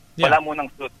wala munang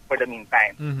shoot for the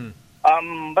meantime. Mm-hmm.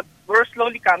 But we're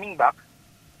slowly coming back.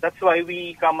 That's why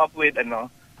we come up with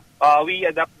we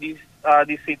adapt this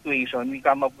situation. We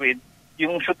come up with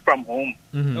yung shoot from home.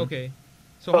 Mm-hmm. Okay.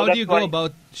 So So how do you that's go why-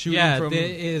 about shooting Yeah, from?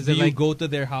 is Do it you like- go to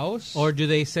their house? Or do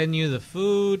they send you the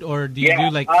food, or do you Yeah,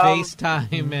 do like um,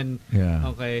 FaceTime and Yeah.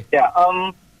 okay? Yeah.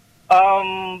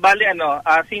 Bali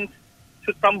since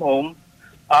shoot from home,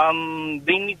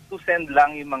 they need to send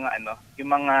lang yung mga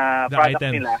The products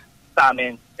items. nila sa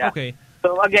amin. Yeah. Okay.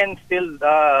 So again, still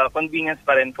convenience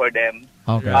pa rin for them.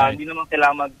 Okay. Hindi naman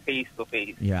kailangan mag face to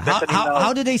face. Yeah.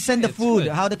 How do they send the It's food?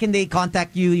 good. How can they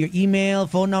contact you? Your email,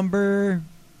 phone number?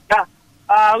 Yeah.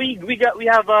 We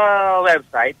have a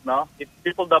website, no? It's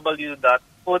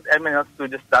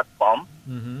www.foodmnlstudios.com.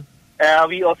 Mm-hmm.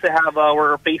 We also have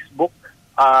our Facebook,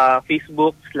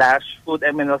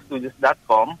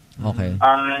 Facebook/foodmnlstudios.com. Okay.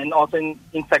 And also in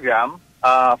Instagram,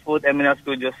 Food MNL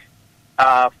Studios,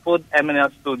 Food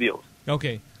MNL Studios.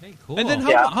 Okay. Hey, cool. And then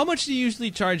Yeah. how much do you usually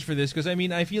charge for this? Because I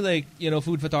mean, I feel like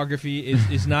food photography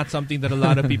is not something that a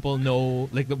lot of people know,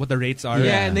 like what the rates are.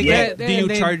 Yeah, and they Yeah. can't. Do you and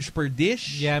they- charge per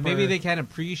dish? Yeah, maybe Per- they can't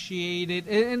appreciate it,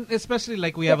 and especially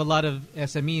like we have a lot of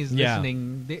SMEs Yeah.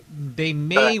 listening. They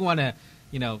may want to,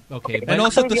 okay, but And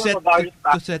also to Actually, set we have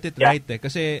a to set it Yeah. right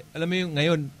kasi alam mo yung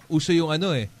ngayon uso yung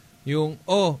yung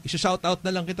isa-shout out na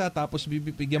lang kita tapos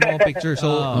bibigyan mo ng picture.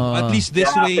 So at least this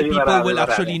Yeah, way actually, people will marami.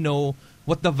 actually know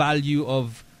what the value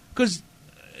of, because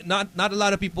not a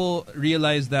lot of people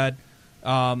realize that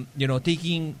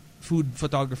taking food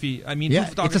photography. I mean, Yeah, food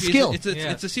photography it's a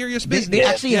skill. It's a serious They, business. they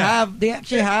actually Yeah. have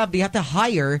they have to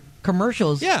hire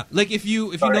commercials. Yeah, like if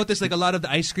you notice, like a lot of the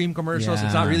ice cream commercials,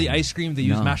 it's not Yeah. really ice cream. They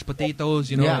use No. mashed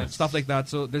potatoes, Yeah. stuff like that.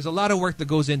 So there's a lot of work that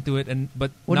goes into it, but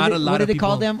What not do a they, lot what do of they people.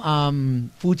 call them?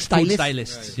 Food stylists. Food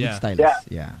stylists, Food yeah. stylists.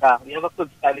 Yeah. We have a food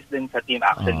stylist din sa team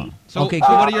actually. So, Okay, so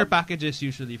cool. what are your packages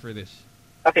usually for this?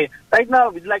 Okay, right now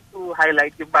we'd like to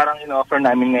highlight yung parang offer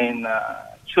namin ngayon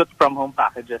shoot from home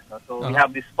packages. No? So we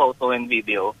have this photo and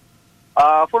video.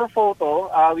 For photo,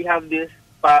 we have this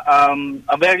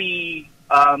a very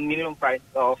minimum price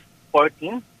of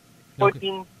 14.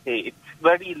 14K. It's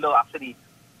very low actually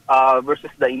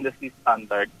versus the industry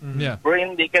standard. Yeah.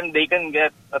 Wherein they can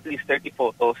get at least 30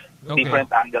 photos, Okay. different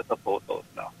angles of photos.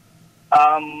 No.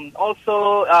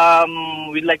 Also,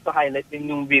 we'd like to highlight in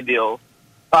yung video.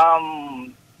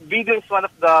 Video is one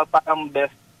of the parang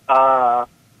best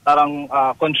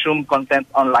consumed content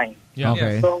online. Yeah.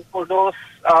 Okay. So for those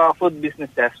food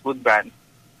businesses, food brands,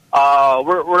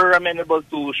 we're amenable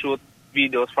to shoot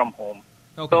videos from home.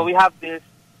 Okay. So we have this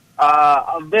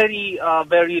a very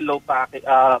low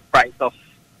price of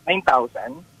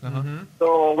 9,000.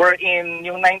 So we're in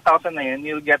yung 9,000 na yun,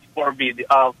 you'll get 4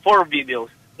 videos.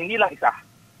 Hindi lang isa.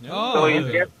 So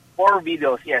you get 4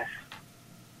 videos, yes.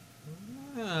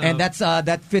 And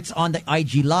that fits on the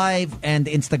IG Live and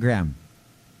Instagram.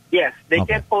 Yes, they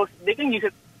Okay. can post. They can use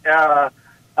it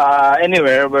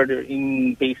anywhere, whether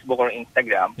in Facebook or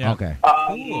Instagram. Yeah. Okay.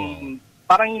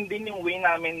 Parang yun din yung way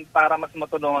namin para mas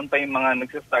matulungan pa yung mga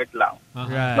nagsistart lang.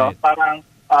 Right. No? Parang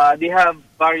they have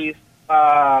various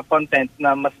content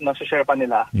na mas share pa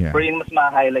nila. Yeah. Wherein mas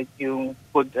ma-highlight yung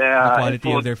food,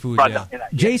 quality and of their food, product yeah. nila.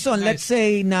 Jason, let's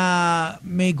say na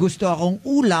may gusto akong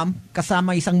ulam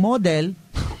kasama isang model.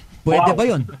 Pwede Wow. ba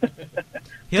yun?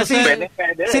 Kasi, Pwede.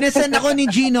 Sinesend ako ni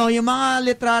Gino yung mga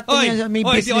litrato Oy, niya. May di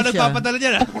ako business siya. nagpapadala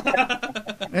dyan.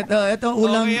 Ito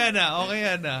ulam. Okay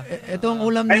yan na. Itong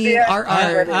ulam ni Pwede yan.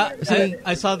 RR.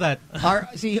 I saw that.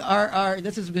 Si RR,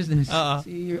 that's his business.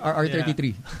 Si RR33.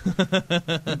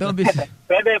 Ito ang business.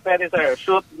 Pwede, sir.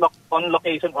 Shoot on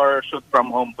location or shoot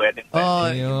from home, pwede. Oh,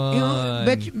 Ayun.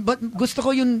 but gusto ko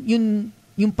yung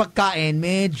pagkain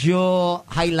medyo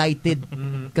highlighted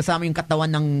kasama yung katawan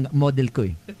ng model ko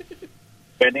eh.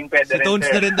 Pwede Si rin, Tones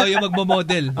sir. na rin daw yung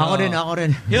magmamodel. Ako rin.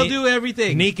 He'll do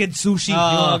everything. Naked sushi. yung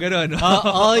mga ganun.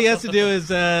 all he has to do is,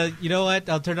 you know what?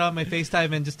 I'll turn on my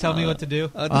FaceTime and just tell me what to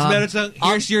do. Tapos meron siyang,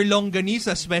 here's your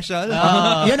longganisa special.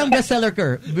 Yan ang bestseller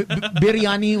ko.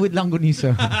 Biryani with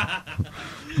langganisa.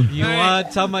 You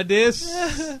want some of this?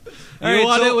 You Alright,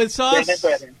 want so- it with sauce?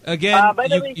 Pwede. Again, By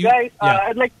the way, guys,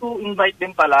 I'd like to invite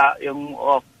din pala yung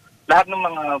lahat ng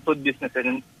mga food businesses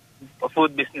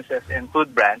and food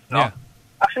brands. No? Yeah.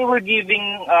 Actually, we're giving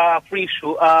free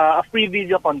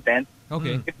video content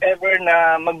Okay. if ever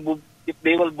na if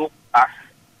they will book us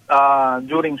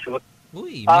during shoot.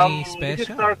 Uy, may This is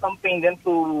special. our campaign then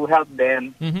to help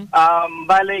them. Mhm.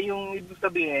 Bale, yung ibig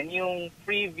sabihin, yung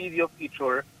free video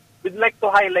feature, we'd like to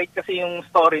highlight kasi yung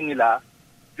story nila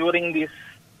during this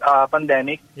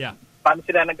pandemic. Yeah. Paano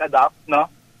sila nag-adapt, no?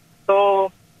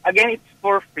 So, again, it's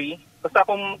for free. Basta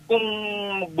kung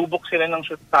magbubuk sila ng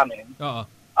shoot sa amin, Oo.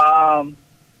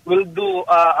 we'll do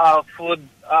a food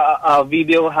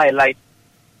video highlight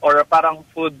or parang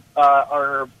food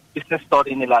or business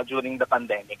story nila during the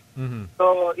pandemic.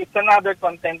 So, it's another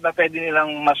content na pwede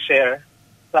nilang ma-share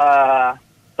sa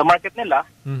market nila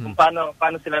kung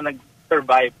paano sila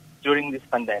nag-survive during this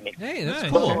pandemic. Hey, that's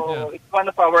Nice. cool. So, it's one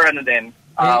of our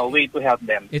way to help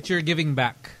them. It's your giving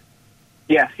back.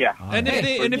 Yes, yeah. And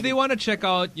if they want to check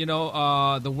out,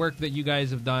 the work that you guys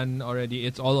have done already,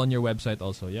 it's all on your website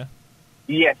also, yeah?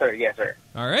 Yes, sir. Yes, sir.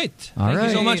 All right. All Thank you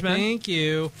so right. much, man. Thank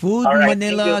you. Food All right,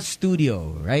 Manila thank you. Studio,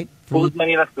 right? Food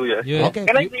Manila Studios. Yeah. Okay.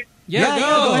 Can I please? Yeah, go. go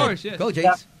of ahead. course, yes. Go,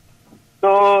 Jace.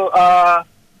 So,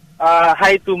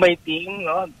 hi to my team,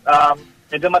 no?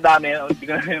 Medyo madami, hindi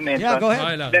ko na mention. Yeah, go Okay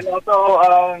ahead. lang. Then also,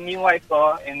 yung wife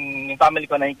ko and yung family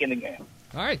ko na nakikinig ngayon.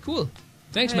 All right, cool.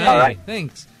 Thanks, Hey, man. All right.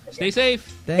 Thanks. Stay safe.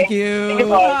 Thank Thank you, you.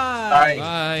 boss. Bye.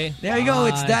 Bye. There you go.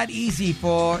 It's that easy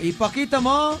for Ipakita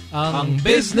mo. Ang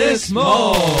business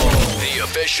mo. The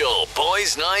official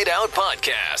Boys Night Out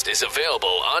podcast is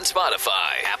available on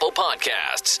Spotify, Apple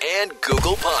Podcasts, and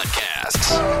Google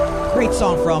Podcasts. Great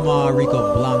song from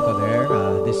Rico Blanco there.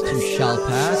 This too shall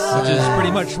pass. Which is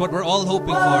pretty much what we're all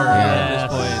hoping for at Yes.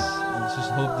 this point. Let's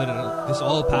just hope that this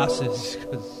all passes.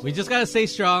 'cause We just gotta stay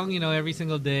strong, every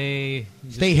single day.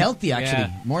 Stay healthy, actually.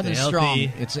 Yeah. More than Stay strong.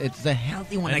 healthy. It's the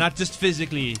healthy one. And Like, not just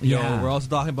physically. Yeah. We're also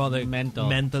talking about like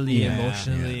mentally, Yeah.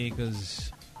 emotionally,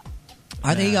 because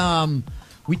I think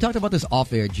we talked about this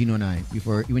off air, Gino and I,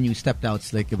 before when you stepped out,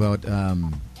 Slick, about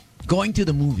going to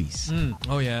the movies.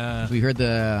 oh yeah, We heard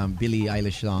the Billie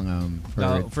Eilish song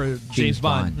for James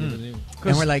Bond.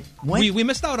 and we're like, when? We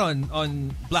missed out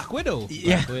on Black Widow.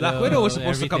 Yeah. Black Widow was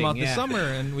supposed to come out everything, this yeah. summer,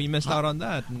 and we missed out on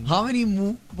that. And How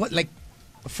many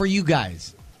for you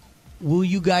guys? Will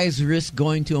you guys risk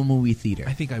going to a movie theater?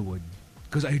 I think I would,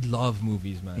 because I love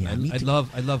movies, man. Yeah, me I too. love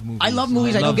movies. I love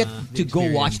movies. I don't get the to go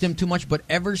watch experience. them too much, but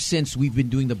ever since we've been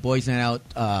doing the Boys Night Out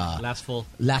Last full.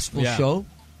 last full Yeah. show,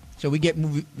 so we get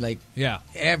movie like Yeah.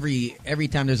 every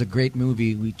time there's a great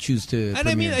movie, we choose to. And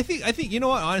I mean, premiere. I think you know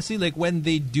what? Honestly, like when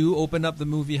they do open up the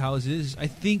movie houses, I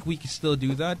think we can still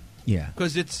do that yeah,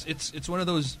 because it's one of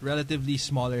those relatively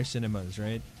smaller cinemas,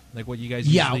 right? Like what you guys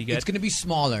yeah, usually get. it's gonna be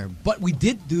smaller. But we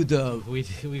did do the We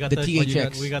got The the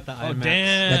THX. We got the Oh IMAX.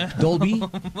 damn! that Dolby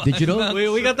digital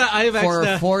We got the IMAX.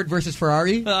 for Ford versus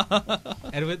Ferrari.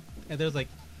 and there was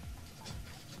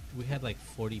we had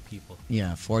 40 people.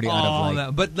 Yeah, 40 out of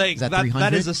like. but like is that that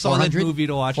 300? is a solid 400? movie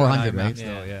to watch 400, on IMAX, right?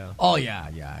 though, yeah. Oh yeah.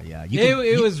 You It, can-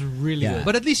 it was really Yeah. good.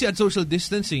 But at least you had social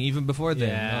distancing even before then.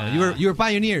 Yeah. You were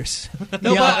pioneers.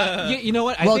 No, Yeah. but you know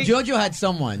what? well, I think Jojo had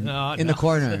someone No, in no. the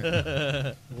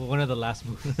corner. one of the last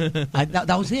movies.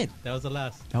 That was it. That was the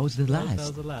last. That was the That last.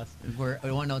 was the last.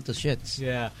 We went out to shits.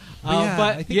 Yeah. But yeah,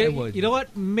 but I think I would. You know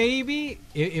what? Maybe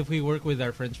if we work with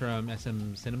our friends from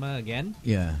SM Cinema again,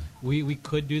 Yeah. we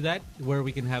could do that where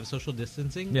we can have social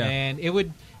distancing, Yeah. and it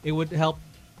would help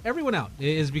everyone out.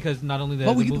 It is because not only the,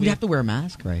 But the we'd movie, have to wear a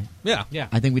mask, right? Yeah. yeah.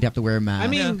 I think we'd have to wear a mask. I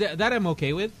mean Yeah. that I'm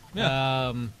okay with.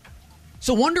 Yeah.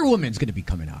 so Wonder Woman's going to be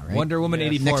coming out, right? Wonder Woman Yes.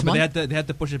 84, Next but month? they had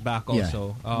to push it back Yeah.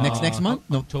 also. Next month?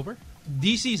 No. October.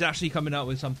 DC is actually coming out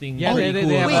with something Yeah, pretty they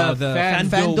cool. have the a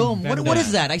Fandom. What Fandom.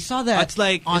 is that? I saw that. It's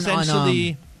like on,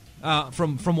 essentially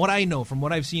from what I know, from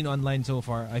what I've seen online so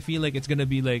far, I feel like it's gonna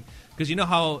be like because you know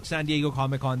how San Diego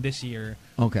Comic Con this year,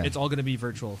 Okay. it's all gonna be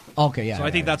virtual. Okay, yeah. so I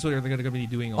think yeah. that's what they're gonna be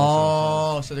doing.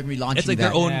 Also. Oh, so they're going to be launching It's like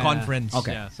that. their own Yeah. conference.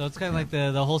 Okay. Yeah. So it's kind of like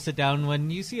the whole sit down when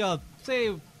you see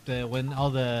when all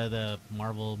the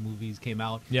Marvel movies came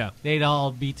out. Yeah. They'd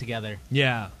all be together.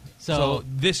 Yeah. So- So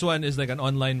this one is like an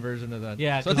online version of that.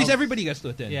 Yeah, So at least 'cause- everybody gets to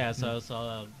attend. Yeah. So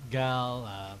Gal,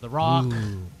 The Rock.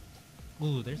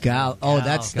 Ooh, there's Gal. Oh, Gal.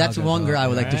 that's Gal one girl I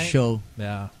would like to Right? show.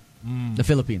 Yeah. The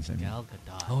Philippines. I mean. Gal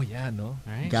Gadot. Oh yeah, no.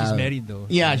 Right? Gal- She's married though.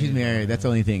 Yeah, she's married. That's the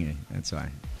only thing. That's why.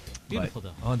 Beautiful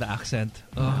though. Oh, the accent.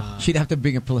 She'd have to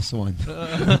bring a +1.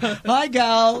 Hi,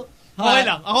 Gal. Okay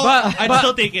lang. Ako, I'd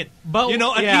still take it. but- you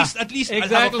know, at yeah, least I'll have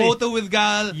a exactly. photo with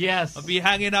Gal. Yes. I'll be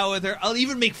hanging out with her. I'll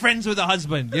even make friends with the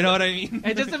husband. You know what I mean?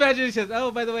 And just imagine she says, "Oh,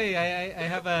 by the way, I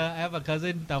have a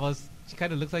cousin that was she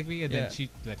kind of looks like me," and Yeah. then she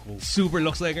like, whoa. Super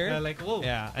looks like her. Like, whoa.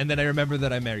 Yeah, and then I remember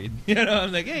that I'm married. You know,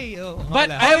 I'm like, hey,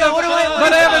 But hola.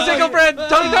 I have a single friend,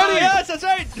 Tony. Yes, that's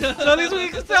right. So at least we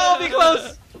can still all be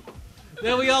close.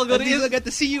 Then we all go At to least I Israel. get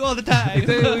to see you all the time.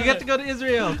 We get to go to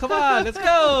Israel. Come on, let's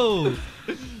go.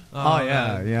 Oh,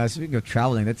 yeah. Speaking of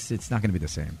traveling, it's not going to be the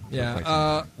same.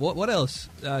 Yeah. What else?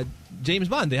 James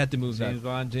Bond. They had to move James that.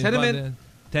 Bond. James Tenement. Bond,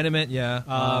 Tenement.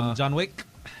 Yeah. John Wick.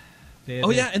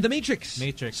 Yeah, and the Matrix.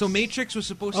 Matrix. So Matrix was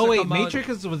supposed Oh to wait, come out.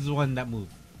 Matrix was the one that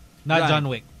moved, not Right. John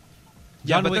Wick.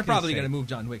 Yeah, John but Wick they're is probably safe. going to move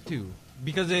John Wick too.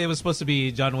 Because it was supposed to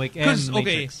be John Wick and Because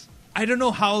Matrix. I don't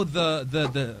know how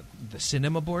the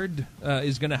cinema board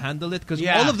is gonna handle it. Because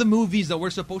Yeah. all of the movies that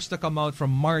were supposed to come out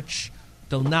from March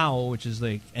till now, which is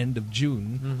like end of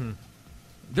June,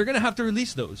 they're gonna have to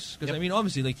release those. Because Yep. I mean,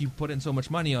 obviously, like you put in so much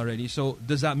money already. So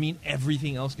does that mean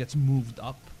everything else gets moved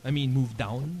up? I mean, moved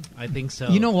down? I think so.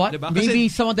 You know what? Diba? Maybe Kasi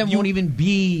some of them you- won't even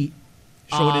be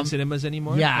Showed in cinemas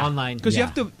anymore? Yeah. Online. Because you Yeah.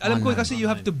 have to, alam ko Online. kasi you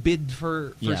have to bid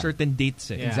for Yeah. certain dates.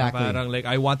 Eh. Yeah. Exactly. Parang like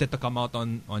I want it to come out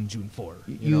on June 4.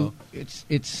 You know?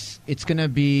 It's gonna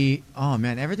be. Oh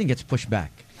man, everything gets pushed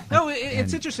back. No, it's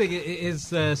And- interesting. Is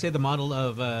say the model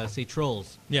of say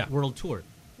Trolls Yeah. World Tour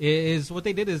is what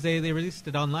they did is they released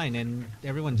it online and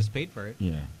everyone just paid for it.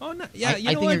 Yeah. Oh, no, yeah.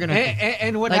 I think you're gonna.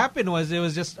 And what Like- happened was it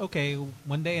was just okay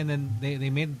one day and then they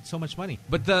made so much money.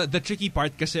 But the tricky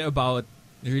part kasi about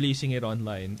releasing it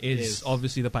online is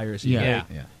obviously the piracy. Yeah.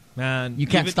 Right? Man, You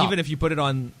can't stop. even if you put it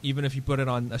on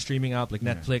a streaming app like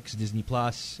Netflix, Disney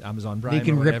Plus, Amazon Prime, They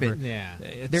can or rip whatever, it. Yeah.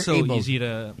 It's They're so able- easy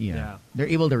to They're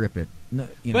able to rip it. No,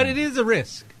 you But know. it is a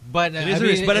risk. But It is a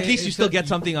risk, but at least you still get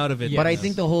something out of it. Yeah. But I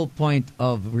think the whole point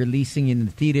of releasing in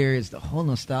the theater is the whole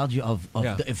nostalgia of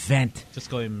the event. just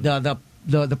going.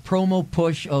 The promo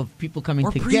push of people coming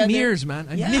or together. premieres, man.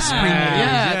 I miss premieres.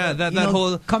 Yeah, that You know,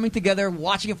 whole coming together,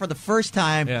 watching it for the first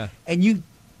time, and you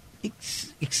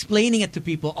explaining it to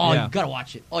people. Oh, you gotta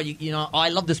watch it. Oh, you know, I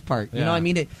love this part. You know what I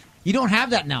mean? You don't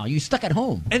have that now. You're stuck at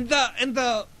home.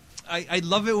 I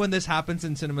love it when this happens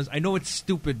in cinemas. I know it's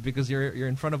stupid because you're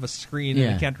in front of a screen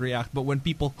and you can't react, but when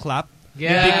people clap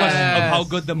because of how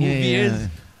good the movie is,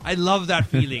 I love that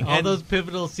feeling. All those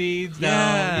pivotal scenes.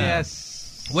 Yes.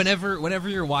 Whenever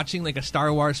you're watching like a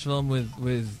Star Wars film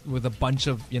with a bunch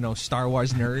of Star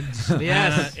Wars nerds,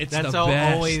 Yes, it's that's the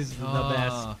best. always the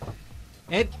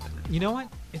best. You know what?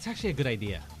 It's actually a good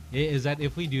idea. Is that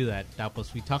if we do that,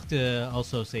 tapos we talk to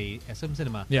also say SM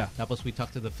Cinema. Tapos we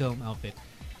talk to the film outfit,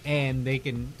 and they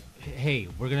can. Hey,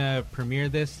 we're gonna premiere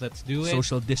this. Let's do it.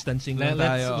 Social distancing.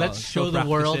 Let's show the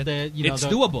world that it's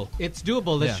doable. It's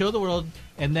doable. Let's show the world,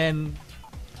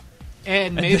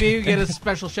 and maybe you get a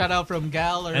special shout out from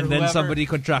Gal or and whoever. then somebody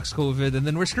contracts COVID, and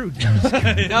then we're screwed.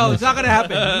 No, it's not gonna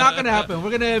happen. Not gonna happen. We're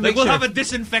gonna make we'll sure. have a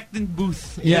disinfectant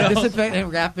booth.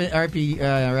 Disinfectant rapid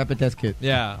rapid test kit.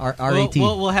 Yeah, RAT.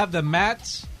 We'll have the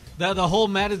mats. The whole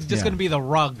mat is just going to be the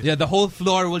rug. Yeah, the whole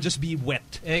floor will just be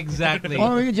wet. Exactly.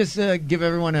 Or we can just give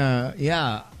everyone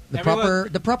the proper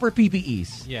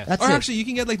PPEs. Yes. That's or it. actually, you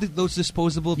can get like those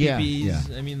disposable PPEs.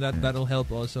 Yeah. I mean that'll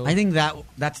help also. I think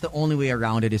that's the only way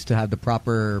around it is to have the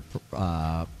proper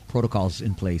protocols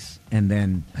in place, and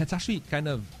then it's actually kind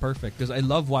of perfect because I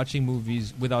love watching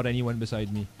movies without anyone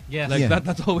beside me. Yes. Like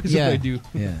that's always what I do.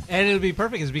 Yeah. And it'll be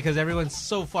perfect is because everyone's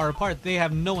so far apart, they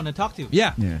have no one to talk to.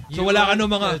 Yeah. You So wala ka want no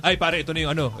mga ay pare ito na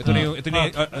yung ano, ito na yung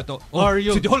ito. Or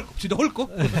you si the Hulk ko.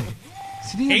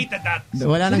 Hated that.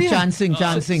 Wala nang chancing.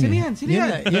 Sino yan?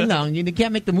 Yun lang. You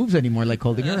can't make the moves anymore, like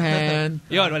holding your hand,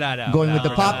 Yun, wala na. going with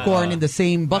the popcorn in the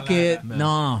same bucket.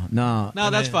 No. No,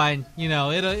 that's fine. You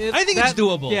know, I think it's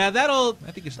doable. Yeah,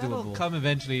 I think it's that'll doable. come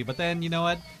eventually. But then, you know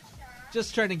what?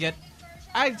 Just trying to get,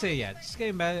 I'd say, just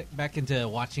getting back into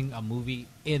watching a movie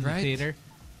in the theater.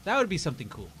 That would be something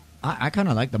cool. I kind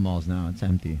of like the malls now. It's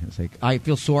empty. It's like I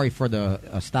feel sorry for the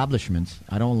establishments.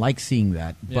 I don't like seeing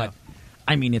that, but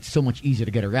I mean, it's so much easier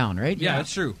to get around, right? Yeah,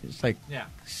 that's true. It's like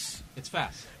it's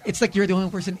fast. It's like you're the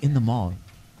only person in the mall.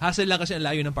 Hassle lang kasi ang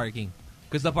layo ng parking.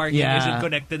 Because the parking isn't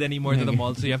connected anymore to the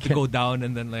mall, so you have to go down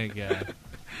and then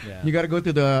You got to go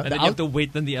to the. And then you have to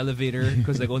wait on the elevator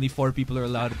because like only 4 people are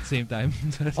allowed at the same time.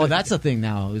 That's the thing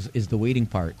now is the waiting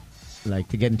part, like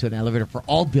to get into an elevator for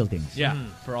all buildings. Yeah,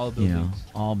 for all buildings.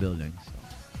 All buildings.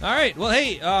 All right. Well,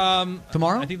 hey,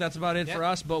 tomorrow? I think that's about it for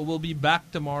us, but we'll be back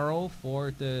tomorrow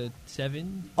for the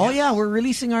 7. Oh, yeah. We're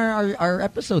releasing our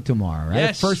episode tomorrow,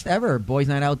 right? Yes. First ever Boys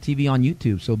Night Out TV on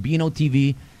YouTube. So BNO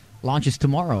TV launches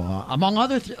tomorrow. Among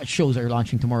other shows are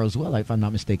launching tomorrow as well, if I'm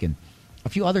not mistaken. A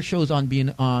few other shows on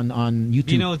YouTube.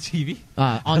 BNO TV?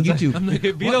 On YouTube.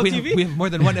 BNO TV? We have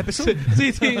more than one episode?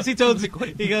 See, Tones,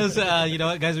 he goes, you know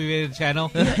what, guys, we made a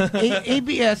channel.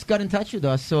 ABS got in touch with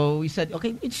us, so we said,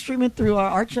 okay, let's stream it through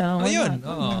our channel. Why Ayun.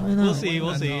 not? We'll see.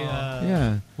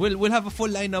 Yeah. We'll have a full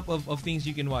lineup of things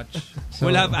you can watch.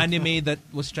 We'll have anime that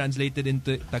was translated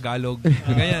into Tagalog.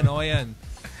 Ganyan, yan.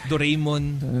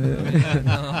 Doraemon.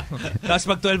 Tapos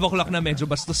pag 12 o'clock na, medyo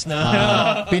bastos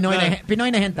na. Pinoy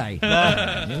na hentai.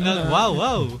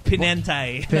 Wow.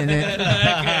 Pinentay.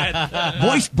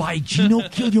 Voiced by Gino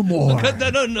Killiamore.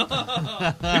 Ganda nun, no?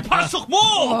 Ipasok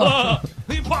mo!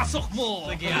 Ipasok mo!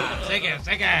 Sige.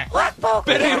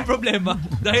 Pero yung problema,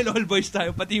 dahil all boys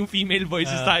tayo, pati yung female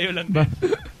voices tayo lang din.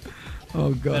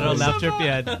 Oh, God. Pero laughter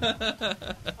pian.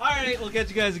 All right, we'll catch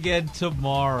you guys again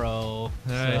tomorrow.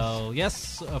 Right. So,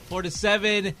 yes, 4 to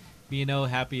 7, BNO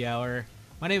Happy Hour.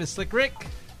 My name is Slick Rick.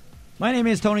 My name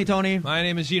is Tony. My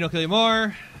name is Gino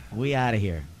Killiamore. We out of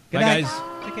here. Bye, guys.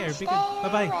 Take care. Be good.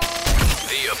 Bye-bye.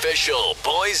 The official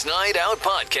Boys Night Out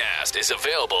podcast is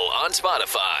available on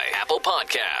Spotify, Apple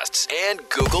Podcasts, and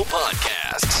Google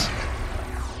Podcasts.